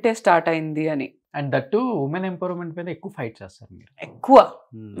మూవ్మెంటే స్టార్ట్ అయింది అని. అండ్ దట్టు ఉమెన్ ఎంపవర్మెంట్ మీద ఎక్కువ ఫైట్ చేస్తారు మీరు. ఎక్కువ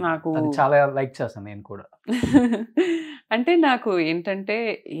నాకు చాలా లైక్ చేస్తాను నేను కూడా. అంటే నాకు ఏంటంటే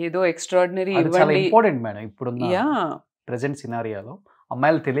ఏదో ఎక్స్ట్రాడినరీ ఇంపార్టెంట్ మేడం ఇప్పుడున్న ప్రెసెంట్ సినారియాలో.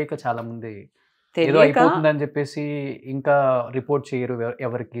 అమ్మాయిలు తెలియక చాలా మంది ఏదో అయిపోతుందని చెప్పేసి ఇంకా రిపోర్ట్ చేయరు,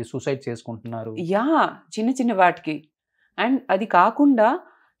 ఎవరికి సూసైడ్ చేసుకుంటున్నారు. చిన్న చిన్న వాటికి. అండ్ అది కాకుండా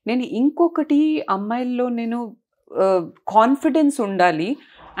నేను ఇంకొకటి అమ్మాయిల్లో నేను కాన్ఫిడెన్స్ ఉండాలి.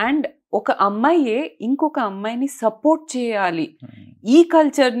 అండ్ ఒక అమ్మాయే ఇంకొక అమ్మాయిని సపోర్ట్ చేయాలి, ఈ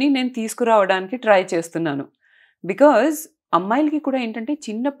కల్చర్ని నేను తీసుకురావడానికి ట్రై చేస్తున్నాను. బికాజ్ అమ్మాయిలకి కూడా ఏంటంటే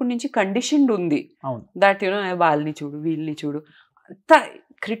చిన్నప్పటి నుంచి కండిషన్డ్ ఉంది దట్ యునో వాళ్ళని చూడు వీళ్ళని చూడు. అంత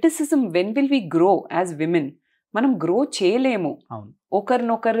criticism, when will we grow as women? మనం గ్రో చేయలేము.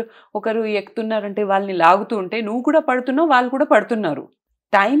 ఒకరు ఎక్కుతున్నారంటే వాళ్ళని లాగుతూ ఉంటే నువ్వు కూడా పడుతున్నావు, వాళ్ళు కూడా పడుతున్నారు.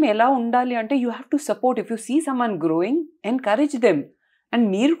 టైం ఎలా ఉండాలి అంటే you have to support. If you see someone growing, encourage them. And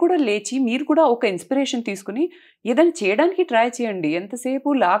మీరు కూడా లేచి మీరు కూడా ఒక ఇన్స్పిరేషన్ తీసుకుని ఏదైనా చేయడానికి ట్రై చేయండి. ఎంతసేపు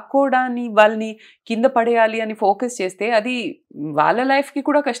లాక్కోవడాన్ని వాళ్ళని కింద పడేయాలి అని ఫోకస్ చేస్తే అది వాళ్ళ లైఫ్కి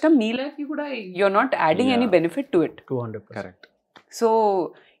కూడా కష్టం, మీ లైఫ్కి కూడా you're not adding any benefit to it. 200 correct. So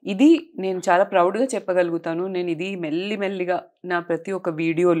ఇది నేను చాలా ప్రౌడ్గా చెప్పగలుగుతాను. నేను ఇది మెల్లిమెల్లిగా నా ప్రతి ఒక్క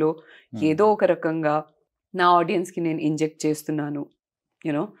వీడియోలో ఏదో ఒక రకంగా నా ఆడియన్స్కి నేను ఇంజెక్ట్ చేస్తున్నాను.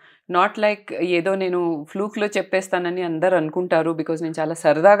 యూనో నాట్ లైక్ ఏదో నేను ఫ్లూక్లో చెప్పేస్తానని అందరు అనుకుంటారు, బికాజ్ నేను చాలా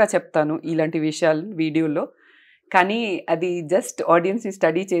సరదాగా చెప్తాను ఇలాంటి విషయాలు వీడియోలో. కానీ అది జస్ట్ ఆడియన్స్ని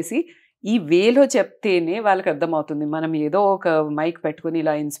స్టడీ చేసి ఈ వేలో చెప్తేనే వాళ్ళకి అర్థమవుతుంది. మనం ఏదో ఒక మైక్ పెట్టుకుని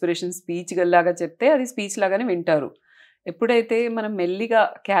ఇలా ఇన్స్పిరేషన్ స్పీచ్ లాగా చెప్తే అది స్పీచ్ లాగానే వింటారు. ఎప్పుడైతే మనం మెల్లిగా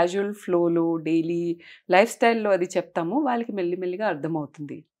క్యాజువల్ ఫ్లోలో డైలీ లైఫ్ స్టైల్లో అది చెప్తామో వాళ్ళకి మెల్లిమెల్లిగా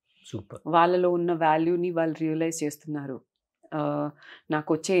అర్థమవుతుంది. సూపర్. వాళ్ళలో ఉన్న వాల్యూని వాళ్ళు రియలైజ్ చేస్తున్నారు. నాకు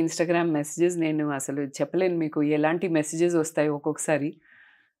వచ్చే ఇన్స్టాగ్రామ్ మెసేజెస్ నేను అసలు చెప్పలేను మీకు ఎలాంటి మెసేజెస్ వస్తాయి ఒక్కొక్కసారి.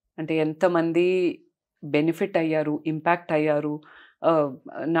 అంటే ఎంతమంది బెనిఫిట్ అయ్యారు, ఇంపాక్ట్ అయ్యారు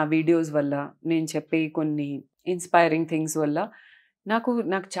నా వీడియోస్ వల్ల, నేను చెప్పే కొన్ని ఇన్స్పైరింగ్ థింగ్స్ వల్ల. నాకు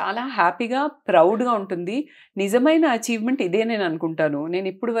చాలా హ్యాపీగా ప్రౌడ్గా ఉంటుంది. నిజమైన అచీవ్మెంట్ ఇదే నేను అనుకుంటాను. నేను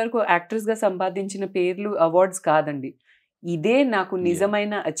ఇప్పుడు వరకు యాక్ట్రెస్గా సంపాదించిన పేర్లు అవార్డ్స్ కాదండి, ఇదే నాకు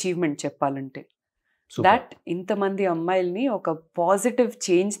నిజమైన అచీవ్మెంట్ చెప్పాలంటే. దట్ ఇంతమంది అమ్మాయిల్ని ఒక పాజిటివ్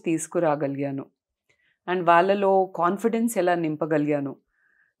చేంజ్ తీసుకురాగలిగాను అండ్ వాళ్ళలో కాన్ఫిడెన్స్ ఎలా నింపగలిగాను.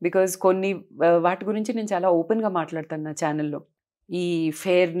 బికాజ్ కొన్ని వాటి గురించి నేను చాలా ఓపెన్గా మాట్లాడతాను నా ఛానల్లో. ఈ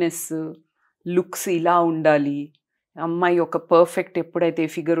ఫెయిర్నెస్, లుక్స్ ఇలా ఉండాలి, అమ్మాయి ఒక పర్ఫెక్ట్ ఎప్పుడైతే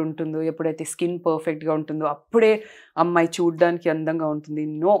ఫిగర్ ఉంటుందో, ఎప్పుడైతే స్కిన్ పర్ఫెక్ట్గా ఉంటుందో అప్పుడే అమ్మాయి చూడడానికి అందంగా ఉంటుంది.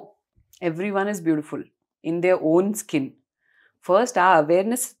 No, every one is beautiful in their own skin. First ఆ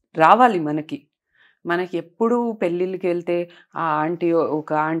అవేర్నెస్ రావాలి మనకి. ఎప్పుడు పెళ్ళిళ్ళకి వెళ్తే ఆ ఆంటీ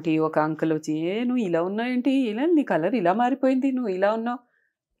ఒక అంకుల్ వచ్చి నువ్వు ఇలా ఉన్నావు ఏంటి, ఇలా నీ కలర్ ఇలా మారిపోయింది, నువ్వు ఇలా ఉన్నావు,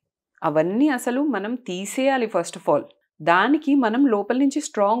 అవన్నీ అసలు మనం తీసేయాలి ఫస్ట్ ఆఫ్ ఆల్. దానికి మనం లోపల నుంచి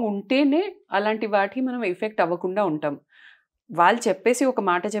స్ట్రాంగ్ ఉంటేనే అలాంటి వాటికి మనం ఎఫెక్ట్ అవ్వకుండా ఉంటాం. వాళ్ళు చెప్పేసి ఒక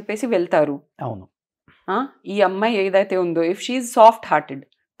మాట చెప్పేసి వెళ్తారు. అవును. ఈ అమ్మాయి ఏదైతే ఉందో ఇఫ్ షీఈ్ సాఫ్ట్ హార్టెడ్,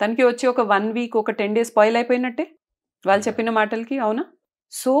 తనకి వచ్చి ఒక 1 వీక్ ఒక 10 days స్పాయిల్ అయిపోయినట్టే వాళ్ళు చెప్పిన మాటలకి. అవునా?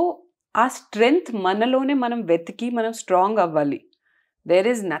 సో ఆ స్ట్రెంగ్త్ మనలోనే మనం వెతికి మనం స్ట్రాంగ్ అవ్వాలి. There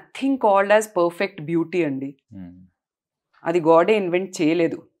is nothing called as perfect beauty అండి. అది గాడే ఇన్వెంట్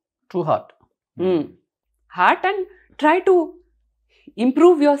చేయలేదు. True heart and try to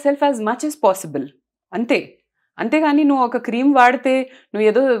improve your self as much as possible. అంతేగాని నువ్వు ఒక క్రీమ్ వాడితే నువ్వు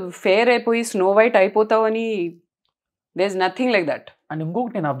ఏదో ఫేర్ అయిపోయి స్నో వైట్ అయిపోతావు అని there is nothing like that. And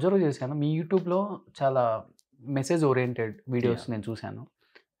ఇంకొకటి నేను అబ్జర్వ్ చేశాను, మీ యూట్యూబ్లో చాలా మెసేజ్ ఓరియంటెడ్ వీడియోస్ నేను చూశాను.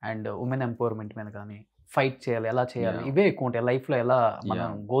 అండ్ ఉమెన్ ఎంపవర్మెంట్ మీద కానీ, ఫైట్ చేయాలి, ఎలా చేయాలి, ఇవే ఎక్కువ ఉంటాయి. లైఫ్లో ఎలా మనం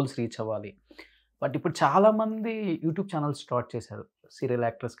గోల్స్ రీచ్ అవ్వాలి. బట్ ఇప్పుడు చాలామంది యూట్యూబ్ ఛానల్స్ స్టార్ట్ చేశారు. సీరియల్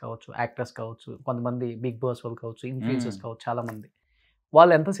యాక్టర్స్ కావచ్చు, యాక్టర్స్ కావచ్చు, కొంతమంది బిగ్ బాస్ వాళ్ళు కావచ్చు, ఇన్ఫ్లుయెన్సర్స్ కావచ్చు. చాలామంది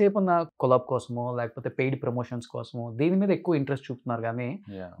వాళ్ళు ఎంతసేపు ఉన్న కొలాబ్ కోసమో లేకపోతే పెయిడ్ ప్రమోషన్స్ కోసమో దీని మీద ఎక్కువ ఇంట్రెస్ట్ చూపుతున్నారు. కానీ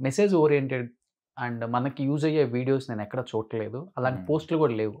మెసేజ్ ఓరియంటెడ్ అండ్ మనకి యూజ్ అయ్యే వీడియోస్ నేను ఎక్కడ చూడలేదు. అలాంటి పోస్టులు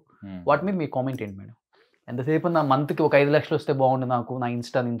కూడా లేవు. వాటి మీద మీ కామెంట్ ఏంటి మేడం? ఎంతసేపు నా మంత్కి ఒక 5 లక్షలు వస్తే బాగుండు నాకు నా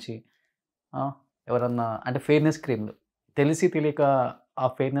ఇన్స్టా నుంచి. ఎవరన్నా అంటే ఫెయిర్నెస్ క్రీమ్లు తెలిసి తెలియక ఆ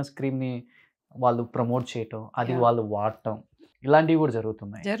ఫెయిర్నెస్ క్రీమ్ని వాళ్ళు ప్రమోట్ చేయటం, అది వాళ్ళు వాడటం, ఇలాంటివి కూడా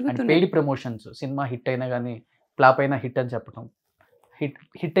జరుగుతున్నాయి. And paid promotions, cinema hit అయినా కానీ ఫ్లాప్ అయినా హిట్ అని చెప్పటం,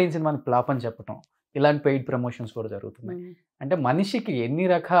 హిట్ అయిన సినిమాని ఫ్లాప్ అని చెప్పటం, ఇలాంటి పెయిడ్ ప్రమోషన్స్ కూడా జరుగుతున్నాయి. అంటే మనిషికి ఎన్ని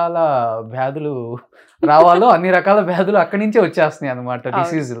రకాల వ్యాధులు రావాలో అన్ని రకాల వ్యాధులు అక్కడి నుంచే వచ్చేస్తున్నాయి అనమాట.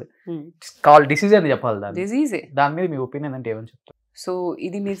 డిసీజ్ అని చెప్పాలి దాని మీద మీ ఒపీనియన్ అంటే ఏమని చెప్తారు? సో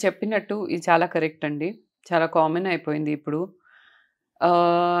ఇది మీరు చెప్పినట్టు ఇది చాలా కరెక్ట్ అండి, చాలా కామన్ అయిపోయింది ఇప్పుడు.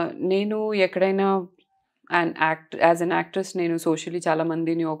 నేను ఎక్కడైనా యాజ్ అన్ యాక్ట్రెస్ నేను సోషల్లీ చాలా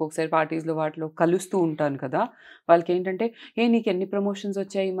మందిని ఒక్కొక్కసారి పార్టీస్లో వాటిలో కలుస్తూ ఉంటాను కదా. వాళ్ళకి ఏంటంటే నీకు ఎన్ని ప్రమోషన్స్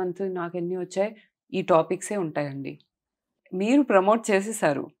వచ్చాయి ఈ మంత్, నాకు ఎన్ని వచ్చాయి, ఈ టాపిక్సే ఉంటాయండి. మీరు ప్రమోట్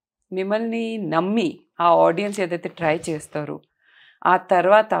చేసేసారు, మిమ్మల్ని నమ్మి ఆ ఆడియన్స్ ఏదైతే ట్రై చేస్తారో ఆ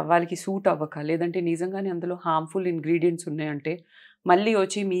తర్వాత వాళ్ళకి సూట్ అవ్వక, లేదంటే నిజంగానే అందులో హార్మ్ఫుల్ ఇంగ్రీడియంట్స్ ఉన్నాయంటే మళ్ళీ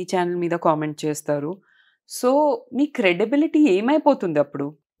వచ్చి మీ ఛానల్ మీద కామెంట్ చేస్తారు. సో మీ క్రెడిబిలిటీ ఏమైపోతుంది అప్పుడు?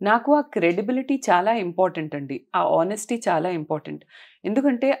 నాకు ఆ క్రెడిబిలిటీ చాలా ఇంపార్టెంట్ అండి, ఆ ఆనెస్టీ చాలా ఇంపార్టెంట్.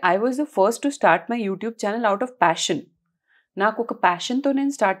 ఎందుకంటే I was the first to start my YouTube channel out of passion. నాకు ఒక ప్యాషన్తో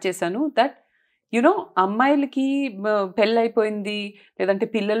నేను స్టార్ట్ చేశాను. దట్ యునో అమ్మాయిలకి పెళ్ళైపోయింది లేదంటే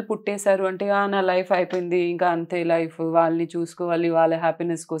పిల్లలు పుట్టేశారు అంటే నా లైఫ్ అయిపోయింది, ఇంకా అంతే లైఫ్, వాళ్ళని చూసుకోవాలి, వాళ్ళ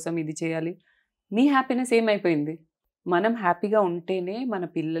హ్యాపీనెస్ కోసం ఇది చేయాలి. మీ హ్యాపీనెస్ ఏమైపోయింది? మనం హ్యాపీగా ఉంటేనే మన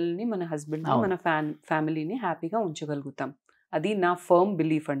పిల్లల్ని, మన హస్బెండ్ని, మన ఫ్యామిలీని హ్యాపీగా ఉంచగలుగుతాం. అది నా ఫర్మ్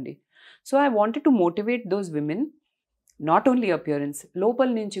బిలీఫ్ అండి. So I wanted to motivate those women not only appearance, లోపల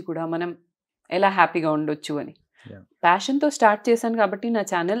నుంచి కూడా మనం ఎలా హ్యాపీగా ఉండొచ్చు అని. Yeah. ప్యాషన్తో స్టార్ట్ చేశాను కాబట్టి నా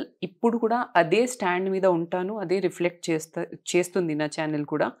ఛానల్ ఇప్పుడు కూడా అదే స్టాండ్ మీద ఉంటాను, అదే రిఫ్లెక్ట్ చేస్తుంది నా ఛానల్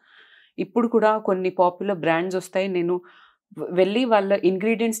కూడా. ఇప్పుడు కూడా కొన్ని పాపులర్ బ్రాండ్స్ వస్తాయి, నేను వెళ్ళి వాళ్ళ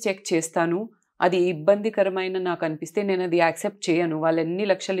ఇంగ్రీడియంట్స్ చెక్ చేస్తాను. అది ఇబ్బందికరమైన నాకు అనిపిస్తే నేను అది యాక్సెప్ట్ చేయను. వాళ్ళు ఎన్ని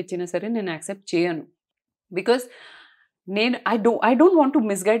లక్షలు ఇచ్చినా సరే నేను యాక్సెప్ట్ చేయను. బికాస్ నేను I don't want to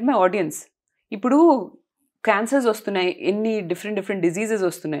misguide my audience. ఇప్పుడు క్యాన్సర్స్ వస్తున్నాయి, ఎన్ని డిఫరెంట్ డిజీజెస్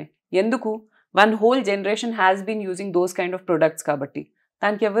వస్తున్నాయి. ఎందుకు? One whole generation has been using those kind of products కాబట్టి.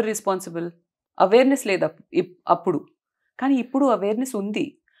 దానికి ఎవరు రెస్పాన్సిబుల్? అవేర్నెస్ లేదు అప్పుడు, కానీ ఇప్పుడు అవేర్నెస్ ఉంది.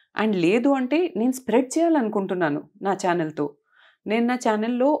 అండ్ లేదు అంటే నేను స్ప్రెడ్ చేయాలనుకుంటున్నాను నా ఛానల్తో. నేను నా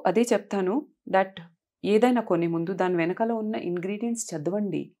ఛానల్లో అదే చెప్తాను, దట్ ఏదైనా కొనే ముందు దాని వెనకాల ఉన్న ఇంగ్రీడియంట్స్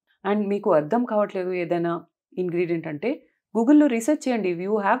చదవండి. అండ్ మీకు అర్థం కావట్లేదు ఏదైనా ఇంగ్రీడియంట్ అంటే గూగుల్లో రీసెర్చ్ చేయండి.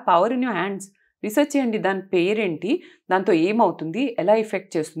 You have power in your hands. Research చేయండి, దాని పేరేంటి, దాంతో ఏమవుతుంది, ఎలా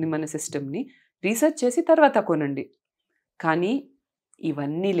ఎఫెక్ట్ చేస్తుంది మన సిస్టమ్ని, రీసెర్చ్ చేసి తర్వాత కొనండి. కానీ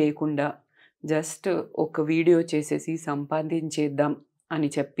ఇవన్నీ లేకుండా జస్ట్ ఒక వీడియో చేసేసి సంపాదించేద్దాం అని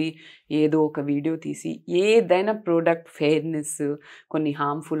చెప్పి ఏదో ఒక వీడియో తీసి ఏదైనా ప్రోడక్ట్ ఫెయిర్నెస్, కొన్ని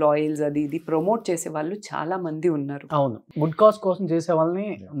హార్మ్ఫుల్ ఆయిల్స్ అది ఇది ప్రమోట్ చేసే వాళ్ళు చాలా మంది ఉన్నారు. అవును, గుడ్ కాజ్ కోసం చేసే వాళ్ళని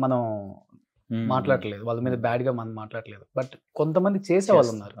మనం మాట్లాడలేదు, వాళ్ళ మీద బ్యాడ్గా మనం మాట్లాడలేదు. బట్ కొంతమంది చేసే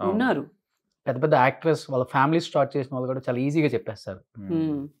వాళ్ళు ఉన్నారు. పెద్ద పెద్ద యాక్ట్రెస్ వాళ్ళ ఫ్యామిలీ స్టార్ట్ చేసిన వాళ్ళు కూడా చాలా ఈజీగా చెప్పేస్తారు.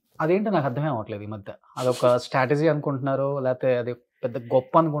 అదేంటో నాకు అర్థమే అవ్వట్లేదు ఈ మధ్య. అదొక స్ట్రాటజీ అనుకుంటున్నారో లేకపోతే అది పెద్ద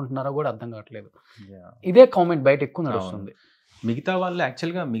గొప్ప అనుకుంటున్నారో కూడా అర్థం కావట్లేదు. ఇదే కామెంట్ బయట ఎక్కువ నడుస్తుంది. మిగతా వాళ్ళు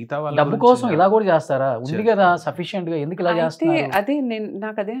యాక్చువల్గా డబ్బు కోసం ఇలా కూడా చేస్తారా? ఉంది కదా సఫిషియెంట్ గా, ఎందుకు ఇలా చేస్తారు? అదే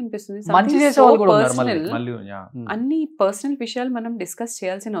నాకు అదే అనిపిస్తుంది. మంచి చేసే వాళ్ళు కూడా ఉన్నారు మళ్ళీ. అన్ని పర్సనల్ విషయాలు మనం డిస్కస్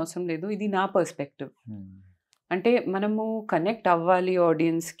చేయాల్సిన అవసరం లేదు. ఇది నా పర్స్పెక్టివ్. అంటే మనము కనెక్ట్ అవ్వాలి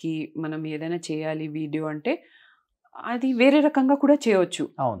ఆడియన్స్కి, మనం ఏదైనా చేయాలి వీడియో అంటే అది వేరే రకంగా కూడా చేయవచ్చు.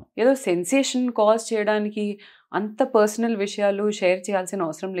 అవును, ఏదో సెన్సేషన్ కాజ్ చేయడానికి అంత పర్సనల్ విషయాలు షేర్ చేయాల్సిన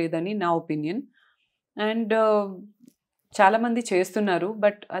అవసరం లేదని నా ఒపీనియన్. అండ్ చాలామంది చేస్తున్నారు,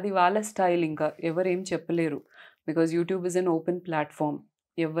 బట్ అది వాళ్ళ స్టైల్, ఇంకా ఎవరేం చెప్పలేరు. Because YouTube is an open platform,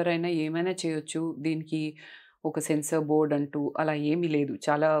 ఎవరైనా ఏమైనా చేయొచ్చు. దీనికి ఒక సెన్సర్ బోర్డ్ అంటూ అలా ఏమీ లేదు.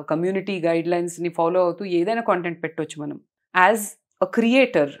 చాలా కమ్యూనిటీ గైడ్లైన్స్ని ఫాలో అవుతూ ఏదైనా కాంటెంట్ పెట్టవచ్చు మనం. యాజ్ అ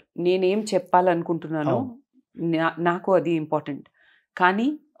క్రియేటర్ నేనేం చెప్పాలనుకుంటున్నానో నాకు అది ఇంపార్టెంట్. కానీ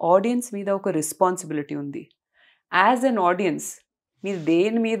ఆడియన్స్ మీద ఒక రెస్పాన్సిబిలిటీ ఉంది. యాజ్ అన్ ఆడియన్స్ మీరు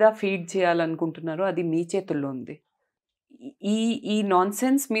దేని మీద ఫీడ్ చేయాలనుకుంటున్నారో అది మీ చేతుల్లో ఉంది. ఈ నాన్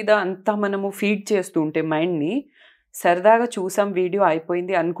సెన్స్ మీద అంతా మనము ఫీడ్ చేస్తూ ఉంటే మైండ్ని, సరదాగా చూసాం వీడియో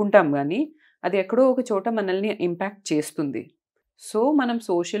అయిపోయింది అనుకుంటాం, కానీ అది ఎక్కడో ఒక చోట మనల్ని ఇంపాక్ట్ చేస్తుంది. సో మనం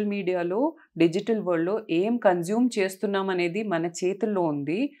సోషల్ మీడియాలో, డిజిటల్ వరల్డ్లో ఏం కన్జ్యూమ్ చేస్తున్నాం అనేది మన చేతుల్లో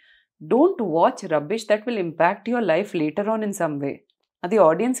ఉంది. Don't watch rubbish that will impact your life later on in some way. అది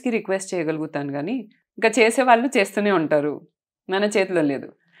ఆడియన్స్కి రిక్వెస్ట్ చేయగలుగుతాను, కానీ ఇంకా చేసే వాళ్ళు చేస్తూనే ఉంటారు, మన చేతిలో లేదు.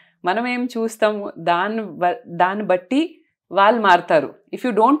 మనం ఏం చూస్తాము దాన్ని బట్టి వాళ్ళు మారుతారు. If you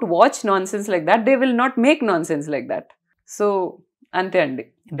don't watch non sense like that, they will not make non sense like that. So అంతే అండి.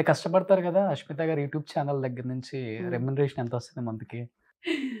 ఇంత కష్టపడతారు కదా అష్మిత గారు, యూట్యూబ్ ఛానల్ దగ్గర నుంచి రెమ్యునరేషన్ ఎంత వస్తుంది మంత్కి?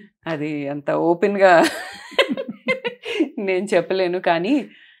 అది అంత ఓపెన్గా నేను చెప్పలేను, కానీ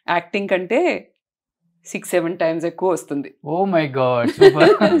యాక్టింగ్ కంటే 6-7 times ఎక్కువ వస్తుంది. Oh my God,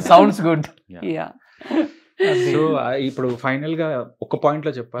 sounds good. Yeah, so ఇప్పుడు ఫైనల్ గా ఒక పాయింట్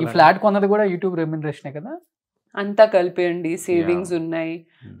లో చెప్పాలి, ఈ ఫ్లాట్ కొన్నది కూడా యూట్యూబ్ రెమ్యునరేషనే కదా? అంతా కలిపేయండి, సేవింగ్స్ ఉన్నాయి.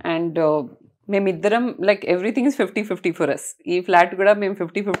 అండ్ మేమిద్దరం like everything is 50-50 for us. ఈ ఫ్లాట్ కూడా మేము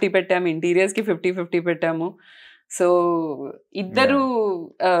 50-50 పెట్టాము, ఇంటీరియర్స్కి 50-50 పెట్టాము. సో ఇద్దరు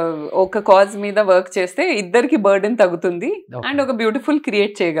ఒక కాజ్ మీద వర్క్ చేస్తే ఇద్దరికి బర్డెన్ తగ్గుతుంది అండ్ ఒక బ్యూటిఫుల్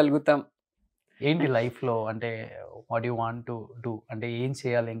క్రియేట్ చేయగలుగుతాం. ఏంటి లైఫ్లో అంటే what you want to do, అంటే ఏం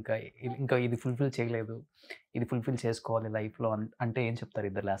చేయాలి, ఇంకా ఇది ఫుల్ఫిల్ చేయలేదు, ఇది ఫుల్ఫిల్ చేసుకోవాలి లైఫ్లో అంటే ఏం చెప్తారు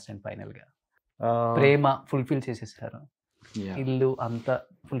ఇద్దరు లాస్ట్ అండ్ ఫైనల్గా? ప్రేమ ఫుల్ఫిల్ చేసేసారు, ఇల్లు అంతా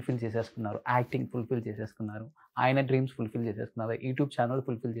ఫుల్ఫిల్ చేసేసుకున్నారు, యాక్టింగ్ ఫుల్ఫిల్ చేసేసుకున్నారు, ఆయన డ్రీమ్స్ ఫుల్ఫిల్ చేసేసుకున్నారు, యూట్యూబ్ ఛానల్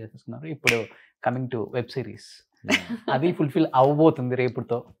ఫుల్ఫిల్ చేసేసుకున్నారు, ఇప్పుడు కమింగ్ టు వెబ్ సిరీస్ అది ఫుల్ఫిల్ అవ్వబోతుంది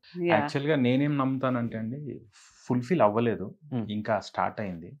రేపుతో. యాక్చువల్గా నేనేం నమ్ముతానంటే అండి, ఫుల్ఫిల్ అవ్వలేదు, ఇంకా స్టార్ట్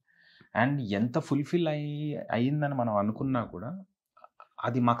అయింది. అండ్ ఎంత ఫుల్ఫిల్ అయ్యిందని మనం అనుకున్నా కూడా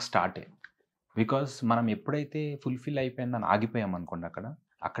అది మాకు స్టార్టే. బికాస్ మనం ఎప్పుడైతే ఫుల్ఫిల్ అయిపోయిందని ఆగిపోయాం అనుకోండి,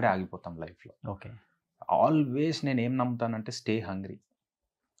 అక్కడే ఆగిపోతాం లైఫ్లో. ఓకే, ఆల్వేస్ నేను ఏం నమ్ముతానంటే స్టే హంగ్రీ.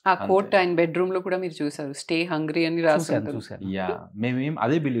 ఆ కోట్ ఆయన బెడ్రూమ్ లో కూడా మీరు చూసారు, స్టే హంగ్రీ అని రాశారు. యా, మేమేం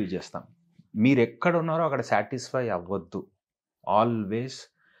అదే బిలీవ్ చేస్తాం. మీరు ఎక్కడ ఉన్నారో అక్కడ సాటిస్ఫై అవ్వద్దు. ఆల్వేస్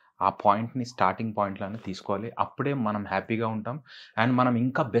ఆ పాయింట్ని స్టార్టింగ్ పాయింట్లోనే తీసుకోవాలి. అప్పుడే మనం హ్యాపీగా ఉంటాం అండ్ మనం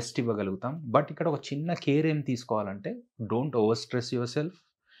ఇంకా బెస్ట్ ఇవ్వగలుగుతాం. బట్ ఇక్కడ ఒక చిన్న కేర్ ఏం తీసుకోవాలంటే don't over stress your self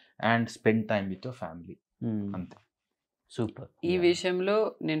and spend time with your family. అంతే. సూపర్. ఈ విషయంలో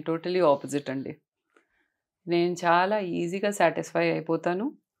నేను టోటలీ ఆపోజిట్ అండి. నేను చాలా ఈజీగా సాటిస్ఫై అయిపోతాను.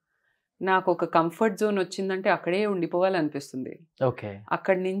 నాకు ఒక కంఫర్ట్ జోన్ వచ్చిందంటే అక్కడే ఉండిపోవాలనిపిస్తుంది. ఓకే.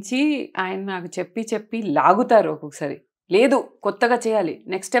 అక్కడి నుంచి ఆయన నాకు చెప్పి లాగుతారు ఒక్కొక్కసారి. లేదు కొత్తగా చేయాలి,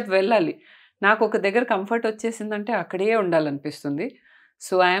 నెక్స్ట్ స్టెప్ వెళ్ళాలి. నాకు ఒక దగ్గర కంఫర్ట్ వచ్చేసిందంటే అక్కడే ఉండాలనిపిస్తుంది.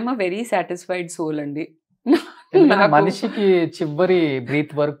 So I'm a very satisfied soul అండి. మనిషికి చివరి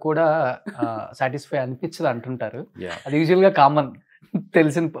బ్రీత్ వరకు కూడా సాటిస్ఫై అనిపించదు అంటుంటారు. అది యూజువల్ గా కామన్,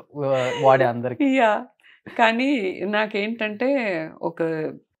 తెలిసిన వాడే అందరికి. యా, కానీ నాకేంటంటే ఒక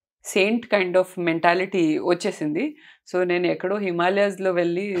సెయింట్ కైండ్ ఆఫ్ మెంటాలిటీ వచ్చేసింది. సో నేను ఎక్కడో హిమాలయాస్లో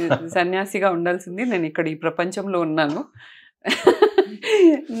వెళ్ళి సన్యాసిగా ఉండాల్సింది, నేను ఇక్కడ ఈ ప్రపంచంలో ఉన్నాను.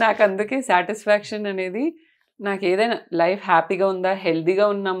 నాకు అందుకే సాటిస్ఫాక్షన్ అనేది, నాకు ఏదైనా లైఫ్ హ్యాపీగా ఉందా, హెల్దీగా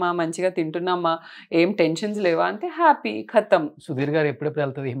ఉన్నామా, మంచిగా తింటున్నామా, ఏం టెన్షన్స్ లేవా అంటే హ్యాపీ, ఖతం. సుధీర్ గారు ఎప్పుడెప్పుడు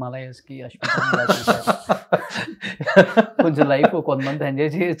వెళ్తుంది హిమాలయాస్కి? కొంచెం లైఫ్ కొంతమంది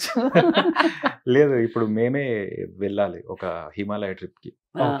ఎంజాయ్ చేయొచ్చు. లేదు, ఇప్పుడు మేమే వెళ్ళాలి ఒక హిమాలయ ట్రిప్కి.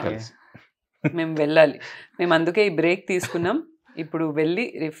 మేము వెళ్ళాలి. మేము అందుకే ఈ బ్రేక్ తీసుకున్నాం. ఇప్పుడు వెళ్ళి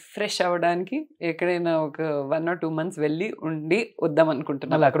రిఫ్రెష్ అవ్వడానికి ఎక్కడైనా ఒక 1 or 2 months వెళ్ళి ఉండి వద్దాం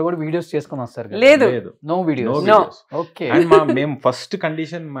అనుకుంటున్నాం. అక్కడ కూడా వీడియోస్ చేసుకొని వస్తారు? లేదు, నో వీడియోస్. ఓకే. మేము ఫస్ట్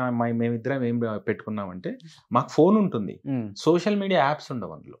కండిషన్ మేమిద్దరం ఏం పెట్టుకున్నామంటే, మాకు ఫోన్ ఉంటుంది, సోషల్ మీడియా యాప్స్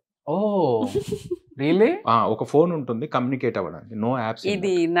ఉండవు అందులో. ఓ రియల్లీ? ఒక ఫోన్ ఉంటుంది కమ్యూనికేట్ అవ్వడానికి, నో యాప్స్.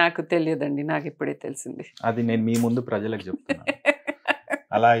 ఇది నాకు తెలియదండి, నాకు ఇప్పుడే తెలిసింది. అది నేను మీ ముందు ప్రజలకు చెప్తున్నాను.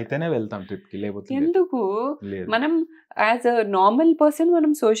 అలా అయితేనే వెళ్తాం ట్రిప్ కి, లేకపోతే ఎందుకు? మనం యాజ్ అ నార్మల్ పర్సన్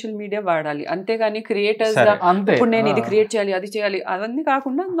మనం సోషల్ మీడియా వాడాలి, అంతేగాని క్రియేటర్స్ ఇప్పుడు నేను ఇది క్రియేట్ చేయాలి, అది చేయాలి, అవన్నీ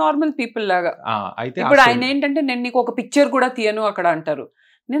కాకుండా నార్మల్ పీపుల్ లాగా. ఇప్పుడు ఆయన ఏంటంటే నేను నీకు ఒక పిక్చర్ కూడా తీయను అక్కడ అంటారు.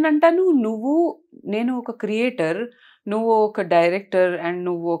 నేను అంటాను, నేను ఒక క్రియేటర్, నువ్వు ఒక డైరెక్టర్ అండ్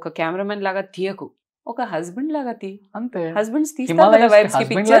నువ్వు ఒక కెమెరామెన్ లాగా తీయకు, ఒక హస్బెండ్ లాగా తీ. అంతే. హస్బెండ్స్ తీస్తారు వైఫ్స్ కి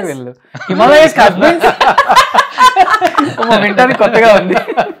పిక్చర్స్. హిమాలయస్ హస్బెండ్ వింటానికి కొత్తగా ఉంది.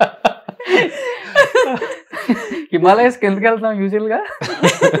 హిమాలయస్కి ఎందుకు వెళ్తాం యూజువల్ గా?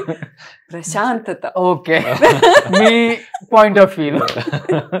 ప్రశాంతత. Okay, me point of view,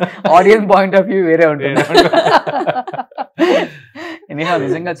 audience point of view వేరే ఉంటుంది. ఎనీహౌ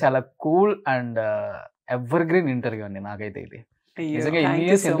నిజంగా చాలా cool and ever green interview అండి. నాకైతే ఇది నిజంగా ఎన్ని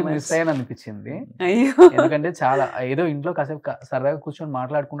ఇయర్స్ ఎందుకు మిస్ అయ్యాను అనిపించింది. ఎందుకంటే చాలా ఏదో ఇంట్లో కాసేపు సరదాగా కూర్చొని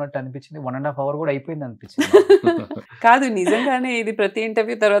మాట్లాడుకున్నట్టు అనిపించింది. 1.5 hours కూడా అయిపోయింది అనిపించింది. కాదు, నిజంగానే ఇది ప్రతి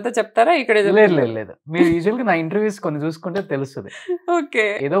ఇంటర్వ్యూ తర్వాత చెప్తారా ఇక్కడ? లేదు, మీరు యూజువల్ గా నా ఇంటర్వ్యూస్ కొన్ని చూసుకుంటే తెలుస్తుంది. ఓకే,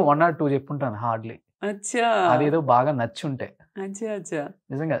 ఏదో 1 or 2 చెప్పుంటాను హార్డ్లీ. అచ్చా, అదేదో బాగా నచ్చుంటే. అచ్చా,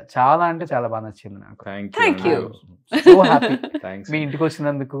 నిజంగా చాలా అంటే చాలా బాగా నచ్చింది నాకు. Thank you. సో హ్యాపీ మీ ఇంటికి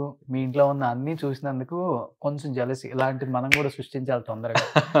వచ్చినందుకు, మీ ఇంట్లో ఉన్న అన్ని చూసినందుకు. కొంచెం జెలసీ ఇలాంటిది మనం కూడా సృష్టించాలి తొందరగా.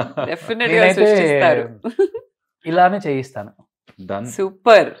 ఇలానే చేయిస్తాను.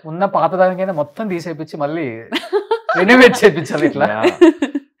 సూపర్. ఉన్న పాత దానికైనా మొత్తం తీసేపించి మళ్ళీ రెనోవేట్ చేయించాలి. ఇట్లా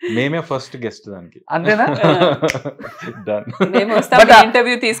మేమే ఫస్ట్ గెస్ట్ దానికి. అంతేనా?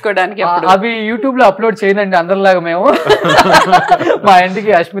 ఇంటర్వ్యూ తీసుకోవడానికి అవి యూట్యూబ్ లో అప్లోడ్ చేయనండి అందరిలాగా. మేము మా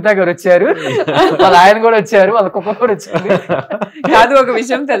ఇంటికి అష్మిత గారు వచ్చారు, వాళ్ళ ఆయన కూడా వచ్చారు, వాళ్ళ కుక్క కూడా వచ్చింది. కాదు, ఒక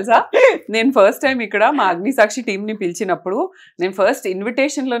విషయం తెలుసా, నేను ఫస్ట్ టైం ఇక్కడ మా అగ్నిసాక్షి టీం ని పిలిచినప్పుడు నేను ఫస్ట్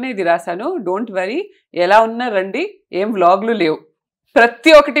ఇన్విటేషన్ లోనే ఇది రాశాను, డోంట్ వరీ, ఎలా ఉన్నా రండి, ఏం వ్లాగ్లు లేవు,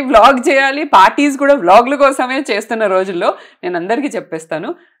 ప్రతి ఒక్కటి వ్లాగ్ చేయాలి, పార్టీస్ కూడా వ్లాగ్ల కోసమే చేస్తున్న రోజుల్లో నేను అందరికీ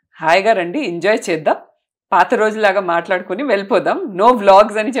చెప్పేస్తాను, హాయిగా రండి, ఎంజాయ్ చేద్దాం, పాత రోజులాగా మాట్లాడుకుని వెళ్ళిపోదాం, నో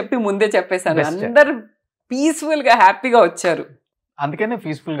వ్లాగ్స్ అని చెప్పి ముందే చెప్పేశాను. అందరు పీస్ఫుల్ గా హ్యాపీగా వచ్చారు. అందుకనే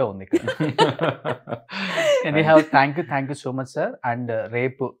పీస్ఫుల్ గా ఉంది. Anyhow thank you so much sir. And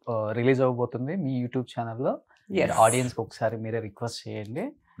రేపు రిలీజ్ అవ్వబోతుంది మీ యూట్యూబ్ ఛానల్లో. ఆడియన్స్ కి ఒకసారి మీరే రిక్వెస్ట్ చేయండి.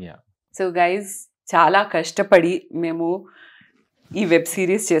 సో గైజ్, చాలా కష్టపడి మేము ఈ వెబ్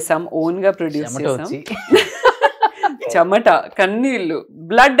సిరీస్ చేసాం, ఓన్ గా ప్రొడ్యూస్ చేసాం. చెమట, కన్నీళ్ళు,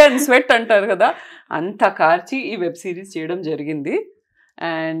 బ్లడ్ అండ్ స్వెట్ అంటారు కదా, అంత కార్చి ఈ వెబ్ సిరీస్ చేయడం జరిగింది.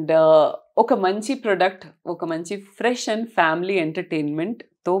 అండ్ ఒక మంచి ప్రొడక్ట్, ఒక మంచి ఫ్రెష్ అండ్ ఫ్యామిలీ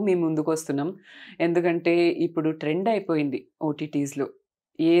ఎంటర్టైన్మెంట్తో మీ ముందుకు వస్తున్నాం. ఎందుకంటే ఇప్పుడు ట్రెండ్ అయిపోయింది ఓటీటీస్లో,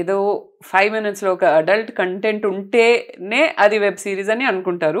 ఏదో 5 minutes ఒక అడల్ట్ కంటెంట్ ఉంటేనే అది వెబ్ సిరీస్ అని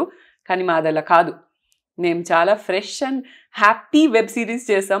అనుకుంటారు, కానీ మాది అలా కాదు. మేము చాలా fresh and happy web series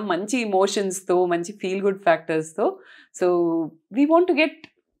చేసాం, మంచి ఇమోషన్స్తో, మంచి feel good ఫ్యాక్టర్స్తో. So we want to get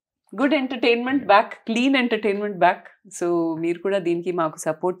good entertainment back, clean entertainment back. So మీరు కూడా దీనికి మాకు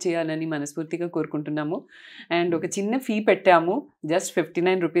సపోర్ట్ చేయాలని మనస్ఫూర్తిగా కోరుకుంటున్నాము. అండ్ ఒక చిన్న ఫీ పెట్టాము, జస్ట్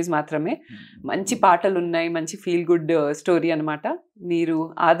 59 రూపీస్ మాత్రమే. మంచి పాటలు ఉన్నాయి, మంచి ఫీల్ గుడ్ స్టోరీ అనమాట. మీరు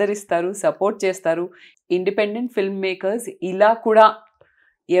ఆదరిస్తారు, సపోర్ట్ చేస్తారు. ఇండిపెండెంట్ ఫిల్మ్ మేకర్స్ ఇలా కూడా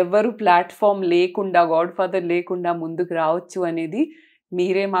ఎవరు ప్లాట్ఫామ్ లేకుండా, గాడ్ ఫాదర్ లేకుండా ముందుకు రావచ్చు అనేది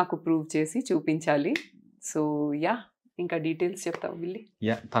మీరే మాకు ప్రూవ్ చేసి చూపించాలి. సో యా, ఇంకా డీటెయిల్స్ చెప్తావు విల్లి?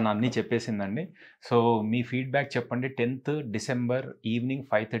 యా, తను అన్నీ చెప్పేసిందండి. సో మీ ఫీడ్బ్యాక్ చెప్పండి. 10th డిసెంబర్ ఈవినింగ్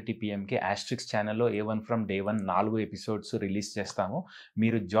 5:30 PMకి ఆస్ట్రిక్స్ ఛానల్లో A1 from day 1 4 episodes release చేస్తాము.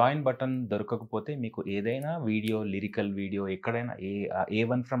 మీరు జాయిన్ బటన్ దొరకకపోతే మీకు ఏదైనా వీడియో, లిరికల్ వీడియో ఎక్కడైనా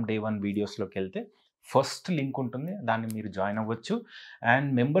A1 ఫ్రమ్ డే 1 వీడియోస్లోకి వెళ్తే ఫస్ట్ లింక్ ఉంటుంది, దాన్ని మీరు జాయిన్ అవ్వచ్చు. అండ్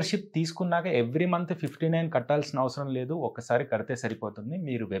మెంబర్షిప్ తీసుకున్నాక ఎవ్రీ మంత్ 59 కట్టాల్సిన అవసరం లేదు, ఒక్కసారి కడితే సరిపోతుంది.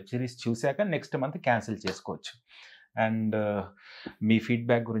 మీరు వెబ్ సిరీస్ చూశాక నెక్స్ట్ మంత్ క్యాన్సిల్ చేసుకోవచ్చు. అండ్ మీ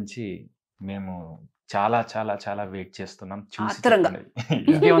ఫీడ్బ్యాక్ గురించి మేము చాలా చాలా చాలా వెయిట్ చేస్తున్నాం.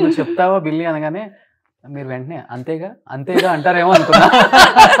 ఇంకేమన్నా చెప్తావా బిల్లి అనగానే మీరు వెంటనే అంతేగా అంతేగా అంటారేమో అనుకున్నా.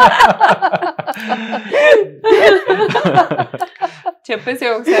 చెప్పేసి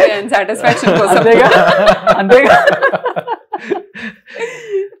ఒకసారి సాటిస్ఫాక్షన్ కోసం. అంతేగా.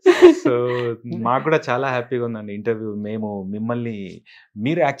 సో మాకు కూడా చాలా హ్యాపీగా ఉందండి ఇంటర్వ్యూ. మేము మిమ్మల్ని,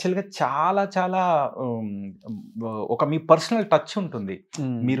 మీరు యాక్చువల్గా చాలా చాలా ఒక మీ పర్సనల్ టచ్ ఉంటుంది.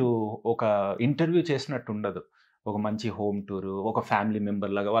 మీరు ఒక ఇంటర్వ్యూ చేసినట్టు ఉండదు. ఒక మంచి హోమ్ టూర్, ఒక ఫ్యామిలీ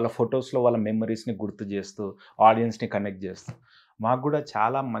మెంబర్ లాగా వాళ్ళ ఫొటోస్లో వాళ్ళ మెమరీస్ని గుర్తు చేస్తూ ఆడియన్స్ని కనెక్ట్ చేస్తూ, మాకు కూడా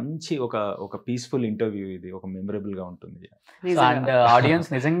చాలా మంచి ఒక పీస్ఫుల్ ఇంటర్వ్యూ ఇది, ఒక మెమరబుల్గా ఉంటుంది. అండ్ ఆడియన్స్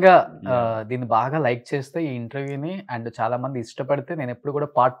నిజంగా దీన్ని బాగా లైక్ చేస్తే ఈ ఇంటర్వ్యూని, అండ్ చాలా మంది ఇష్టపడితే నేను ఎప్పుడు కూడా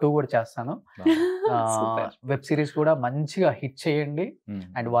part 2 కూడా చేస్తాను. వెబ్ సిరీస్ కూడా మంచిగా హిట్ చేయండి.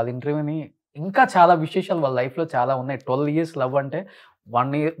 అండ్ వాళ్ళ ఇంటర్వ్యూని ఇంకా చాలా విశేషాలు వాళ్ళ లైఫ్లో చాలా ఉన్నాయి. 12 years లవ్ అంటే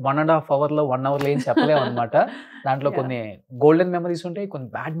 1.5 hourలో 1 hourలో ఏం చెప్పలేము అనమాట. దాంట్లో కొన్ని గోల్డెన్ మెమరీస్ ఉంటాయి, కొన్ని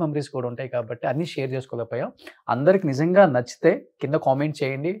బ్యాడ్ మెమరీస్ కూడా ఉంటాయి. కాబట్టి అన్ని షేర్ చేసుకోలేకపోయాం. అందరికి నిజంగా నచ్చితే కింద కామెంట్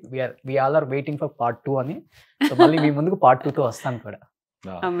చేయండి. We all are waiting for part 2 అని. సో మళ్ళీ మీ ముందుకు part 2తో వస్తాను కూడా.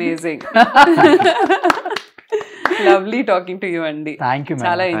 Amazing, lovely talking to you అండి. థ్యాంక్ యూ,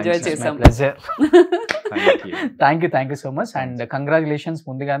 చాలా ఎంజాయ్ చేసాం. Thank you so much. And congratulations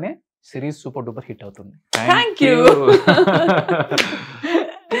ముందుగానే. సిరీస్ సూపర్ డూపర్ హిట్ అవుతుంది. Thank you.